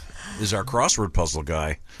that is our crossword puzzle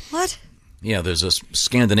guy. What? Yeah, there's a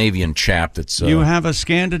Scandinavian chap that's... you have a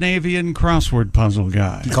Scandinavian crossword puzzle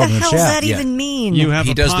guy. What the hell does that even mean? You have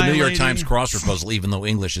he a does the pie New York lady. Times crossword puzzle, even though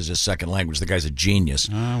English is his second language. The guy's a genius.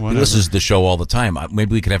 He whatever. listens to the show all the time.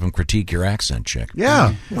 Maybe we could have him critique your accent, Chick.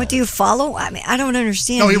 Yeah. What do you follow? I mean, I don't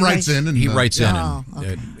understand. No, he You writes guys- in. And, He writes in, Oh,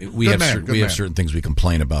 and we Good have man, good we have man. certain things we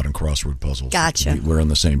complain about in crossword puzzles. Gotcha. We're on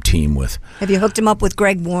the same team with. Have you hooked him up with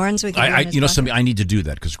Greg Warren so we can? I something I need to do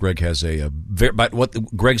that because Greg has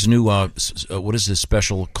but Greg's new what is his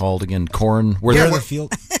special called again? Corn. Where the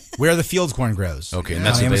fields corn grows. Okay, and on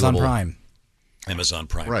that's Amazon available. Prime. Amazon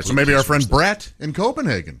Prime. Right, so maybe our friend Brett in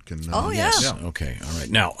Copenhagen can... Yes. Okay. All right.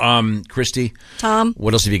 Now, Christy. Tom.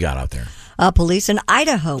 What else have you got out there? Police in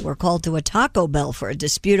Idaho were called to a Taco Bell for a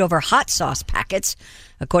dispute over hot sauce packets.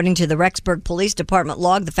 According to the Rexburg Police Department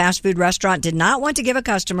log, the fast food restaurant did not want to give a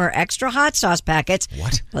customer extra hot sauce packets.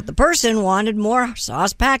 What? But the person wanted more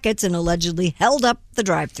sauce packets and allegedly held up the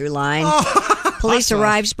drive-through line. Police Hot sauce.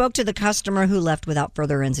 arrived, spoke to the customer who left without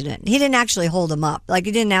further incident. He didn't actually hold him up. Like,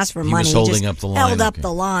 he didn't ask for He money. was holding just up the line, held up okay.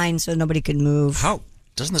 the line so nobody could move. How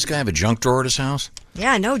doesn't this guy have a junk drawer at his house?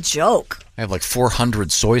 Yeah, no joke. I have like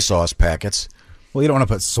 400 soy sauce packets. Well, you don't want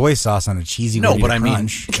to put soy sauce on a cheesy No, Wheaties but I mean,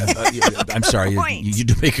 Crunch. I'm sorry, you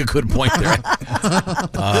do make a good point there.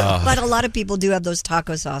 But a lot of people do have those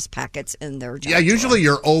taco sauce packets in their junk Yeah, usually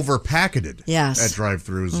you're over-packeted Yes. at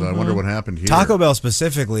drive-thrus. I wonder what happened here. Taco Bell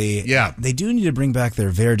specifically, Yeah. they do need to bring back their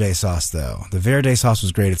Verde sauce, though. The Verde sauce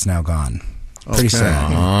was great. It's now gone. Pretty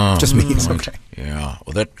sad. Just me. It's okay. Yeah.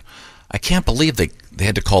 Well, I can't believe they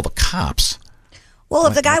had to call the cops. Well,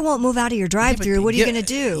 if the guy won't move out of your drive-thru, what are you going to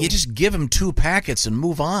do? You just give him 2 packets and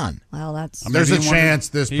move on. Well, that's... There's a chance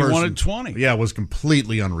this he person wanted 20. Yeah, was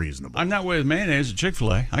completely unreasonable. I'm that way with mayonnaise at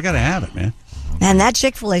Chick-fil-A. I got to have it, man. Man, that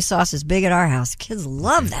Chick-fil-A sauce is big at our house. Kids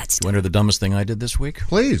love that stuff. You wonder the dumbest thing I did this week?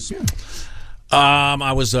 Please.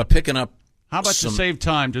 I was picking up. How about to save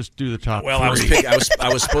time, just do the top Well, three? I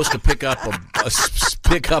was supposed to pick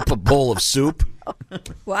up a bowl of soup.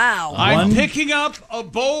 Wow. I'm picking up a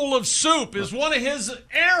bowl of soup is one of his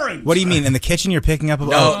errands. What do you mean? In the kitchen you're picking up a...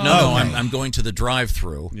 No. okay. I'm going to the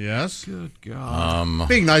drive-thru. Yes. Good God.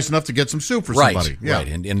 Being nice enough to get some soup for Right, somebody. Yeah. right.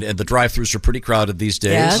 And the drive-thrus are pretty crowded these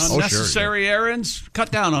days. Yes. Unnecessary errands?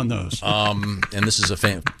 Cut down on those. And this is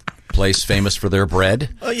a place famous for their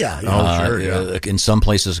bread. Oh, yeah. Sure, yeah. In some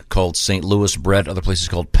places called St. Louis bread, other places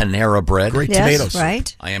called Panera bread. Great Yes, tomatoes.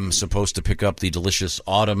 right? I am supposed to pick up the delicious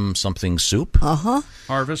autumn something soup. Uh-huh.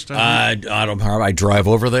 Harvest. I drive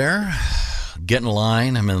over there, get in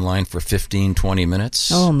line. I'm in line for 15, 20 minutes.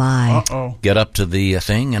 Oh, my. Uh-oh. Get up to the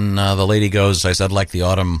thing, and the lady goes, I said, I'd like the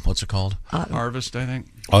autumn, what's it called? Harvest, I think.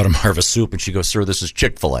 Autumn harvest soup. And she goes, sir, this is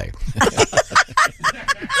Chick-fil-A.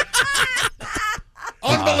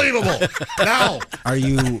 Unbelievable. Now, Are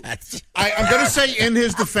you... I'm going to say in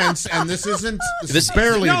his defense, and this isn't this is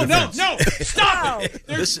barely a defense. No, stop it.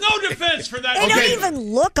 There's no defense for that. They don't even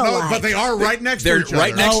look No, alike. but they are right next They're to each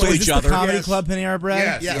right other. next Oh, to is each this other. the Comedy Yes. Club Panera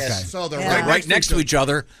bread? Yes. Yes. So they're Yeah. Right next to each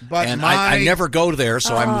other. But and my- I never go there,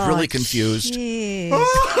 so I'm really confused.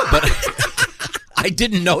 But I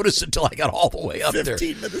didn't notice until I got all the way up there.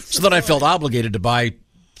 15 minutes. So then I felt obligated to buy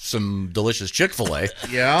some delicious Chick-fil-A.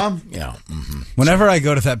 Yeah. Yeah. Whenever I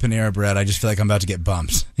go to that Panera bread, I just feel like I'm about to get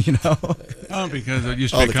bumped, you know? Oh, because it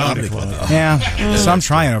used to be the a comedy Comedy club. Club. Yeah. So I'm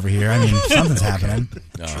trying over here. I mean, something's happening.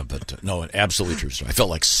 But no, absolutely true story. I felt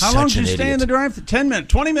like How such long did an you stay idiot. in the drive? 10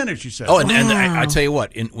 minutes, 20 minutes, you said. Oh, and I tell you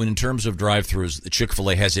what, in terms of drive-thrus, the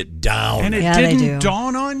Chick-fil-A has it down. And it Yeah, they didn't do.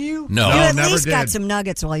 dawn on you? No. You at never least got did. some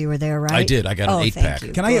nuggets while you were there, right? I did. I got an 8-pack. thank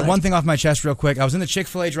you. Can I get Good. one thing off my chest real quick? I was in the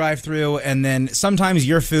Chick-fil-A drive-thru, and then sometimes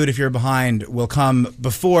your food, if you're behind, will come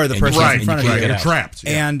before the And you person can't- in front and of you you. can't get You're out. trapped.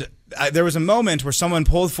 Yeah. And there was a moment where someone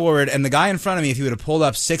pulled forward, and the guy in front of me, if he would have pulled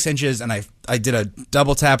up 6 inches, and I did a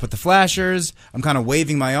double tap with the flashers, I'm kind of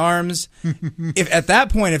waving my arms. If at that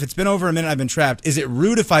point, if it's been over a minute, I've been trapped. Is it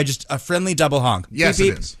rude if I just a friendly double honk? Yes, Beep,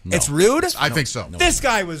 it beep. is. It's rude. I think so. This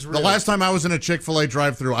guy was rude. The last time I was in a Chick-fil-A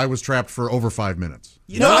drive-thru, I was trapped for over 5 minutes.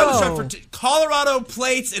 You know, I was Whoa. trapped for Colorado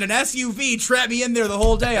plates in an SUV. Trapped me in there the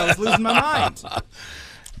whole day. I was losing my mind.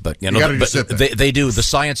 But You gotta just sit there. they do the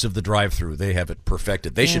science of the drive-through. They have it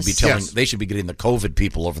perfected. They should be Yes. telling. Yes. They should be getting the COVID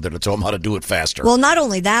people over there to tell them how to do it faster. Well, not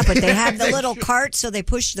only that, but they have the little carts, so they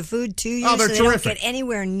push the food to you, Oh, they're so they terrific. don't get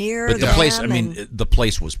anywhere near but the them. place. I mean, and- the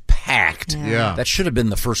place was packed. Yeah. That should have been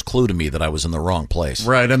the first clue to me that I was in the wrong place.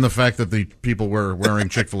 Right, and the fact that the people were wearing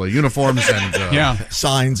Chick-fil-A uniforms and Yeah.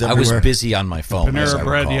 Signs I everywhere. was busy on my phone. as I Panera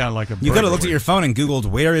bread, recall. yeah, like a You could have bread. looked at your phone and Googled,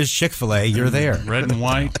 where is Chick-fil-A? You're there. Red and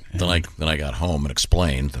white. Then I got home and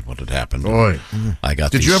explained that what had happened. Boy. I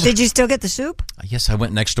got. Did these- you ever- Did you still get the soup? Yes, I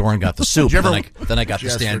went next door and got the soup. Did you then, ever- then I got Did you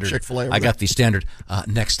the ask for standard. Chick-fil-A over I there? got the standard.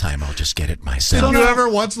 Next time I'll just get it myself. Did you ever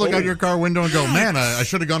once look out your car window and go, man, I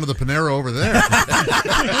should have gone to the Panera over there?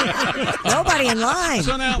 Nobody in line.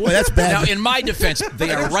 So now, Boy, that's bad. Now, in my defense,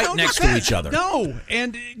 they are right next to each other. No,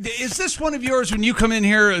 and is this one of yours when you come in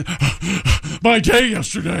here? My day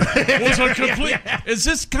yesterday was a complete. Is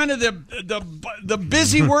this kind of the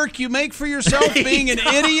busy work you make for yourself, being an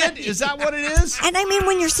idiot? Is that what it is? And I mean,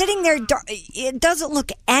 when you're sitting there, it doesn't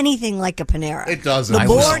look anything like a Panera. It doesn't. The I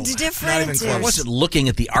was- board's different. I wasn't looking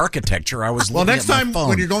at the architecture. I was Well, looking next at my time phone.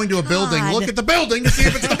 when you're going to a building, God. look at the building to see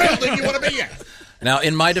if it's the building you want to be in. Now,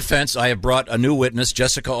 in my defense, I have brought a new witness,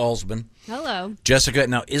 Jessica Alsman. Hello. Jessica,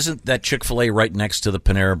 now isn't that Chick-fil-A right next to the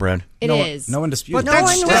Panera bread? It is. No one disputes. But no one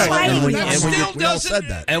was And fighting when, that. and when you- we all said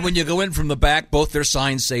that. and when you go in from the back, both their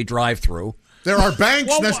signs say drive-through. There are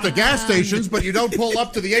banks next to gas stations, but you don't pull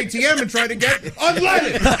up to the ATM and try to get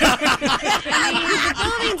unleaded.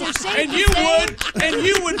 And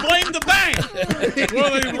you would blame the bank.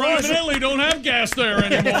 Well, they evidently don't have gas there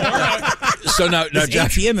anymore. So now This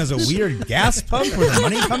Josh, ATM has a weird gas pump where the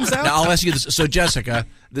money comes out. Now I'll ask you this. So Jessica,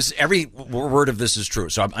 every word of this is true.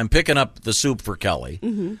 So I'm picking up the soup for Kelly,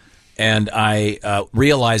 and I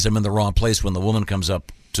realize I'm in the wrong place when the woman comes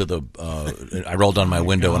up to the. I roll down my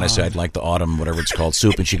window and I say I'd like the autumn, whatever it's called,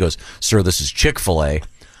 soup, and she goes, "Sir, this is Chick-fil-A."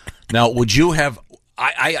 Now, would you have?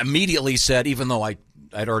 I immediately said, even though I'd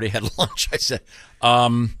already had lunch, I said,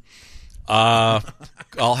 I'll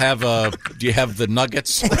have do you have the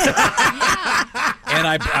nuggets? And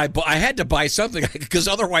I had to buy something because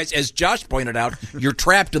otherwise, as Josh pointed out, you're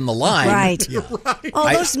trapped in the line. Right.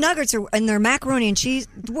 Oh, those nuggets are, and their macaroni and cheese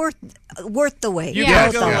worth the wait. You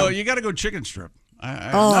gotta go chicken strip.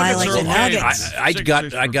 I like the nuggets.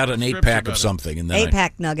 I got an 8-pack of something, and then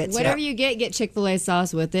 8-pack nuggets. Whatever you get Chick-fil-A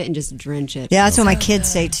sauce with it and just drench it. Yeah, that's what my kids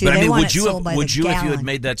say too. But they want would it you sold by the if you gallon. had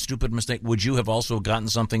made that stupid mistake? Would you have also gotten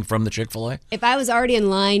something from the Chick-fil-A? If I was already in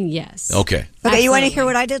line, yes. Okay. Okay, you want to hear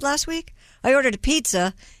what I did last week? I ordered a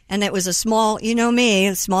pizza, and it was a small, you know me,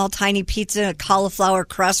 a small, tiny pizza, a cauliflower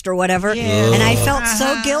crust or whatever. Yeah. And I felt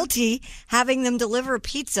so guilty having them deliver a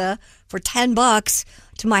pizza for $10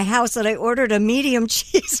 to my house that I ordered a medium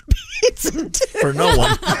cheese pizza too. For no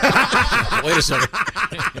one. Wait a second.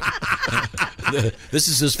 This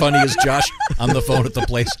is as funny as Josh on the phone at the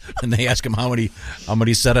place, and they ask him how many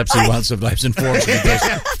setups he wants of knives and forks, and he goes,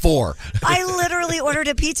 4. I literally ordered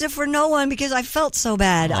a pizza for no one because I felt so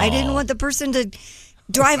bad. I didn't want the person to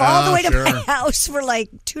drive all the way to my house for like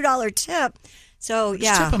 $2 tip. So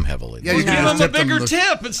Just tip them heavily. Yeah, you give them a bigger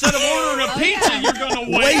tip instead of ordering a pizza. You're going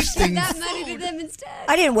to waste that money to them instead.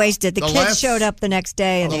 I didn't waste it. The kids last- showed up the next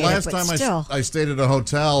day. And The ate it, last but time still. I stayed at a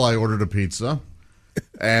hotel, I ordered a pizza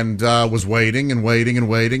and was waiting and waiting and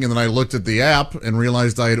waiting. And then I looked at the app and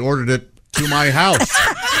realized I had ordered it to my house.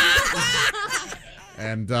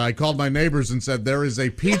 And I called my neighbors and said, there is a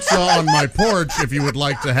pizza on my porch if you would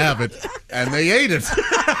like to have it. And they ate it.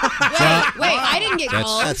 Wait, I didn't get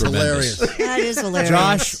called. That's hilarious. That is hilarious.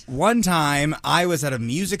 Josh, one time I was at a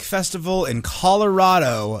music festival in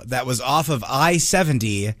Colorado that was off of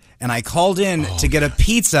I-70, and I called in to get a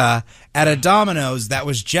pizza at a Domino's that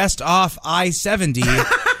was just off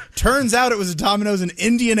I-70. Turns out it was a Domino's in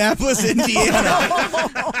Indianapolis, Indiana.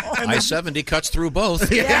 I-70 cuts through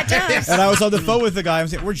both. Yeah, it does. And I was on the phone with the guy. I'm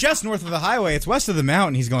saying, we're just north of the highway. It's west of the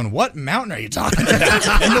mountain. He's going, what mountain are you talking about?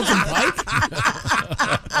 Pendleton Pike?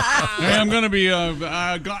 Hey, I'm going to be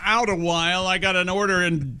out a while. I got an order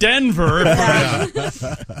in Denver.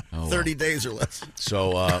 30 days or less.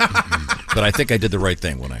 So, but I think I did the right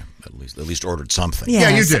thing when I at least ordered something. Yes,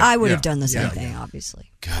 Yeah, you did. I would have Yeah. done the same Yeah. thing,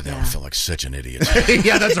 obviously. God, that would feel like such an idiot.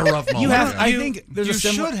 Yeah, that's a rough moment. You have, I think there's You a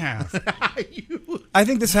similar. should have. I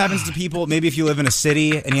think this happens to people. Maybe if you live in a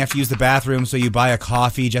city and you have to use the bathroom, so you buy a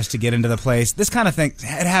coffee just to get into the place. This kind of thing, it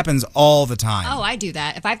happens all the time. Oh, I do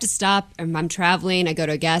that. If I have to stop and I'm traveling, I go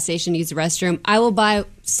to a gas station, use the restroom, I will buy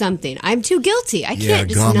something. I'm too guilty. I can't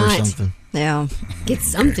just gum or not something. Yeah. get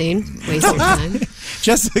something. Waste your time.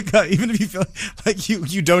 Jessica, even if you feel like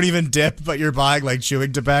you don't even dip, but you're buying like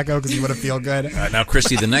chewing tobacco because you want to feel good. Now,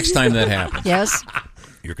 Christy, the next time that happens, Yes.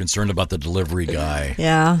 you're concerned about the delivery guy.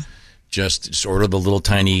 Yeah. Just order the little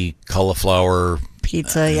tiny cauliflower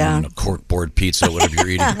Pizza, yeah. corkboard pizza, whatever you're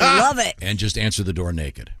eating. I love it. And just answer the door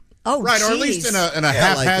naked. Oh, Right, or at least in a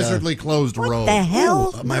haphazardly closed robe. the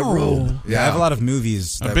hell? My No. robe. Yeah, I have a lot of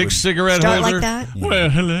movies. A that big would- cigarette Start holder. like that? Well,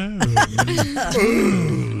 hello.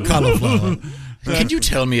 Cauliflower. Can you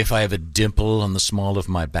tell me if I have a dimple on the small of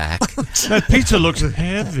my back? That pizza looks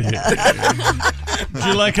heavy. Would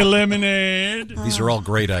you like a lemonade? These are all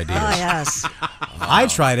great ideas. Oh, yes. I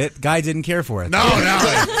tried it. Guy didn't care for it. No.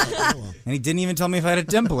 And he didn't even tell me if I had a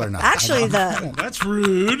dimple or not. Actually, That's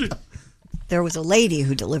rude. there was a lady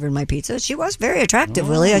who delivered my pizza. She was very attractive,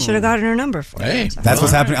 Willie. I should have gotten her number for Hey, it. That's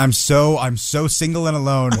what's happening. I'm so single and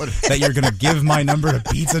alone that you're going to give my number to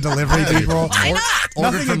pizza delivery people. Why not?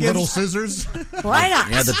 Ordered Nothing from against- Little Scissors. Why not?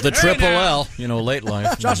 yeah, the triple L, late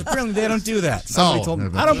life. Josh, apparently they don't do that. Somebody Oh, told me.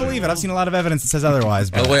 no, I don't believe it. I've seen a lot of evidence that says otherwise.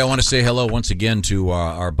 By But the way, I want to say hello once again to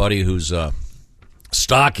our buddy who's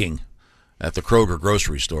stocking at the Kroger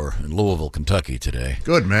grocery store in Louisville, Kentucky today.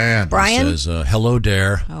 Good man. Brian? He says, hello,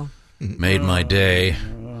 Dare. Oh. Made my day.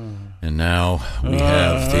 And now we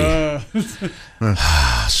have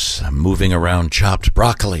the moving around chopped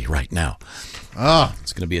broccoli right now.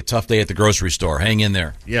 It's going to be a tough day at the grocery store. Hang in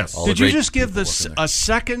there. Yes. All the Did you great just give people this working there. a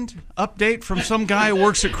second update from some guy who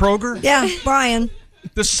works at Kroger? Yeah, Brian.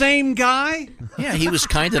 The same guy? Yeah, he was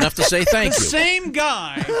kind enough to say thank The you. same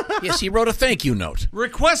guy Yes, he wrote a thank you note.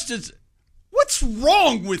 requested. What's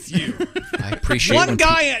wrong with you? I appreciate One when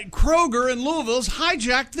guy at Kroger in Louisville's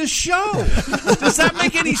hijacked the show. Does that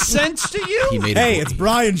make any sense to you? He made Hey, it's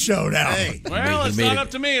Brian's show now. Well, it's not up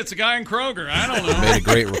to me. It's a guy in Kroger. I don't know. made a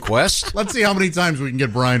great request. Let's see how many times we can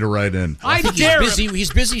get Brian to write in. I think dare he's busy.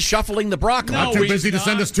 He's busy shuffling the broccoli. No, Not too he's busy to not.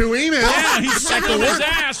 send us 2 emails. Yeah, he's sitting on his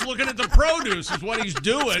ass looking at the produce is what he's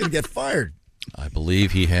doing. Get fired. I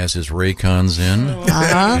believe he has his Raycons in.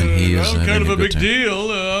 Uh-huh. And he is Well, kind of having a big good time.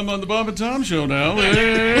 deal. I'm on the Bob and Tom show now.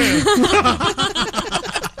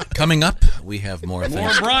 Coming up, we have more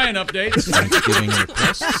More Brian updates. Thanksgiving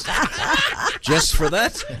requests. Just for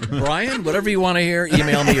that, Brian, whatever you want to hear,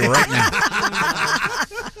 email me right now.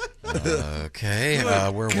 Okay,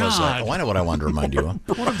 where was I? God. Oh, I know what I wanted to remind you of.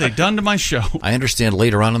 What have they done to my show? I understand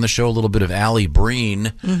later on in the show a little bit of Allie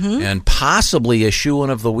Breen and possibly a shoe-in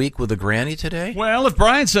of the week with a granny today. Well, if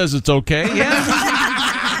Brian says it's okay, yeah.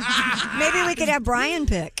 Maybe we could have Brian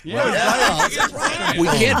pick. We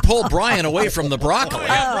can't pull Brian away from the broccoli.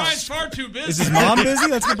 Brian's far too busy. Is his mom busy?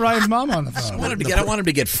 Let's get Brian's mom on the phone. I want him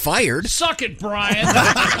to get fired. Suck it, Brian.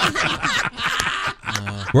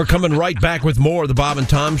 We're coming right back with more of the Bob and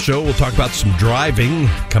Tom Show. We'll talk about some driving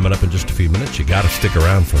coming up in just a few minutes. You got to stick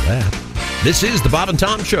around for that. This is the Bob and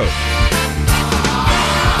Tom Show.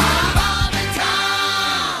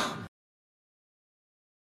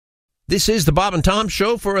 This is the Bob and Tom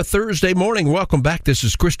Show for a Thursday morning. Welcome back. This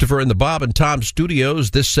is Christopher in the Bob and Tom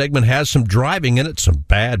Studios. This segment has some driving in it, some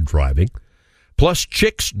bad driving, plus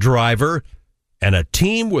Chick's driver and a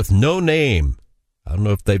team with no name. I don't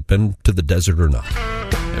know if they've been to the desert or not.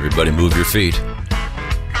 Everybody move your feet.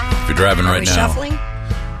 If you're driving Are right we now, shuffling?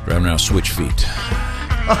 driving now, switch feet.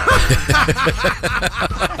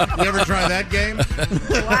 You ever try that game?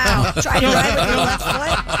 Wow. Try to drive with your left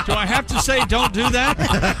foot? Do I have to say don't do that?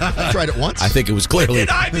 I tried it once. I think it was clearly. Did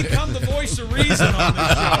I become the voice of reason on this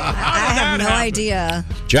show? I have no idea.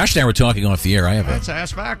 Josh and I were talking off the air. That's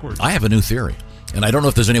ass backwards. I have a new theory, and I don't know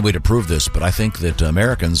if there's any way to prove this, but I think that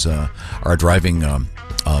Americans are driving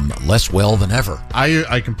less well than ever.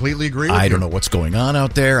 I completely agree with you. I don't know what's going on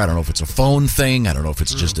out there. I don't know if it's a phone thing. I don't know if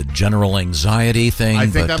it's just a general anxiety thing. I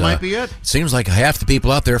think but, that might be it. It seems like half the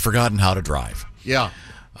people out there have forgotten how to drive. Yeah.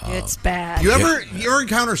 It's bad. You ever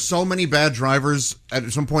encounter so many bad drivers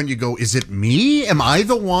at some point you go, is it me? Am I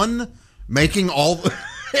the one making all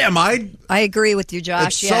am I agree with you,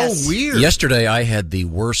 Josh. It's so weird. Yesterday I had the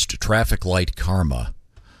worst traffic light karma.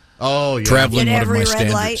 Oh, yeah. Traveling Get one of my every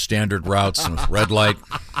red light? standard routes. Red light,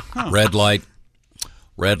 red light,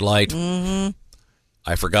 red light. Mm-hmm.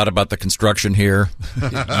 I forgot about the construction here.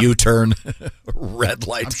 U-turn, red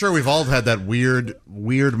light. I'm sure we've all had that weird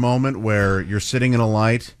moment where you're sitting in a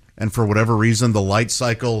light and for whatever reason the light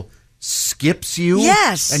cycle skips you.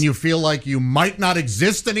 Yes. And you feel like you might not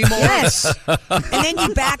exist anymore. Yes. And then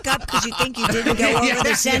you back up because you think you didn't go over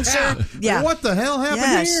the sensor. Yeah. What the hell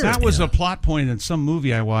happened here? That was a plot point in some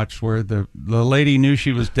movie I watched where the lady knew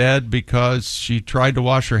she was dead because she tried to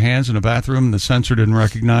wash her hands in a bathroom and the sensor didn't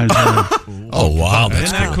recognize her. Oh, wow. That's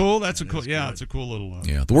Isn't that cool. cool? That's a cool. Yeah, it's a cool little.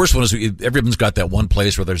 Yeah, the worst one is everyone's got that one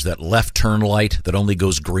place where there's that left turn light that only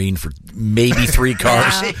goes green for maybe 3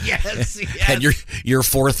 cars. Yes. And you're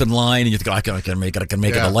fourth in line, and you think, oh, I can make it. And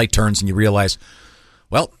the light turns, and you realize,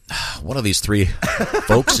 well, one of these 3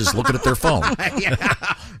 folks is looking at their phone.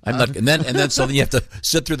 I'm not, and then so then you have to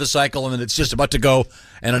sit through the cycle, and then it's just about to go,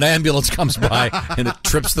 and an ambulance comes by, and it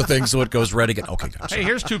trips the thing, so it goes red again. Okay, guys. Hey,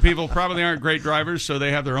 here's 2 people probably aren't great drivers, so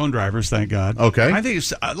they have their own drivers. Thank God. Okay. I think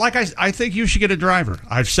it's I think you should get a driver.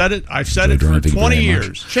 I've said it for 20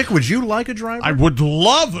 years. Chick, would you like a driver? I would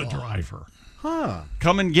love a driver. Huh.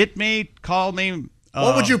 Come and get me. Call me.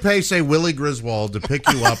 What would you pay, say, Willie Griswold to pick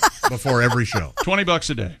you up before every show? $20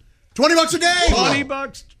 a day. $20 a day.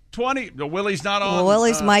 $20. 20. No, Willie's not on. Well,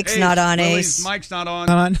 Willie's mic's not on, Willie's Ace. mic's not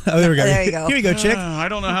on. Oh, there we go. There you go. Here you go, Chick. I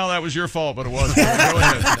don't know how that was your fault, but it was. Go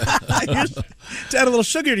ahead. To add a little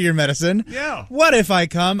sugar to your medicine. Yeah. What if I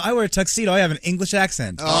come? I wear a tuxedo. I have an English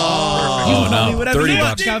accent. Oh, You can call me whatever you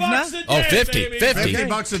want, $30. governor. Oh, 50. 50.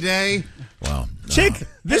 $50 a day. Wow. Chick,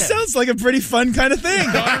 this sounds like a pretty fun kind of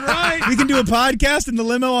thing. Darn right. We can do a podcast in the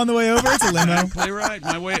limo on the way over. It's a limo. Exactly right.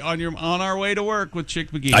 On our way to work with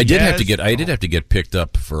Chick McGee. I did have to get picked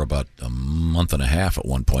up for about a month and a half at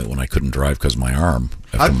one point when I couldn't drive because of my arm.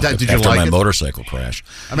 Did you after like my it? motorcycle crash.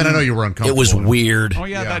 I mean, I know you were uncomfortable. It was weird. Oh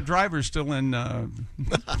yeah, that driver's still in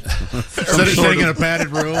sitting in a padded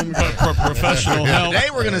room. Professional help. Today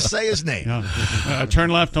we're going to say his name. Turn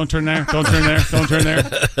left. Don't turn there. Don't turn there. Don't turn there.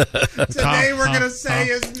 Today we're going to say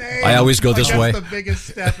his name. I always go this way. That's the biggest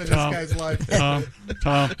step in this guy's life.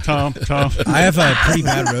 Tom. I have a pretty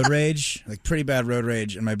bad road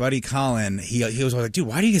rage, and my buddy Colin, he was like, dude,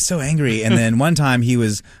 why do you get so angry? And then one time he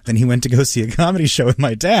went to go see a comedy show with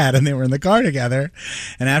my dad, and they were in the car together,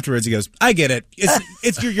 and afterwards he goes, I get it,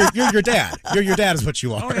 it's you're your dad, you're your dad is what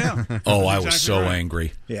you are. Oh yeah. Oh, I was so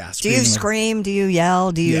angry. Yeah. Do you scream? Do you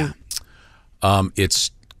yell? Do you? Yeah. It's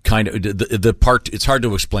kind of the part. It's hard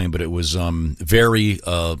to explain, but it was very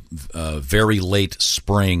late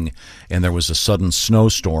spring, and there was a sudden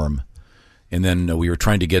snowstorm, and then we were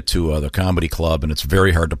trying to get to the comedy club, and it's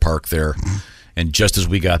very hard to park there. And just as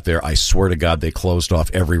we got there, I swear to God, they closed off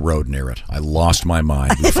every road near it. I lost my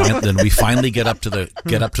mind. Then we finally get up to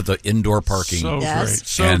the indoor parking. So great,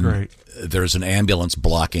 so and great. There's an ambulance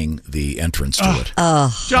blocking the entrance to it.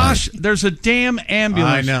 Josh, there's a damn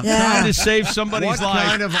ambulance I know. trying to save somebody's What life.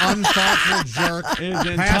 kind of unthoughtful jerk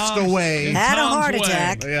passed away? Had a heart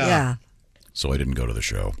attack. Yeah. So I didn't go to the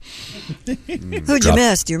show. Who'd you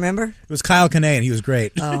miss? Do you remember? It was Kyle Kinane, and he was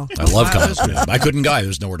great. Oh. I love Kyle. I couldn't go. There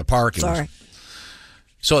was nowhere to park. Sorry.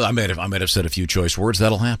 So I might have said a few choice words.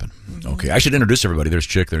 That'll happen. Okay, I should introduce everybody. There's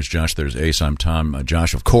Chick, there's Josh, there's Ace. I'm Tom.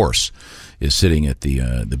 Josh, of course, is sitting at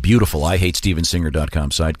the beautiful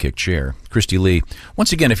IHateStevenSinger.com sidekick chair. Christy Lee.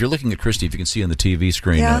 Once again, if you're looking at Christy, if you can see on the TV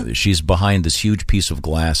screen, she's behind this huge piece of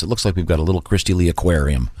glass. It looks like we've got a little Christy Lee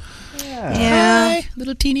aquarium. Yeah. Hi,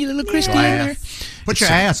 little teeny little Christy. Put your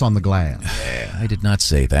ass on the glass. I did not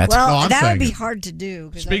say that. Well, that would be hard to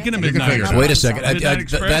do. Speaking of Midnight, wait a second. Midnight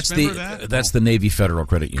Express, That's the Navy Federal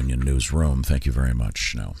Credit Union newsroom. Thank you very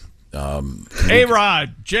much. No,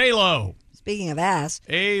 A-Rod, J-Lo. Speaking of ass.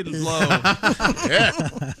 A-Rod,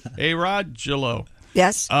 J-Lo.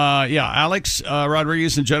 Yes. Alex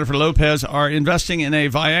Rodriguez and Jennifer Lopez are investing in a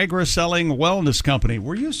Viagra-selling wellness company.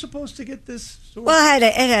 Were you supposed to get this? Well,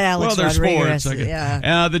 it had Alex Rodriguez. Sports. Okay.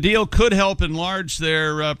 Yeah. The deal could help enlarge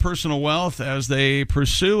their personal wealth as they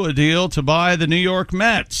pursue a deal to buy the New York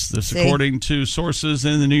Mets. This, according to sources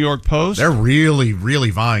in the New York Post. They're really,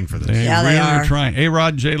 really vying for this. They are trying.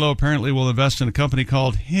 A-Rod and J-Lo apparently will invest in a company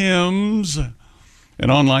called Hims, an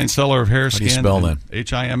online seller of hair scan. How do you spell that?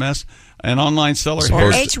 H-I-M-S. An online seller.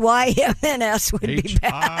 H-Y-M-N-S would be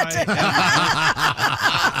bad.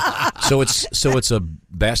 So it's a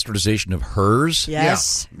bastardization of hers?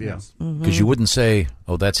 Yes. Yes. Because you wouldn't say,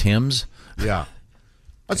 oh, that's Hims? Yeah.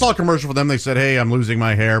 I saw a commercial for them. They said, hey, I'm losing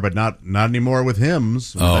my hair, but not anymore with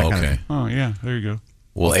Hims. Oh, okay. Oh, yeah. There you go.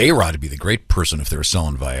 Well, A-Rod would be the great person if they were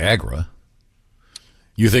selling Viagra.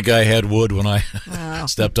 You think I had wood when I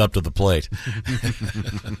stepped up to the plate?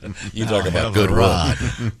 You talk about good rod.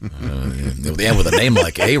 Yeah, with a name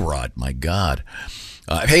like A-Rod, my God.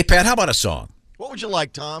 Hey, Pat, how about a song? What would you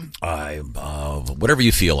like, Tom? Whatever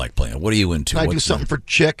you feel like playing. What are you into? Can I do something for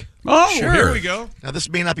Chick? Oh, sure. Here we go. Now, this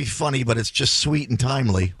may not be funny, but it's just sweet and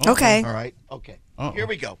timely. Okay. All right. Okay. Uh-oh. Here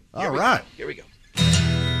we go. Here we go.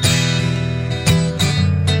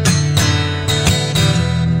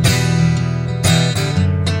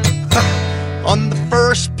 On the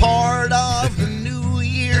first part of the new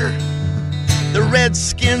year, the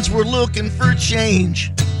Redskins were looking for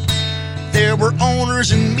change. There were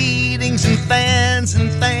owners and meetings and fans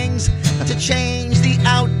and things to change the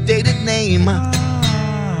outdated name.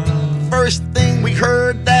 First thing we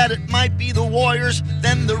heard that it might be the Warriors,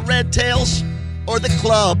 then the Red Tails or the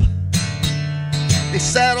club. They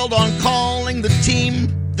settled on calling the team.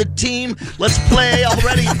 Let's play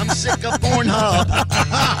already. I'm sick of Pornhub.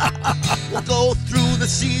 We'll go through the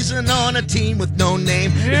season on a team with no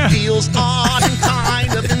name. Yeah. It feels odd and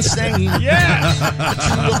kind of insane. Yeah. But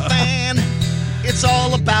to a fan, it's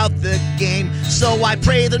all about the game. So I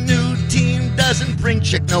pray the new team doesn't bring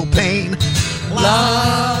Chick no pain.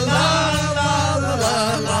 La la la la la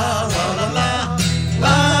la la la la la.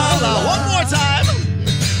 One more time.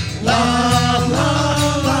 La la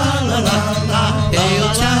la la la la. Hail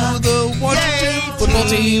to the Washington football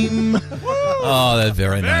team. Oh, that's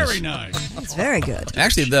very nice. Very nice. That's very good.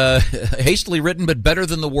 Actually, the hastily written, but better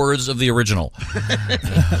than the words of the original.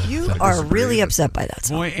 You are really upset by that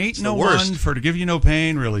song. Boy, ain't no one for to give you no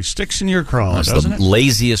pain really sticks in your craw, That's doesn't the it?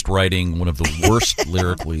 laziest writing, one of the worst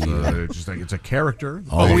lyrically. Just like it's a character.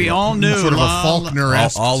 But we all knew. Sort of a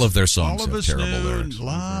Faulkner-esque. All of their songs All of have us terrible knew. lyrics.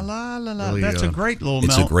 La la la la. Really, That's a great little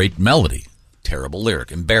It's a great melody. terrible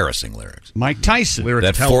lyric, embarrassing lyrics. Mike Tyson.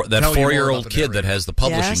 That tell you more 4-year-old about the kid that has the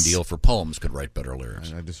publishing Yes. deal for poems could write better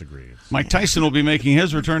lyrics. I disagree. Mike Tyson will be making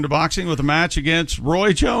his return to boxing with a match against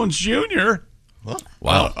Roy Jones Jr.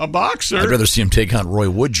 Wow. A boxer. I'd rather see him take on Roy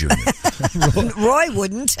Wood Jr. Roy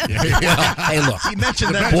wouldn't. Hey, look. He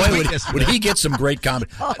mentioned that. Boy, would he get some great comedy.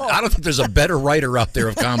 I don't think there's a better writer out there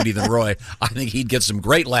of comedy than Roy. I think he'd get some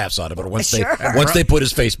great laughs out of it once they put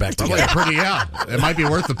his face back together. It might be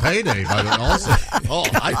worth the payday. Also,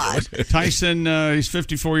 Tyson, he's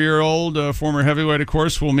 54-year-old, former heavyweight, of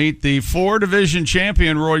course, will meet the 4-division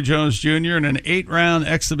champion Roy Jones Jr. in an 8-round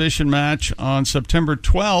exhibition match on September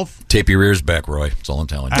 12th. Tape your ears back, Roy. That's all I'm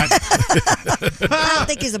telling you. I don't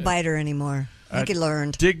think he's a biter anymore. I think he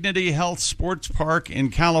learned. Dignity Health Sports Park in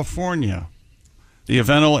California. The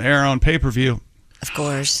event will air on pay-per-view. Of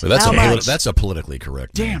course. Well, How much? that's a politically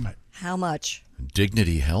correct name. Damn it. How much?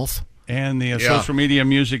 Dignity Health? And the social media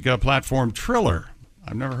music platform Triller.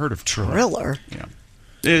 I've never heard of Triller. Triller? Yeah.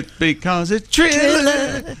 Because it's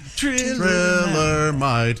Triller. Triller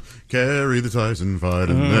might carry the Tyson fight,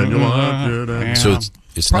 and then you'll watch it. Yeah. So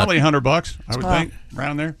it's probably not, $100, I would think,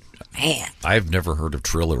 around there. Man. I've never heard of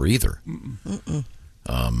Triller either. Wow.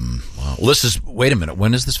 Well, this is. Wait a minute.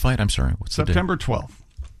 When is this fight? I'm sorry. What's September the date? 12th.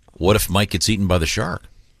 What if Mike gets eaten by the shark?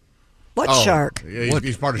 What shark? Yeah,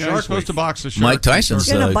 he's part of Yeah, Shark he's supposed Week. to box the shark. Mike Tyson's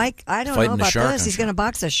He's gonna bike. I don't know fighting the about shark this. on He's going to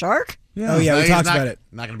box a shark? Oh, yeah, we He's talked not- about it.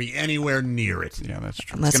 Not going to be anywhere near it. Yeah, that's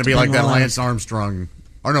true. It's going to be like that Lance Armstrong.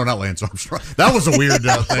 Or no, not Lance Armstrong. That was a weird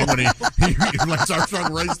thing when Lance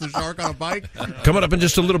Armstrong raced the shark on a bike. Coming up in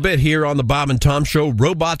just a little bit here on the Bob and Tom Show,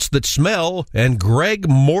 Robots That Smell and Greg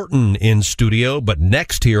Morton in studio. But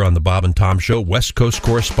next here on the Bob and Tom Show, West Coast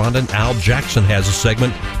correspondent Al Jackson has a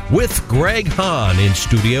segment with Greg Hahn in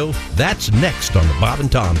studio. That's next on the Bob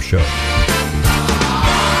and Tom Show.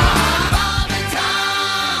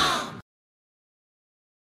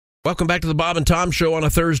 Welcome back to the Bob and Tom Show on a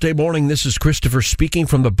Thursday morning. This is Christopher speaking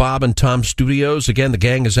from the Bob and Tom Studios. Again, the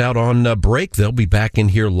gang is out on break. They'll be back in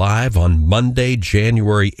here live on Monday,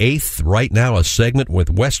 January 8th. Right now, a segment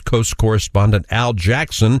with West Coast correspondent Al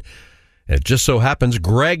Jackson. It just so happens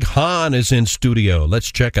Greg Hahn is in studio.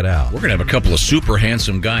 Let's check it out. We're going to have a couple of super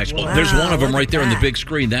handsome guys. Wow, There's one of them look right at there on the that. big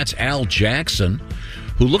screen. That's Al Jackson,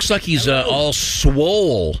 who looks like he's all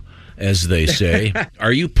swole, as they say.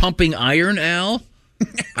 Are you pumping iron, Al?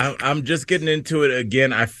 I'm just getting into it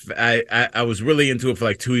again. I was really into it for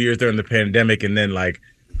like 2 years during the pandemic, and then like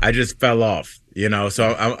I just fell off,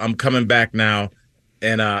 So I'm coming back now,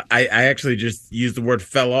 and I actually just used the word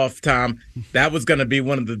 "fell off." Tom, that was going to be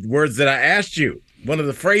one of the words that I asked you. One of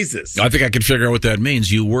the phrases. I think I can figure out what that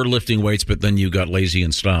means. You were lifting weights, but then you got lazy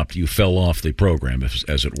and stopped. You fell off the program,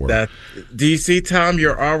 as it were. Do you see, Tom?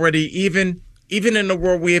 You're already even in the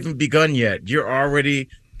world we haven't begun yet. You're already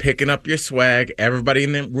picking up your swag. Everybody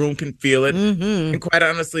in the room can feel it. Mm-hmm. And quite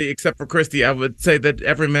honestly, except for Christy, I would say that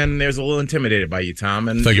every man there is a little intimidated by you, Tom.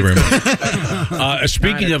 And Thank you very much.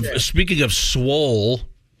 Speaking of swole,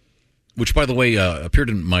 which, by the way, appeared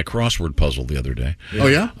in my crossword puzzle the other day. Oh,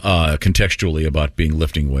 yeah? Contextually about being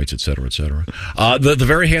lifting weights, et cetera, et cetera. The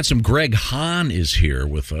very handsome Greg Hahn is here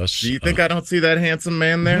with us. Do you think I don't see that handsome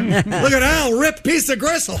man there? Look at Al, ripped piece of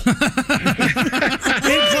gristle.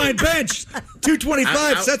 Incline bench,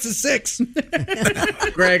 225, sets of 6.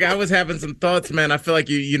 Greg, I was having some thoughts, man. I feel like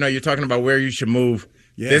you're talking about where you should move.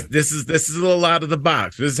 Yeah. This is a little out of the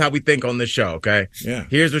box. This is how we think on this show, okay? Yeah.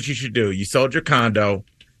 Here's what you should do. You sold your condo.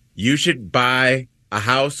 You should buy a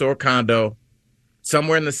house or condo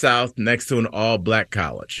somewhere in the South next to an all-black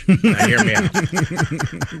college. Now, hear me out.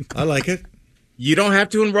 I like it. You don't have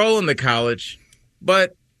to enroll in the college,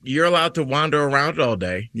 but you're allowed to wander around all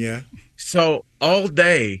day. Yeah. So all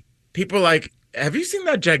day, people are like, have you seen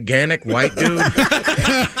that gigantic white dude?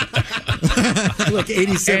 Like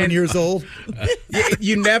 87 years old.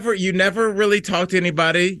 You never really talk to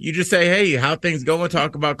anybody. You just say, hey, how things going?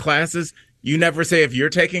 Talk about classes. You never say if you're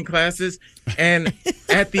taking classes. And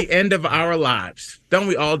at the end of our lives, don't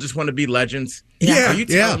we all just want to be legends? Yeah. Are you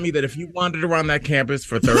telling me that if you wandered around that campus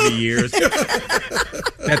for 30 years,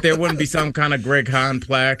 that there wouldn't be some kind of Greg Hahn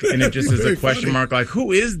plaque and it just is a question mark like,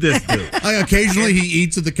 who is this dude? Occasionally he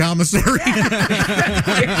eats at the commissary.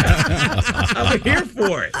 I'm here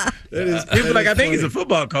for it. People are like, I think he's a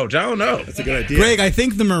football coach. I don't know. That's a good idea. Greg, I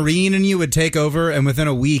think the Marine in you would take over, and within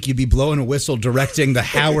a week, you'd be blowing a whistle directing the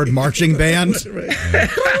Howard Marching Band. Right.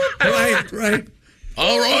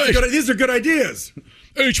 All right. These are good ideas.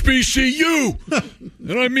 HBCU.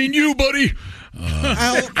 And I mean you, buddy.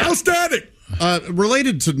 Outstanding.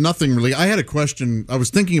 Related to nothing really, I had a question. I was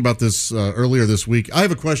thinking about this earlier this week. I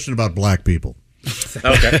have a question about black people.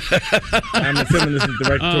 Okay. I'm assuming this is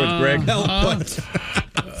directed towards Greg.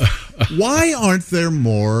 Why aren't there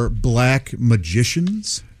more black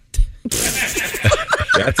magicians?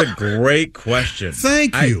 That's a great question.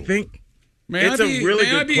 Thank you. I think May it's I be- a really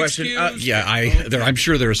may I good be question. excused? I'm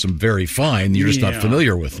sure there are some very fine. You're just not Yeah.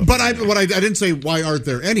 familiar with them. But I didn't say why aren't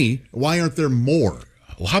there any. Why aren't there more?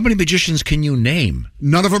 Well, how many magicians can you name?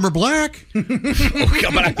 None of them are black. But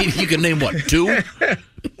I mean, you can name what, 2?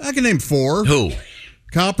 I can name 4. Who?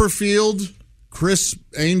 Copperfield, Chris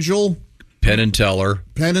Angel, Penn and Teller.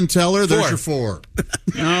 Penn and Teller. There's 4. your 4.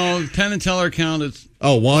 No, Penn and Teller count as...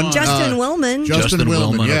 Oh, 1. Justin Willman. Justin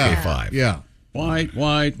Willman. Yeah. Okay, 5. Yeah. White.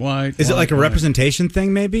 Is it like a representation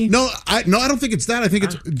thing? Maybe. No, I don't think it's that. I think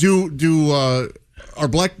it's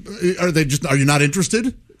are you not interested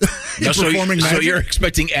in performing magic? So you're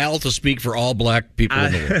expecting Al to speak for all black people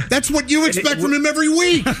in the world? That's what you expect from him every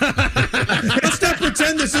week. Let's not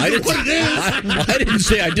pretend this isn't what it is. I didn't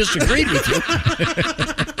say I disagreed with you.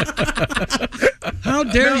 How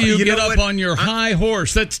dare you get up on your high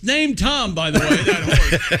horse? That's named Tom, by the way,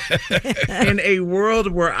 that horse. In a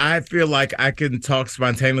world where I feel like I can talk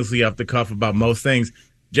spontaneously off the cuff about most things,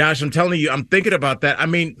 Josh, I'm telling you, I'm thinking about that. I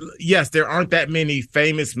mean, yes, there aren't that many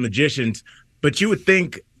famous magicians, but you would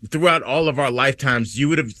think throughout all of our lifetimes, you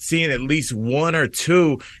would have seen at least 1 or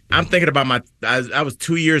 2. I'm thinking about I was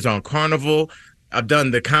 2 years on Carnival. I've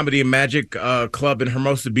done the Comedy and Magic Club in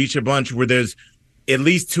Hermosa Beach a bunch where there's at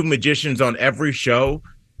least 2 magicians on every show.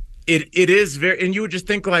 It is very, and you would just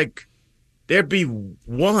think like there'd be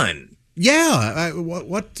 1. Yeah.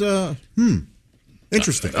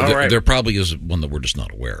 Interesting. All right. There probably is one that we're just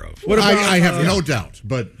not aware of. What about, I have no doubt,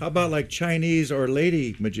 but how about like Chinese or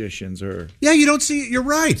lady magicians or? Yeah, you don't see. You're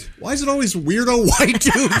right. Why is it always weirdo white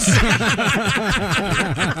dudes?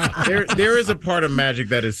 There is a part of magic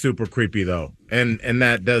that is super creepy though, and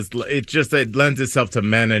that does it lends itself to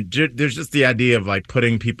men, and there's just the idea of like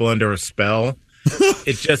putting people under a spell.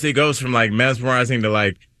 It goes from like mesmerizing to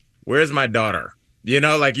like, where's my daughter? You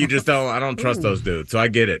know, like you just don't. I don't trust those dudes, so I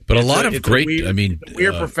get it. But It's a lot of great.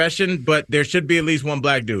 weird profession, but there should be at least 1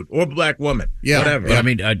 black dude or black woman. Yeah, whatever. But I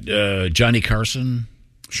mean, Johnny Carson,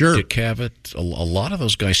 sure, Dick Cavett. A lot of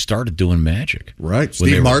those guys started doing magic. Right, when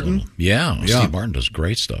Steve they were Martin. little. Yeah, Steve Martin does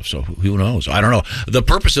great stuff. So who knows? I don't know. The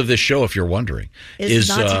purpose of this show, if you're wondering, is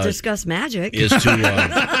not to discuss magic. Is to.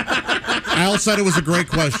 Al said it was a great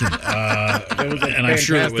question. And I'm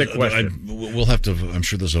sure we'll have to. I'm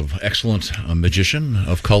sure there's an excellent magician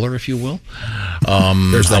of color, if you will.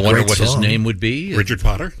 There's I wonder great what his song. name would be. Richard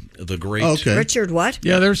Potter. The great. Okay. Richard what?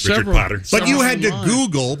 Yeah, there's Richard several. Potter. But you had to online.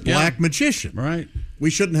 Google black magician. Right. We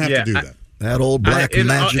shouldn't have to do that. That old black and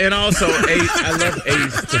magic. also, I love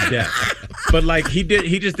Ace to death. But like he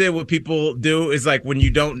just did what people do is like when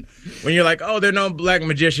you're like, oh, there are no black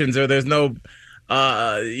magicians or there's no,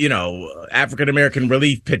 African American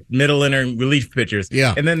middle inner relief pitchers.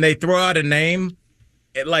 Yeah. And then they throw out a name.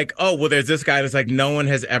 Like, oh, well, there's this guy that's like no one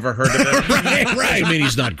has ever heard of him. Right. I mean,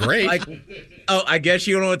 he's not great. Like, oh, I guess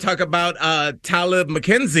you don't want to talk about Talib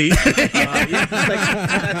McKenzie.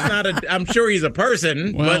 That's not I'm sure he's a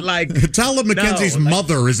person, but like Talib McKenzie's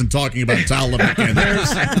mother isn't talking about Talib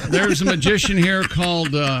McKenzie. There's a magician here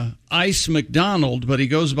called Ice McDonald, but he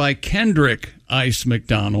goes by Kendrick Ice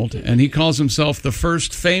McDonald, and he calls himself the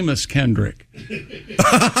first famous Kendrick.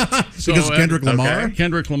 Because Kendrick Lamar? Okay.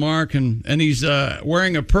 Kendrick Lamar and he's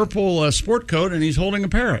wearing a purple sport coat, and he's holding a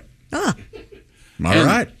parrot. Ah. All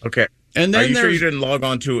right. Okay. And then are you sure you there's- didn't log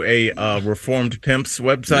on to a Reformed Pimp's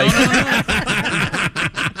website?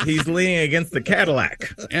 He's leaning against the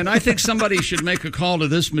Cadillac. And I think somebody should make a call to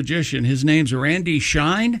this magician. His name's Randy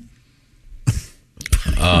Shine.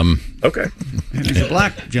 Okay. And he's a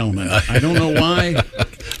black gentleman. I don't know why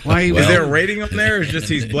he was Is there a rating on there, or is just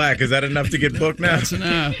he's black? Is that enough to get booked now? That's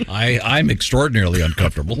enough. I'm extraordinarily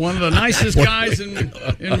uncomfortable. One of the nicest guys in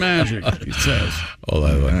magic, he says.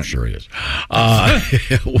 Oh, I'm sure he is.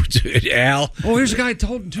 Al. Oh, here's a guy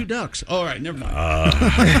holding 2 ducks. All right, never mind.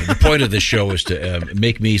 The point of this show is to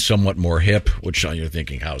make me somewhat more hip, which you're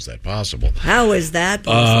thinking, how's that possible? How is that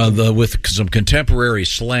possible? With some contemporary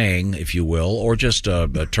slang, if you will, or just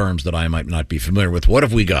terms that I might not be familiar with. What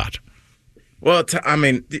have we got? Well, I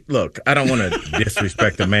mean, look, I don't want to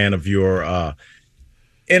disrespect a man of your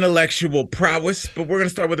intellectual prowess, but we're going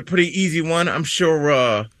to start with a pretty easy one. I'm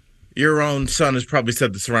sure your own son has probably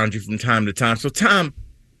said this around you from time to time. So, Tom,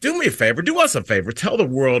 do me a favor. Do us a favor. Tell the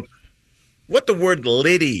world what the word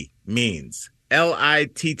litty means.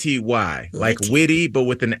 Litty, like witty, but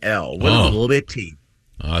with an L. What is litty?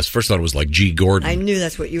 I first thought it was like G. Gordon. I knew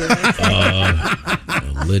that's what you were going to say.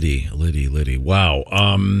 Liddy. Wow.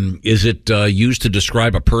 Is it used to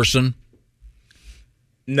describe a person?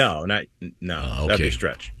 No, that'd be a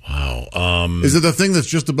stretch. Wow. Is it the thing that's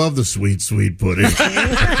just above the sweet pudding?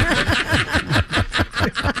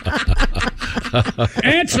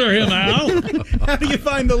 Answer him, Al. How do you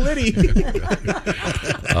find the Liddy?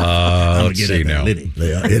 Let's see now.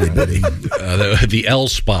 The L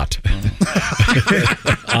spot.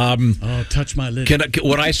 Touch my Liddy.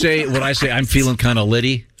 Would I say I'm feeling kind of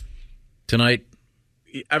Liddy tonight?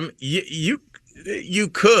 You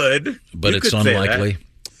could, but it's unlikely.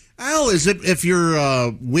 Al, is it if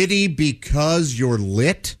you're witty because you're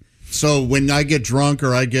lit? So when I get drunk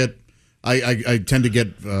or I tend to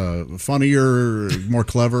get funnier, more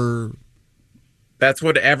clever. That's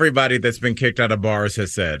what everybody that's been kicked out of bars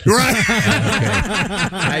has said. Right.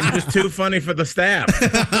 I'm just too funny for the staff.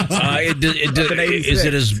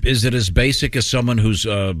 Is it as basic as someone who's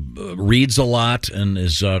reads a lot and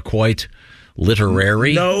is quite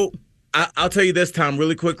literary? No, I'll tell you this, Tom,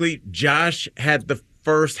 really quickly. Josh had the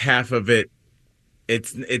first half of it.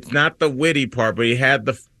 It's not the witty part, but he had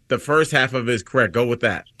the first half of it is correct. Go with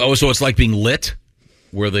that. Oh, so it's like being lit,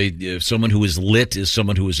 where someone who is lit is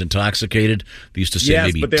someone who is intoxicated. They used to say yes,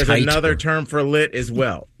 maybe but there's tight another term for lit as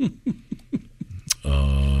well.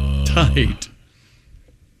 Tight.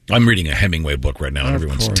 I'm reading a Hemingway book right now, and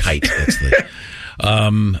everyone's tight. That's the.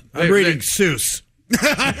 I'm reading Seuss.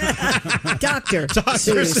 Dr.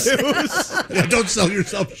 Seuss. Yeah, don't sell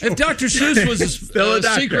yourself short. If Dr. Seuss was Still a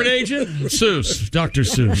doctor. secret agent, Seuss, Dr.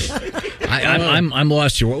 Seuss. I'm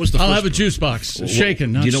lost here. What was the? I'll first have a juice box,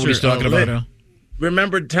 shaken. Do you know what he's talking about now?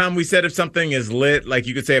 Remember, Tom, we said if something is lit, like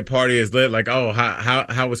you could say a party is lit, like, oh,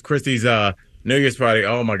 how was Christy's New Year's party?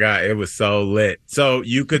 Oh, my God, it was so lit. So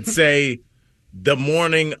you could say the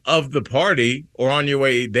morning of the party or on your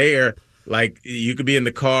way there, like you could be in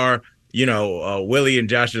the car, Willie and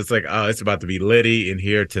Josh are just like, oh, it's about to be litty in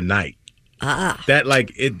here tonight.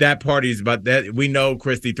 That party's about that. We know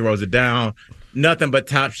Christy throws it down. Nothing but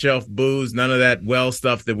top shelf booze, none of that well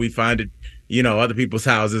stuff that we find at, other people's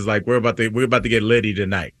houses. Like we're about to get litty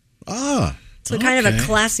tonight. So kind of a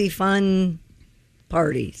classy, fun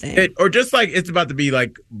party thing. Or just like it's about to be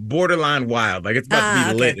like borderline wild. Like it's about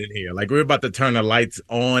to be lit in here. Like we're about to turn the lights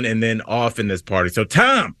on and then off in this party. So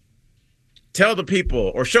Tom, tell the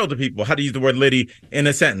people or show the people how to use the word litty in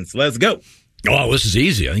a sentence. Let's go. Oh, this is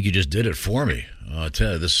easy. I think you just did it for me. I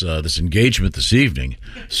tell you, this engagement this evening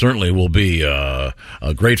certainly will be a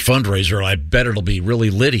great fundraiser. I bet it'll be really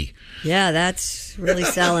litty. Yeah, that's really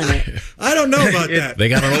selling it. I don't know about that. They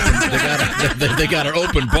got an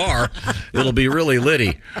open bar. It'll be really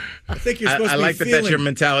litty. I think you're supposed I to be like that. That's your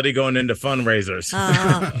mentality going into fundraisers.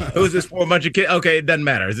 Who's this for? A bunch of kids? Okay, it doesn't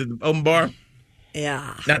matter. Is it the open bar?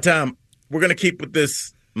 Yeah. Now, Tom, we're gonna keep with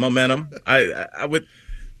this momentum. I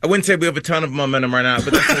wouldn't say we have a ton of momentum right now,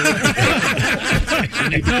 but that's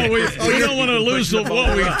we don't want to lose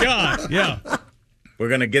what we've got. Yeah. We're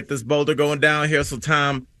going to get this boulder going down here. So,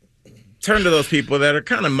 Tom, turn to those people that are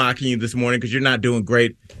kind of mocking you this morning because you're not doing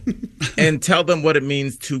great and tell them what it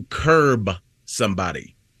means to curb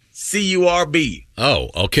somebody. C-U-R-B. Oh,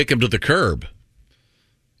 I'll kick him to the curb.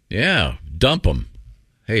 Yeah, dump him.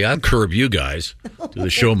 Hey, I'll curb you guys to the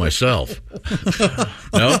show myself.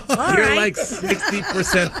 No? You're like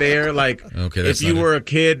 60% there. Like, okay, if you were a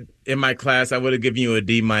kid in my class, I would have given you a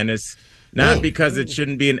D-. Not because it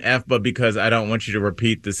shouldn't be an F, but because I don't want you to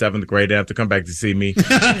repeat the 7th grade and have to come back to see me.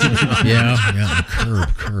 Yeah,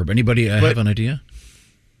 curb. Anybody have an idea?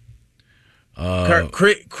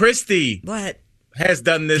 Christy has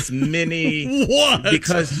done this many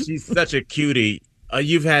because she's such a cutie.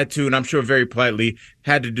 You've had to, and I'm sure very politely,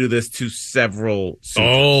 had to do this to several suitors.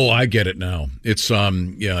 Oh, I get it now. It's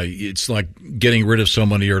it's like getting rid of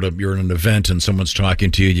someone. You're at an event and someone's talking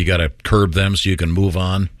to you. You got to curb them so you can move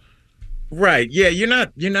on. Right. Yeah, you're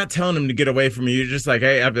not telling them to get away from you. You're just like,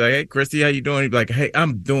 hey, I'd be like, hey, Christy, how you doing? You'd be like, hey,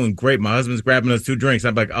 I'm doing great. My husband's grabbing us 2 drinks.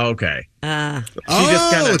 I'm like, oh, okay.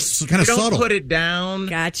 It's kind of subtle. Don't put it down.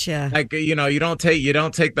 Gotcha. Like, you don't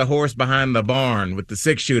take the horse behind the barn with the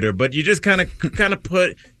 6-shooter, but you just kind of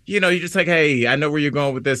put, you're just like, hey, I know where you're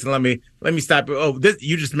going with this, and let me stop. Oh,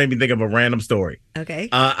 you just made me think of a random story. Okay.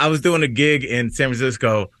 I was doing a gig in San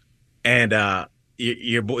Francisco, and this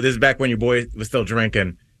is back when your boy was still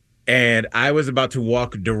drinking. And I was about to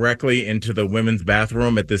walk directly into the women's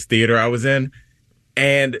bathroom at this theater I was in.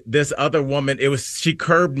 And this other woman, she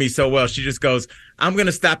curbed me so well. She just goes, I'm going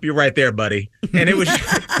to stop you right there, buddy. And it was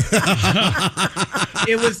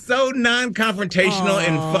it was so non-confrontational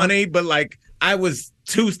and funny, but like I was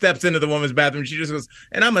 2 steps into the woman's bathroom. She just goes,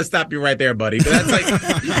 and I'm going to stop you right there, buddy. But that's like,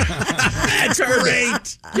 that's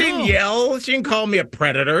great. She didn't yell. She didn't call me a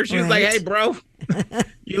predator. She was like, hey, bro,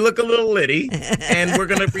 you look a little litty, and we're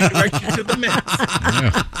going to redirect you to the men's.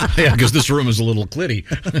 Yeah, because this room is a little clitty.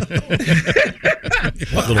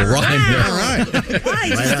 Little rhyme there. All right. Wow, he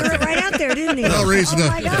just threw it right out there, didn't he? No reason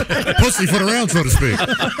to pussyfoot around, so to speak.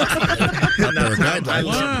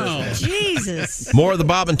 Wow. Jesus. More of the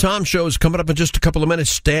Bob and Tom Show is coming up in just a couple of minutes.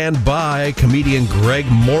 Stand by. Comedian Greg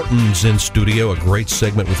Morton's in studio. A great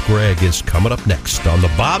segment with Greg is coming up next on the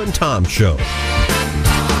Bob and Tom Show.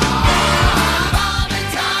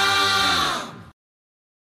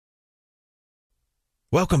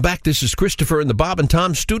 Welcome back. This is Christopher in the Bob and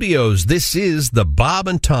Tom Studios. This is the Bob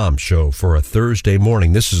and Tom Show for a Thursday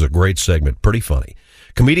morning. This is a great segment. Pretty funny.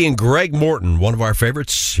 Comedian Greg Morton, one of our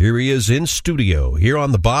favorites, here he is in studio, here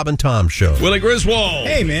on the Bob and Tom Show. Willie Griswold.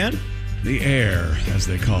 Hey, man. The Air, as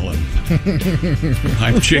they call him.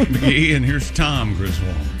 I'm Chick McGee, and here's Tom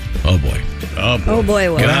Griswold. Oh, boy. Oh,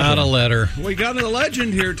 boy. Got a letter. We got a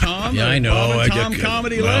legend here, Tom. Yeah, I know. Bob and Tom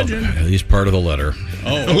comedy legend. He's part of the letter.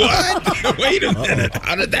 Oh, what? Wait a minute.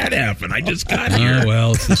 How did that happen? I just got here.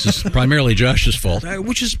 Well, this is primarily Josh's fault,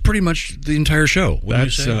 which is pretty much the entire show.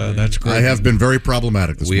 That's great. I have been very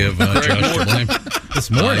problematic this morning. We have Josh to blame.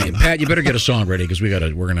 This morning, Pat, you better get a song ready because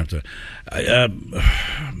we're gonna have to.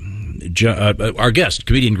 Our guest,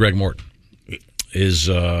 comedian Greg Morton, is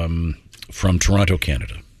from Toronto,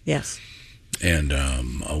 Canada. Yes. And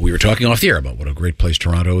we were talking off the air about what a great place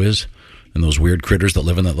Toronto is and those weird critters that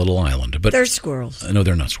live in that little island. But they're squirrels. No,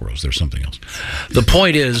 they're not squirrels. They're something else. The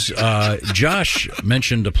point is, Josh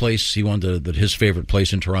mentioned a place he wanted that his favorite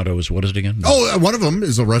place in Toronto is, what is it again? Oh, one of them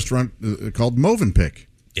is a restaurant called Movenpick.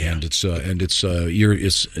 And it's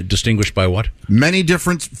distinguished by what? Many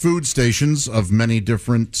different food stations of many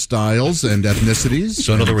different styles and ethnicities.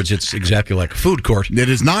 So in other words, it's exactly like a food court. It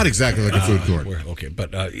is not exactly like a food court. Okay,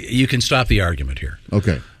 but you can stop the argument here.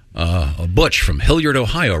 Okay. Butch from Hilliard,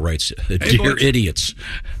 Ohio writes, "Dear idiots,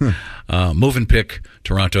 Movenpick,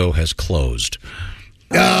 Toronto has closed."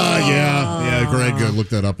 Yeah. Greg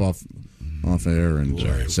looked that up off air and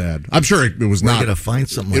sad. I'm sure it was not. We're gonna find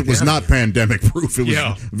something. It was not pandemic proof. It was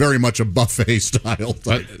very much a buffet style.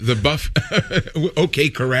 The OK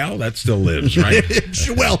Corral that still lives, right?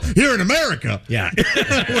 Well, here in America, yeah.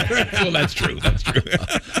 Well, that's true. That's true.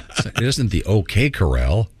 It isn't the OK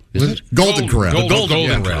Corral. Is it? Golden Corral.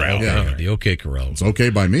 Golden Corral. Yeah. The OK Corral. It's okay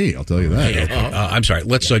by me, I'll tell you that. I'm sorry.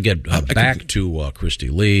 Let's get back to Christy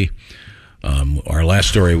Lee. Our last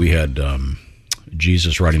story, we had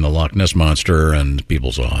Jesus riding the Loch Ness Monster, and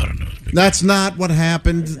people saw, I don't know. That's not what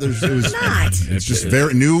happened. It's just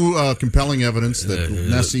very new, compelling evidence that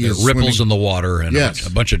Nessie is ripples swimming. in the water and a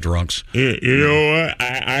bunch of drunks. You know what?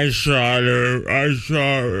 I saw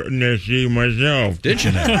Nessie myself. Did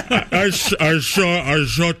you know? I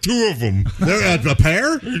saw 2 of them. They're a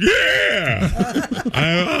pair? Yeah.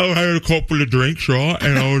 I had a couple of drinks, right?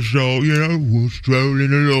 And I was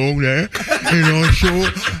strolling along there, and I saw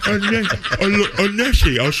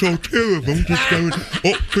Nessie. I saw 2 of them just going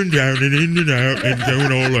up and down and in and out and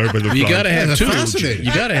going all over the place. You got to have 2.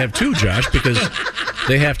 You got to have 2, Josh, because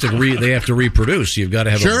they have to reproduce. You've got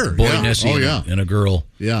to have a boy Nessie and a girl.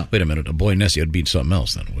 Yeah. Wait a minute, a boy Nessie would be something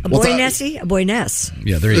else then. A boy Nessie, a boy Ness.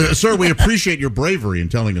 Yeah, there you go. Sir, we appreciate your bravery in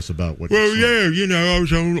telling us about what. Well, I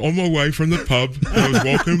was on my way from the pub. I was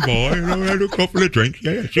walking by and I had a couple of drinks.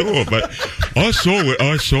 Yeah, sure, but I saw what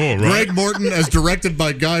I saw. Right? Greg Morton, as directed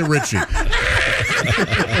by Guy Ritchie.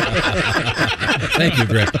 Thank you,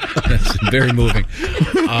 Greg. That's very moving.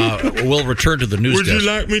 We'll return to the news Would desk. you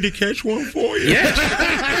like me to catch one for you? Yes.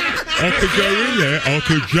 I could go in there, I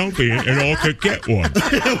could jump in, and I could get one.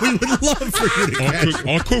 We would love for you to catch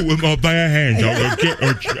I could with my bare hands. I could get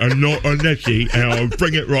a Nessie, and I'll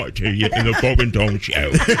bring it right to you in the Bob and Tom Show.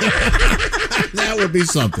 That would be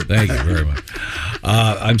something. Thank you very much.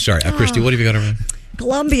 I'm sorry. Christy, what have you got over there?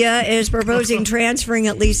 Colombia is proposing transferring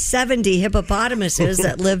at least 70 hippopotamuses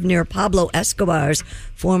that live near Pablo Escobar's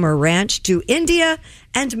former ranch to India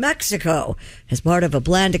and Mexico as part of a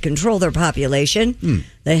plan to control their population.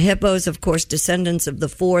 The hippos, of course, descendants of the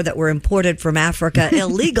 4 that were imported from Africa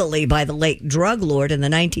illegally by the late drug lord in the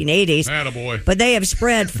 1980s. Attaboy. But they have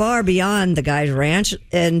spread far beyond the guy's ranch,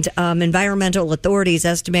 and environmental authorities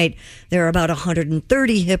estimate there are about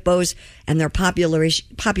 130 hippos, and their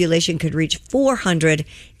population could reach 400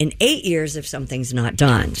 in 8 years if something's not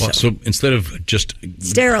done. Well, so instead of just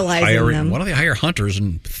sterilizing them, why don't they hire hunters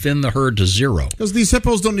and thin the herd to 0? Because these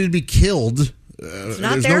hippos don't need to be killed not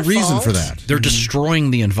there's their no reason fault. for that. They're destroying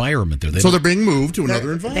the environment there. So they're being moved to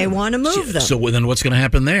another environment. They want to move them. So then what's going to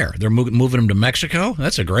happen there? They're moving them to Mexico?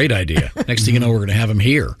 That's a great idea. Next thing you know, we're going to have them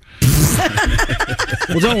here.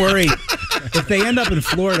 Well, don't worry. If they end up in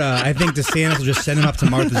Florida, I think DeSantis will just send them up to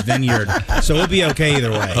Martha's Vineyard. So we'll be okay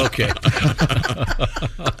either way. Okay.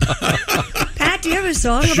 Pat, do you have a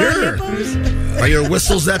song about hippos? Are your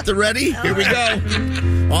whistles at the ready? Here we go.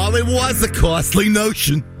 All it was a costly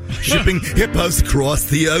notion, shipping hippos across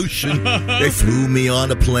the ocean. They flew me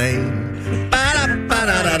on a plane.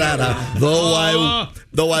 Ba-da-ba-da-da-da-da.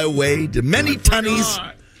 Though I weighed many tonnies,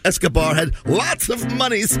 Escobar had lots of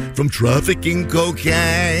monies from trafficking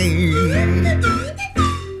cocaine.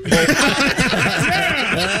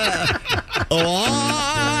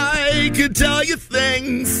 I could tell you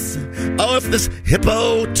things. Oh, if this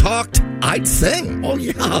hippo talked, I'd sing. Oh,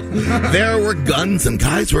 yeah. There were guns and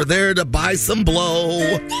guys were there to buy some blow.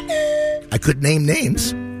 I could name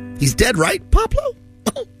names. He's dead, right, Pablo?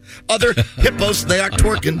 Other hippos, they are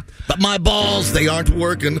twerking, but my balls, they aren't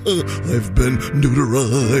working. I've been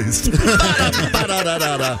neuterized.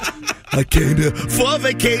 I came here for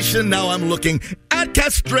vacation, now I'm looking at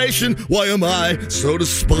castration. Why am I so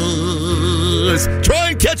despised?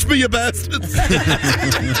 Try and catch me, you bastards.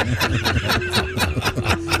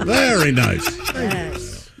 Very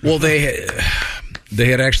nice. Well, they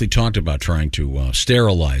had actually talked about trying to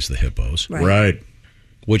sterilize the hippos. Right.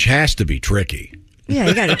 Which has to be tricky. Yeah,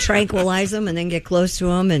 you got to tranquilize them and then get close to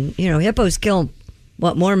them. And, hippos kill,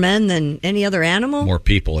 more men than any other animal? More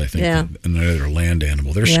people, I think, than any other land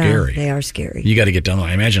animal. They're scary. They are scary. You got to get down.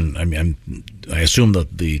 I assume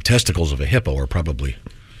that the testicles of a hippo are probably.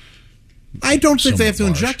 I don't think they have to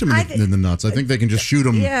inject them in the nuts. I think they can just shoot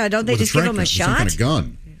them. Yeah, don't they just give them a Some kind shot? of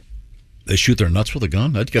gun. They shoot their nuts with a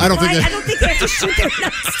gun? I don't think they have to shoot their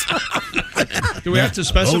nuts. Do we have to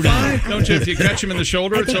specify? Don't you? If you catch him in the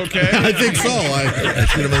shoulder, it's okay. I think so. I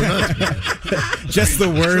shoot them in the nuts. Just the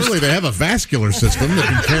worst. Surely they have a vascular system that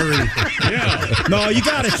can carry. Yeah. No, you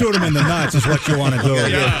got to shoot them in the nuts is what you want to do.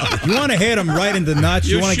 Yeah. You want to hit them right in the nuts.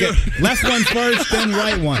 You want to get left one first, then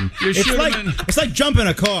right one. It's like jumping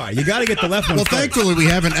a car. You got to get the left one Well, first. thankfully, we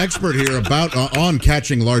have an expert here about on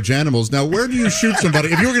catching large animals. Now, where do you shoot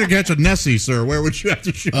somebody? If you were going to catch a Nessie, sir, where would you have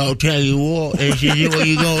to shoot? I'll tell you what. This is what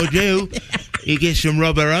you're going to do. You get some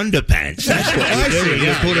rubber underpants. That's what you do. see, You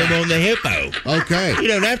yeah. put them on the hippo. Okay. You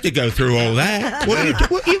don't have to go through all that. Come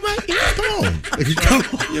on.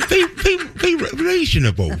 Be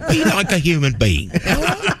reasonable. Be like a human being.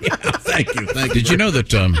 Thank you. Did you know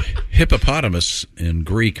that hippopotamus in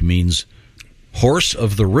Greek means horse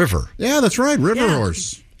of the river? Yeah, that's right. River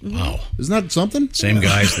horse. Wow. Isn't that something? Same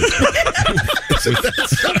guys that.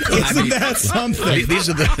 Isn't that something? These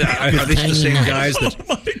are the same guys that.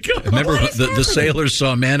 Remember the sailors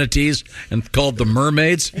saw manatees and called them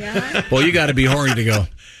mermaids? Yeah. Well, you got to be horny to go.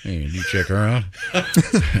 Hey, you check her out.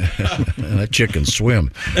 That chick can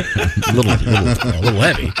swim. a little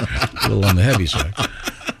heavy, a little on the heavy side.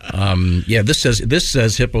 This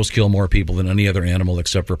says hippos kill more people than any other animal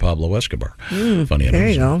except for Pablo Escobar. Funny enough. There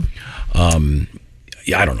you go.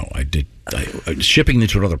 I don't know. Shipping them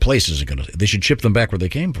to another place isn't going to. They should ship them back where they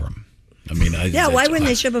came from. I mean, why wouldn't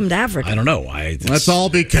they ship them to Africa? I don't know. Let's all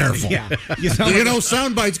be careful. Yeah. You know,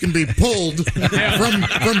 sound bites can be pulled from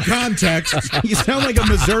context. You sound like a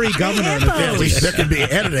Missouri governor in the 50s. There can be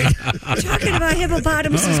editing. Talking about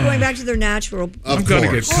hippopotamuses going back to their natural. I'm going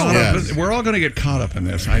to get caught up. We're all going to get caught up in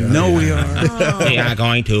this. I know we are. We are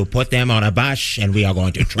going to put them on a bus and we are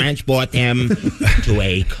going to transport them to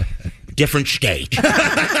a different state. We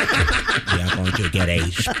are going to get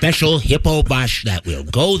a special hippo bus that will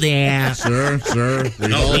go there. Sir.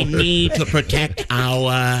 We need to protect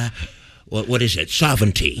our, what is it,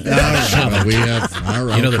 sovereignty. We have.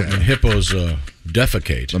 You know that when hippos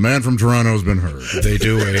defecate, the man from Toronto has been heard. They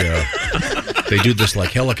do they do this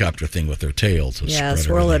like helicopter thing with their tail to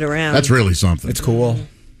swirl it around. That's really something. It's cool.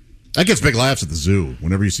 That gets big laughs at the zoo.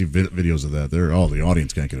 Whenever you see videos of that, the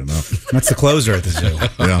audience can't get enough. That's the closer at the zoo.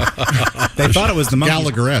 Yeah. They thought it was the monkey.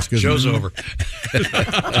 Gallagher-esque, isn't Show's it? over.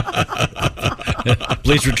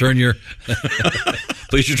 Please return your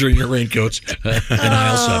raincoats in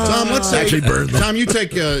aisle 7. Tom, let's actually burn them. Tom, you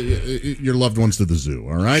take your loved ones to the zoo,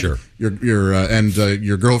 all right? Sure.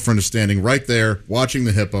 Your girlfriend is standing right there watching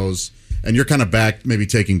the hippos, and you're kind of back, maybe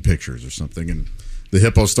taking pictures or something, and the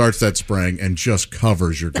hippo starts that spraying and just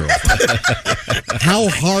covers your girlfriend. How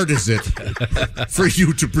hard is it for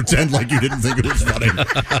you to pretend like you didn't think it was funny?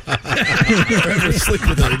 Never sleep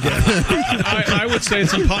with her again. I would say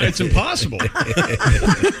it's impossible. Boy.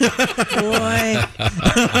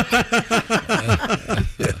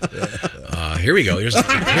 Here we go. Here's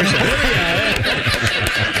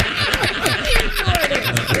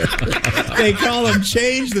They call them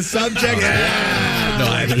change the subject.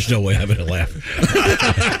 No, there's no way I'm going to laugh.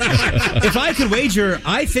 If I could wager,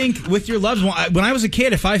 I think with your loved one, when I was a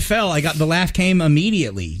kid, if I fell, the laugh came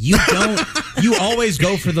immediately. You always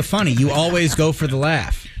go for the funny. You always go for the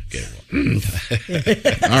laugh. All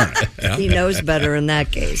right. Yeah. He knows better in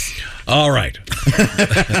that case. All right.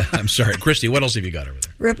 I'm sorry. Christy, what else have you got over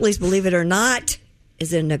there? Ripley's Believe It or Not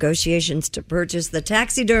is in negotiations to purchase the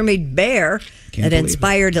taxidermied bear that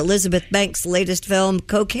inspired Elizabeth Banks' latest film,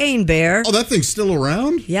 Cocaine Bear. Oh, that thing's still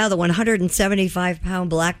around? Yeah, the 175-pound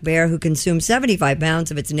black bear who consumed 75 pounds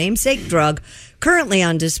of its namesake drug, currently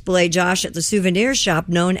on display, Josh, at the souvenir shop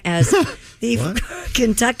known as the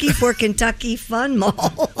Kentucky for Kentucky Fun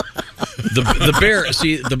Mall. The bear,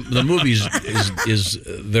 see, the movies is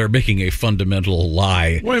they're making a fundamental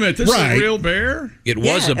lie. Wait a minute, this is a real bear? It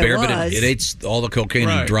was a bear, it but was. it ate all the cocaine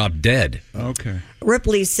and dropped dead. Okay.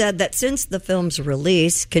 Ripley said that since the film's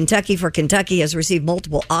release, Kentucky for Kentucky has received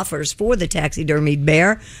multiple offers for the taxidermied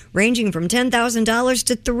bear, ranging from $10,000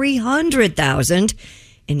 to $300,000.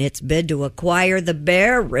 In its bid to acquire the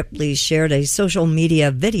bear, Ripley shared a social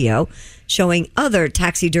media video showing other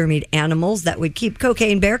taxidermied animals that would keep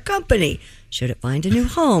Cocaine Bear company should it find a new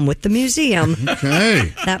home with the museum.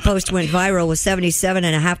 Okay. That post went viral with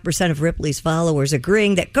 77.5% of Ripley's followers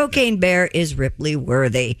agreeing that Cocaine Bear is Ripley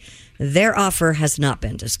worthy. Their offer has not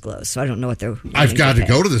been disclosed, so I don't know what they're. I've got to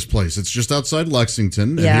go to this place. It's just outside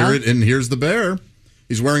Lexington, and and here's the bear.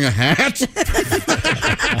 He's wearing a hat.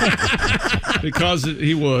 Because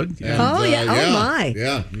he would. And, Oh my.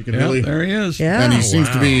 Yeah, you can really. There he is. Yeah. And he seems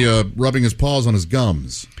to be rubbing his paws on his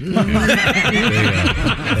gums.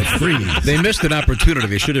 They missed an opportunity.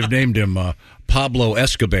 They should have named him Pablo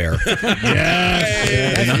Escobar. Very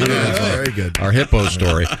good. Our hippo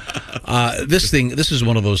story. This is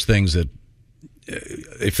one of those things that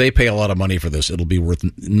if they pay a lot of money for this, it'll be worth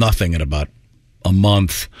nothing in about a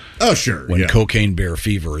month. Oh, sure. When Cocaine Bear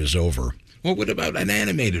fever is over. Well, what about an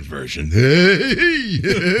animated version? Hey,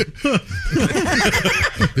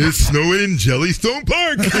 it's snowing in Jellystone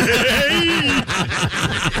Park. Hey.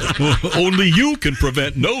 Only you can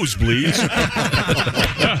prevent nosebleeds.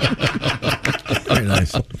 Very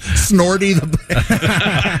nice. Snorty the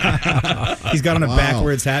He's got on a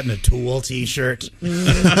backwards hat and a Tool T-shirt.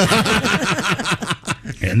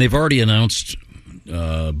 And they've already announced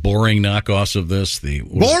boring knockoffs of this. The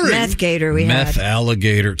Meth Gator we Meth had.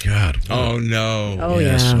 Alligator. God. Oh, no. Oh,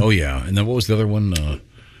 yes. yeah. Oh, yeah. And then what was the other one?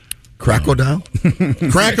 Crocodile?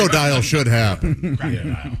 Crocodile should happen.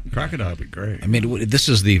 Crocodile would be great. I mean, this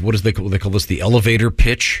is what is they call this? The elevator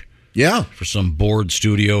pitch? Yeah. For some bored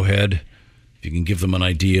studio head. If you can give them an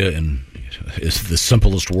idea in the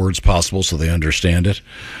simplest words possible so they understand it.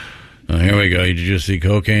 Here we go. Did you just see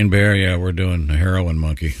Cocaine Bear? Yeah, we're doing a heroin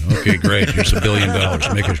monkey. Okay, great. Here's $1 billion.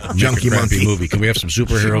 Make a Junkie crappy monkey. movie. Can we have some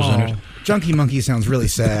superheroes in it? Junkie Monkey sounds really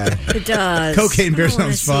sad. It does. Cocaine Bear I don't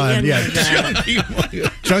wanna sounds see fun. any Yeah. of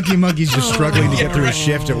that. Junkie Monkey's just struggling to get through a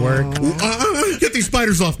shift at work. Get these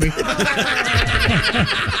spiders off me.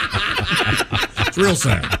 It's real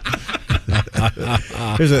sad.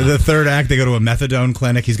 There's the third act. They go to a methadone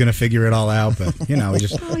clinic. He's going to figure it all out, but he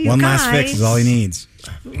just you one last fix guys. is all he needs.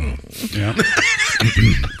 Yeah.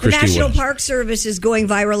 The National Park Service is going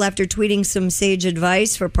viral after tweeting some sage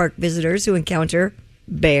advice for park visitors who encounter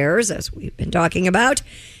bears, as we've been talking about.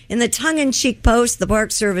 In the tongue-in-cheek post, the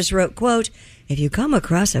Park Service wrote, quote, "If you come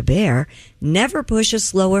across a bear, never push a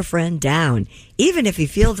slower friend down, even if you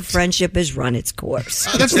feel the friendship has run its course."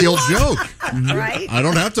 That's the old joke. Right? I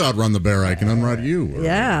don't have to outrun the bear. I can outrun you.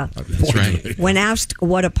 Yeah. That's right. When asked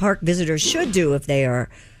what a park visitor should do if they are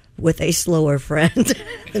with a slower friend,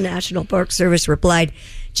 the National Park Service replied,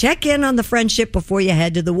 "Check in on the friendship before you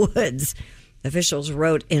head to the woods." Officials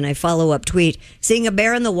wrote in a follow-up tweet, "Seeing a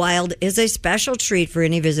bear in the wild is a special treat for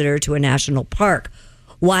any visitor to a national park.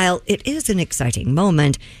 While it is an exciting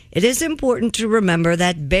moment, it is important to remember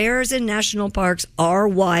that bears in national parks are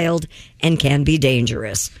wild and can be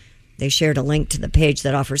dangerous." They shared a link to the page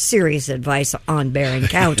that offers serious advice on bear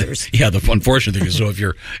encounters. Yeah, the unfortunate thing is, so if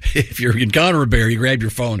you encounter a bear, you grab your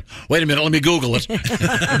phone. Wait a minute, let me Google it.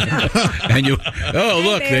 And you,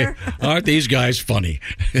 look, aren't these guys funny?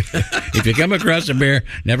 If you come across a bear,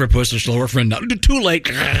 never push a slower friend down. Too late.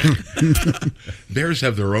 Bears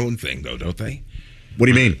have their own thing, though, don't they? What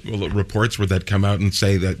do you mean? Well, reports where that come out and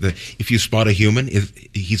say that if you spot a human,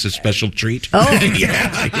 he's a special treat. Oh,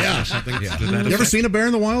 yeah. Something to that You ever effect. seen a bear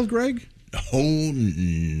in the wild, Greg? Oh,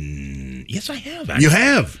 yes, I have. Actually. You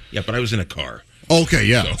have? Yeah, but I was in a car. Okay,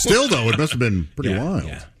 yeah. So- Still, though, it must have been pretty wild.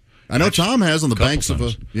 Yeah. I know Tom has on the banks of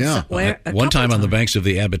a One time on the banks of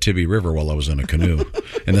the Abitibi River while I was in a canoe,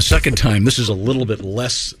 and the second time, this is a little bit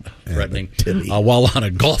less threatening, while on a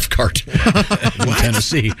golf cart in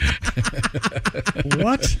Tennessee.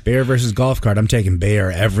 What? Bear versus golf cart. I'm taking bear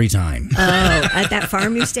every time. Oh, at that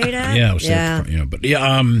farm you stayed at? Yeah,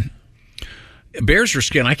 bears are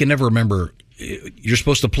skin. I can never remember. You're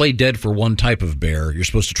supposed to play dead for one type of bear. You're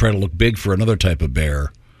supposed to try to look big for another type of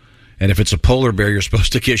bear. And if it's a polar bear, you're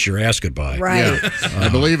supposed to kiss your ass goodbye. Right. Yeah. I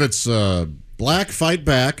believe it's black, fight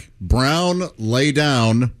back, brown, lay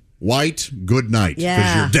down, white, good night.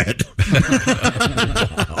 Yeah. Because you're dead.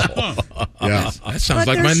 Yeah. That sounds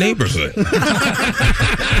like my neighborhood.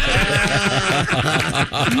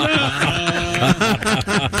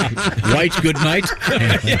 White, good night.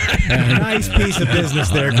 Nice piece of business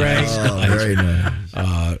there, Greg. Oh, very nice.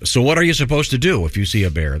 So what are you supposed to do if you see a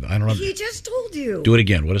bear? I don't know. He just told you. Do it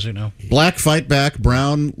again. What is it now? Black, fight back,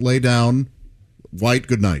 brown, lay down, white,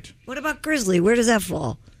 good night. What about grizzly? Where does that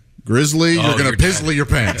fall? Grizzly, you're going to pizzly your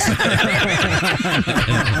pants.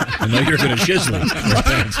 I know you're going to shizzle your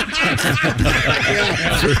pants.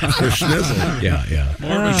 For schnizzle.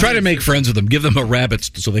 Yeah. Try to make friends with them. Give them a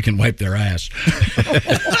rabbit so they can wipe their ass.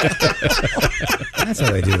 That's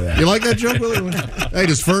how they do that. You like that joke, Willie? Hey,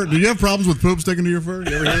 do you have problems with poop sticking to your fur?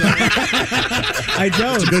 You ever hear that? I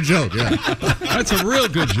don't. It's a good joke, yeah. That's a real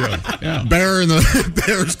good joke. Yeah. Bear's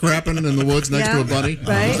crapping in the woods next to a bunny.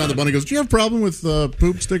 Right. The bunny goes, do you have a problem with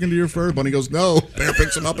poop sticking to your fur? Bunny goes, no. Bear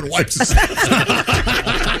picks him up and wipes his That's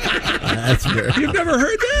fair. You've never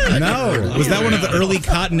heard that? No. Was that one of the early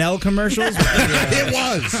Cottonelle commercials? It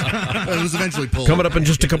was. It was eventually pulled. Coming up in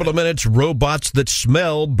just a couple of minutes, robots that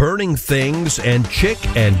smell, burning things, and Chick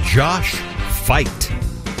and Josh fight.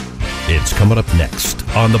 It's coming up next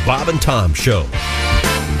on the Bob and Tom Show.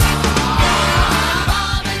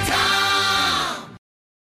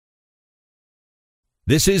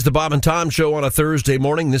 This is the Bob and Tom Show on a Thursday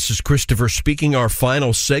morning. This is Christopher speaking. Our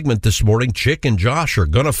final segment this morning. Chick and Josh are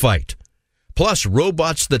going to fight. Plus,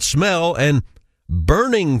 robots that smell and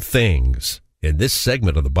burning things in this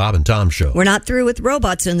segment of the Bob and Tom Show. We're not through with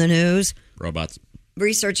robots in the news. Robots.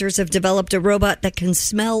 Researchers have developed a robot that can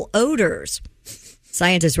smell odors.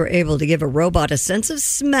 Scientists were able to give a robot a sense of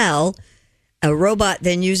smell. A robot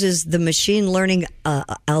then uses the machine learning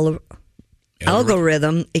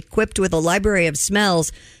algorithm equipped with a library of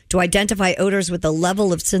smells to identify odors with a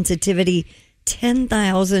level of sensitivity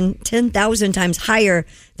 10,000 times higher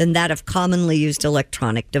than that of commonly used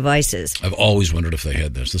electronic devices. I've always wondered if they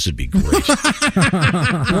had this. This would be great.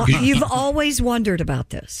 Well, you've always wondered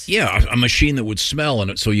about this. Yeah, a machine that would smell,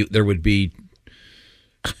 and so there would be.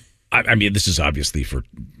 I mean, this is obviously for.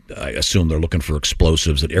 I assume they're looking for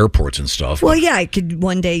explosives at airports and stuff. Well, yeah, it could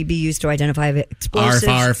one day be used to identify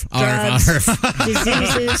explosives, drugs,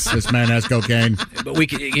 diseases. This man has cocaine.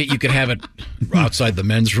 But you could have it outside the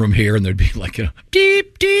men's room here, and there'd be like a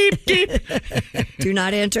deep, deep, deep. Do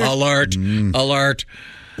not enter. Alert, alert.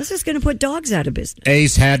 This is going to put dogs out of business.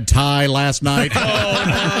 Ace had Ty last night. Oh,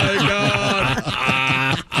 my God.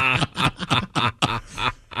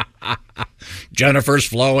 Jennifer's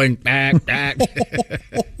flowing back.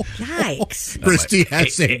 Yikes. Christy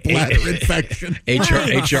has a bladder infection.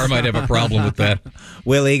 HR might have a problem with that.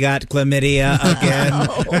 Willie got chlamydia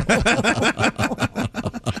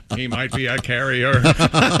again. He might be a carrier.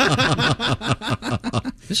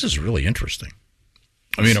 This is really interesting.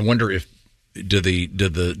 I mean, I wonder if does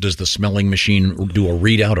the smelling machine do a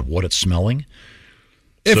readout of what it's smelling?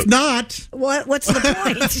 If not, what's the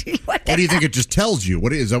point? What do you think it just tells you?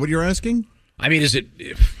 Is that what you're asking? I mean, is it?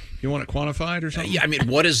 You want it quantified or something? Yeah, I mean,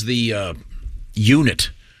 what is the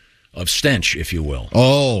unit of stench, if you will?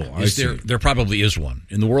 Oh, I see. There probably is one.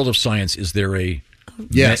 In the world of science, is there a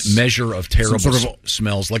measure of terrible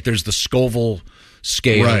smells? Like there's the Scoville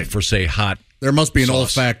scale for, say, hot. There must be an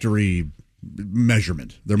sauce. olfactory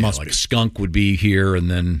measurement. There must like be. Skunk would be here,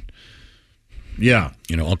 and then. Yeah.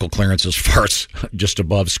 Uncle Clarence's farts just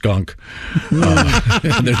above skunk.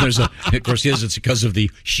 There's of course, it's because of the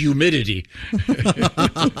humidity.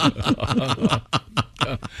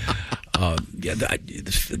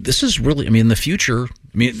 This is really, I mean, in the future,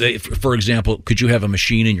 I mean, for example, could you have a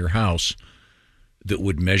machine in your house that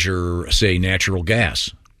would measure, say, natural gas?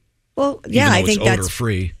 Well, yeah, I think that's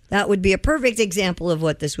odor-free. That would be a perfect example of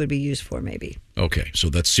what this would be used for, maybe. Okay, so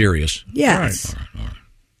that's serious. Yes. All right.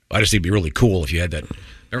 I just think it'd be really cool if you had that.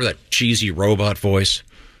 Remember that cheesy robot voice?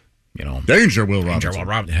 Danger, Will Robinson.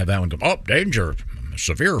 Have that one go, oh, danger.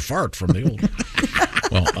 Severe fart from the old.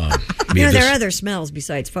 Well, there are other smells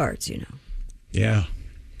besides farts, Yeah.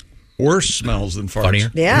 Worse smells than farts.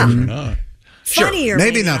 Funnier? Yeah. Not. Funnier,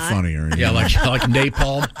 maybe not funnier. Yeah, like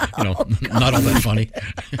napalm. Not all that funny.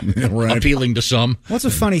 Right. Appealing to some. What's a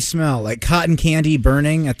funny smell? Like cotton candy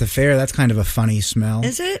burning at the fair. That's kind of a funny smell.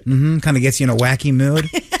 Is it? Mm-hmm. Kind of gets you in a wacky mood.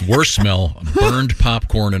 Worst smell: burned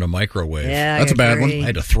popcorn in a microwave. Yeah, that's a bad one. I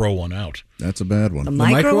had to throw one out. That's a bad one. The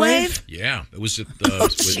microwave? Yeah, it was at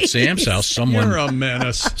Sam's house. Someone. You're a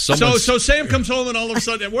menace. Someone- So Sam comes home and all of a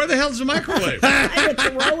sudden, where the hell's the microwave?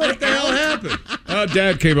 What the hell happened?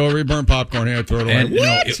 Dad came over. He burned popcorn. He had to throw it away. And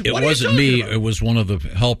it wasn't me. It was one of the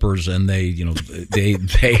helpers, and they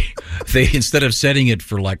instead of setting it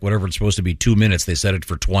for like whatever it's supposed to be 2 minutes, they set it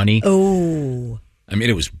for 20. Oh. I mean,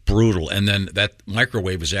 it was brutal. And then that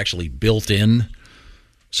microwave was actually built in,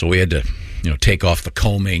 so we had to, take off the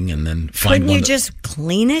combing and then find Couldn't one. you just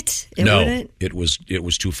clean it? No, it was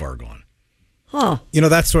too far gone. Huh.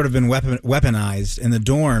 That's sort of been weaponized. In the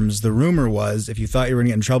dorms, the rumor was if you thought you were going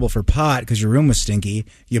to get in trouble for pot because your room was stinky,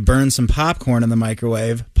 you burn some popcorn in the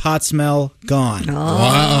microwave, pot smell, gone. Oh.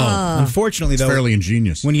 Wow. Unfortunately, It's though, fairly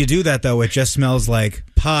ingenious. when you do that, though, it just smells like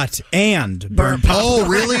pot and burnt popcorn. Oh,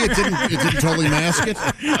 really? It didn't totally mask it?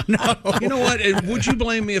 No. You know what? And would you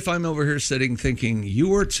blame me if I'm over here sitting thinking you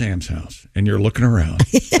were at Sam's house and you're looking around,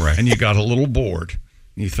 right? And you got a little bored.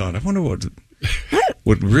 And you thought, I wonder what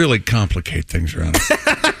would really complicate things around here.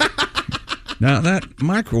 Now that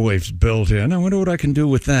microwave's built in. I wonder what I can do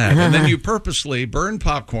with that. And then you purposely burn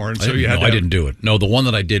popcorn. So you had to I didn't do it. No, the one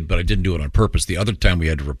that I did, but I didn't do it on purpose. The other time we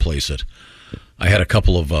had to replace it. I had a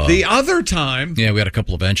couple of the other time. Yeah, we had a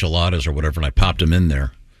couple of enchiladas or whatever, and I popped them in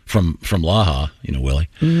there from Laha, Willie.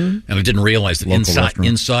 Mm-hmm. And I didn't realize that Local restaurant.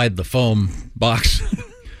 inside the foam box,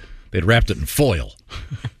 they'd wrapped it in foil.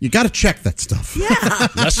 You got to check that stuff. Yeah.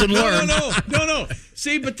 Lesson learned. No.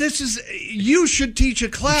 See, but you should teach a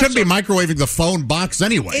class. Shouldn't be microwaving the phone box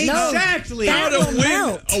anyway. Exactly. No, How that will to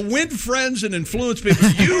melt. win friends and influence people.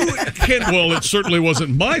 You can. Well, it certainly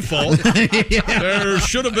wasn't my fault. There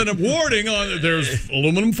should have been a warning on. There's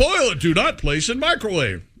aluminum foil. Do not place in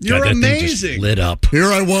microwave. You're God, that thing just amazing. lit up. Here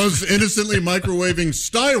I was innocently microwaving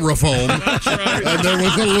styrofoam, That's right. and there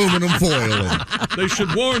was aluminum foil in. They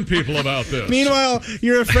should warn people about this. Meanwhile,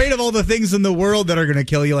 you're afraid of all the things in the world that are going to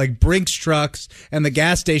kill you, like Brinks trucks and the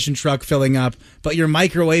gas station truck filling up, but you're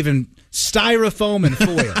microwaving styrofoam and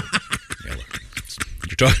foil.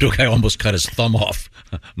 You're talking to a guy who almost cut his thumb off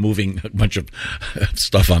moving a bunch of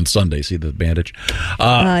stuff on Sunday. See the bandage?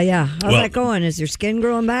 Yeah. How's that going? Is your skin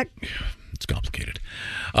growing back? It's complicated.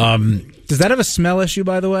 Does that have a smell issue,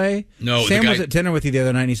 by the way? No, Sam the guy- was at dinner with you the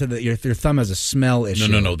other night, and he said that your thumb has a smell issue.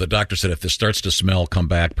 No. The doctor said if this starts to smell, come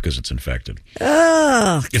back because it's infected.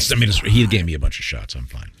 Ugh. He gave me a bunch of shots. I'm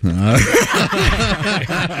fine.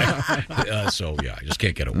 So, yeah, I just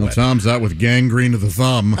can't get it Well, wet. Tom's out with gangrene of the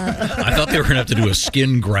thumb. I thought they were going to have to do a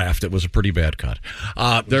skin graft. It was a pretty bad cut.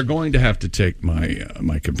 They're going to have to take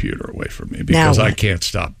my computer away from me because I can't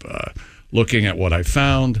stop looking at what I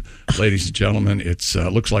found. Ladies and gentlemen, it's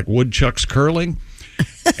looks like woodchuck's curling.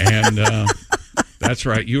 And that's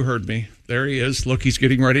right. You heard me. There he is. Look, he's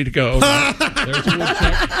getting ready to go. There's a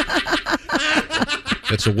woodchuck.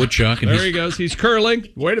 That's a woodchuck. And There he goes. He's curling.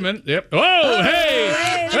 Wait a minute. Yep. Oh,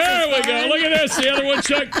 hey. There we go. Look at this. The other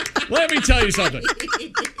woodchuck. Let me tell you something.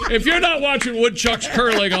 If you're not watching woodchucks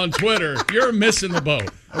curling on Twitter, you're missing the boat.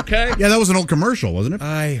 Okay? Yeah, that was an old commercial, wasn't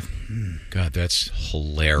it? God, that's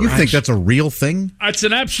hilarious. You think that's a real thing? It's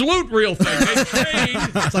an absolute real thing. They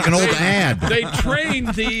trained. It's like an old ad. They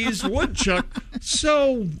trained these woodchuck.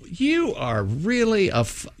 So you are really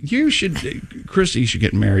you should, Christy, you should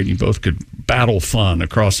get married. You both could battle fun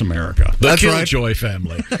across America. The That's right. Killjoy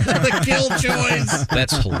family. The Killjoys.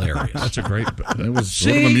 That's hilarious. That's a great. It was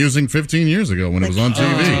sort of amusing 15 years ago when it was on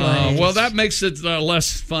TV. Well, that makes it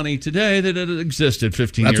less funny today that it existed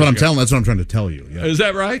 15 That's years what I'm ago. telling. That's what I'm trying to tell you. Yeah. Is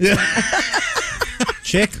that right? Yeah.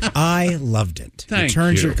 Chick, I loved it. Thank you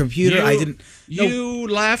turned you. your computer. I didn't. You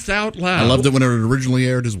laughed out loud. I loved it when it originally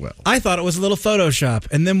aired as well. I thought it was a little Photoshop,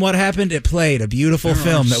 and then what happened? It played a beautiful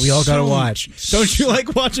film that we all got to watch. Don't you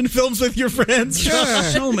like watching films with your friends?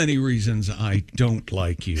 So many reasons I don't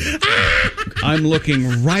like you. I'm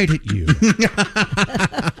looking right at you.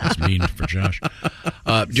 That's mean for Josh.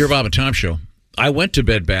 Dear Bob and Tom Show, I went to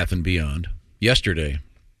Bed Bath & Beyond yesterday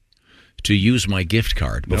to use my gift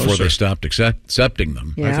card before they stopped accepting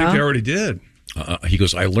them. I think they already did. He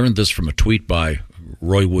goes, I learned this from a tweet by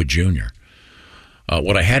Roy Wood Jr.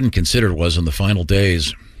 What I hadn't considered was in the final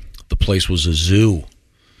days, the place was a zoo.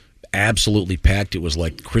 Absolutely packed. It was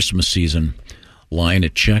like Christmas season line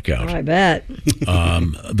at checkout. I bet.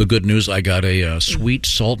 The good news, I got a sweet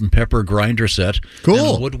salt and pepper grinder set. Cool.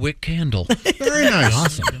 And a wood wick candle. Very nice.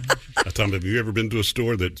 Awesome. Tom, have you ever been to a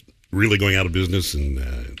store that's really going out of business and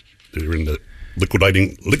They were in the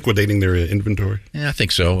liquidating their inventory. Yeah, I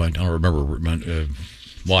think so. I don't remember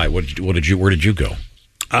why. Where did you go?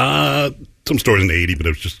 Some stores in the 80s, but it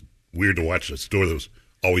was just weird to watch a store that was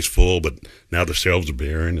always full, but now the shelves are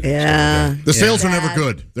barren. Yeah. The sales are never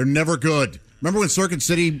good. They're never good. Remember when Circuit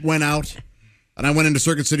City went out? And I went into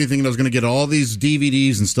Circuit City thinking I was going to get all these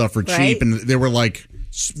DVDs and stuff for cheap, and they were like,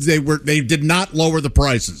 they did not lower the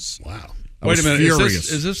prices. Wow. Wait a minute.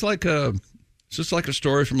 Furious. Is this like a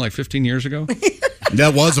story from like 15 years ago?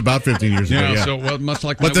 That was about 15 years ago. Yeah. So much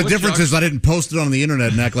like. But the difference is I didn't post it on the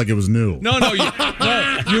internet and act like it was new. No,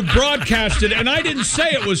 you broadcast it, and I didn't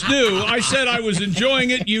say it was new. I said I was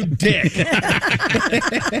enjoying it. You dick. You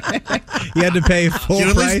had to pay full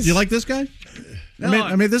price. Do you like this guy? No,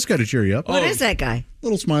 I made this guy to cheer you up. What is that guy?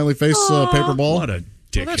 Little smiley face paper ball. What a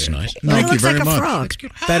dickhead. That's nice. Thank you very like a much. Frog.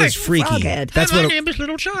 That is freaky. Froghead. That's My what name is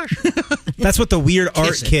Little Josh. That's what the weird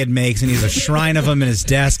art kid makes, and he's a shrine of him in his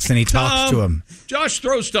desks, and he talks to him. Josh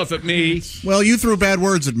throws stuff at me. Well, you threw bad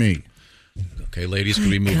words at me. Okay, ladies,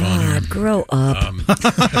 can we move on here? Grow up. You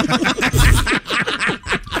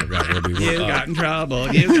got in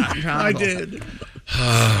trouble. You got in trouble. I did.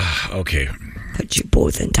 Okay. Put you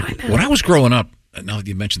both in timeout. When I was growing up, now that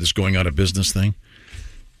you mentioned this going out of business thing,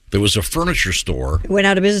 there was a furniture store. Went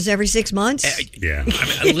out of business every 6 months? Yeah.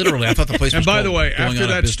 I mean, literally, I thought the place was And by the called way, Going after Out of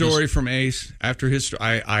that Business. story from Ace, after his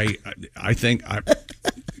story, I think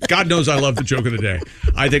God knows I love the joke of the day.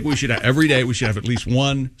 I think we should have, every day we should have at least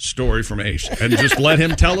one story from Ace and just let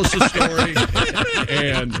him tell us a story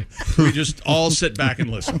and we just all sit back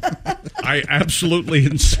and listen. I absolutely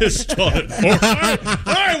insist on it.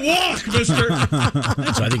 All right, walk, mister.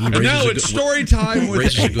 So I think he And raises now a it's good- story time with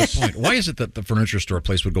raises a good Ace. point. Why is it that the furniture store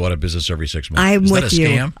place would go out of business every 6 months? I'm is with that a you.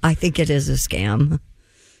 scam? I think it is a scam.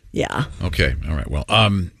 Yeah. Okay, all right. Well,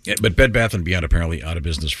 but Bed Bath & Beyond apparently out of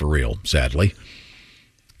business for real, sadly.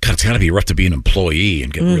 God, it's got to be rough to be an employee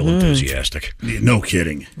and get real enthusiastic. No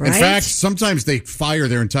kidding. Right? In fact, sometimes they fire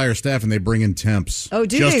their entire staff and they bring in temps. Oh,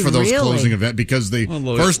 do just they for those really? closing events because they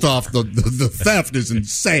first off the theft is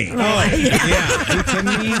insane. Oh, yeah. Are you kidding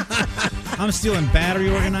me? I'm stealing battery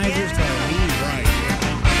organizers till I leave. Right.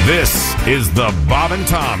 This is the Bob and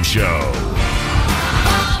Tom Show.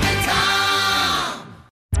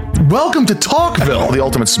 Welcome to Talkville, the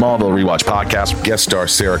ultimate Smallville rewatch podcast. Guest star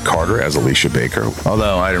Sarah Carter as Alicia Baker,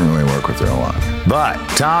 although I didn't really work with her a lot. But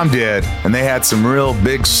Tom did, and they had some real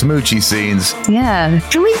big smoochy scenes. Yeah.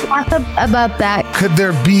 Can we talk about that? Could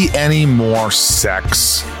there be any more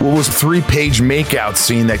sex? What was a 3-page makeout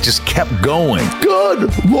scene that just kept going? Good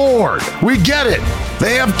Lord, we get it.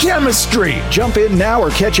 They have chemistry. Jump in now or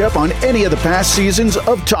catch up on any of the past seasons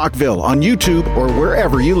of Talkville on YouTube or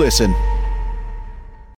wherever you listen.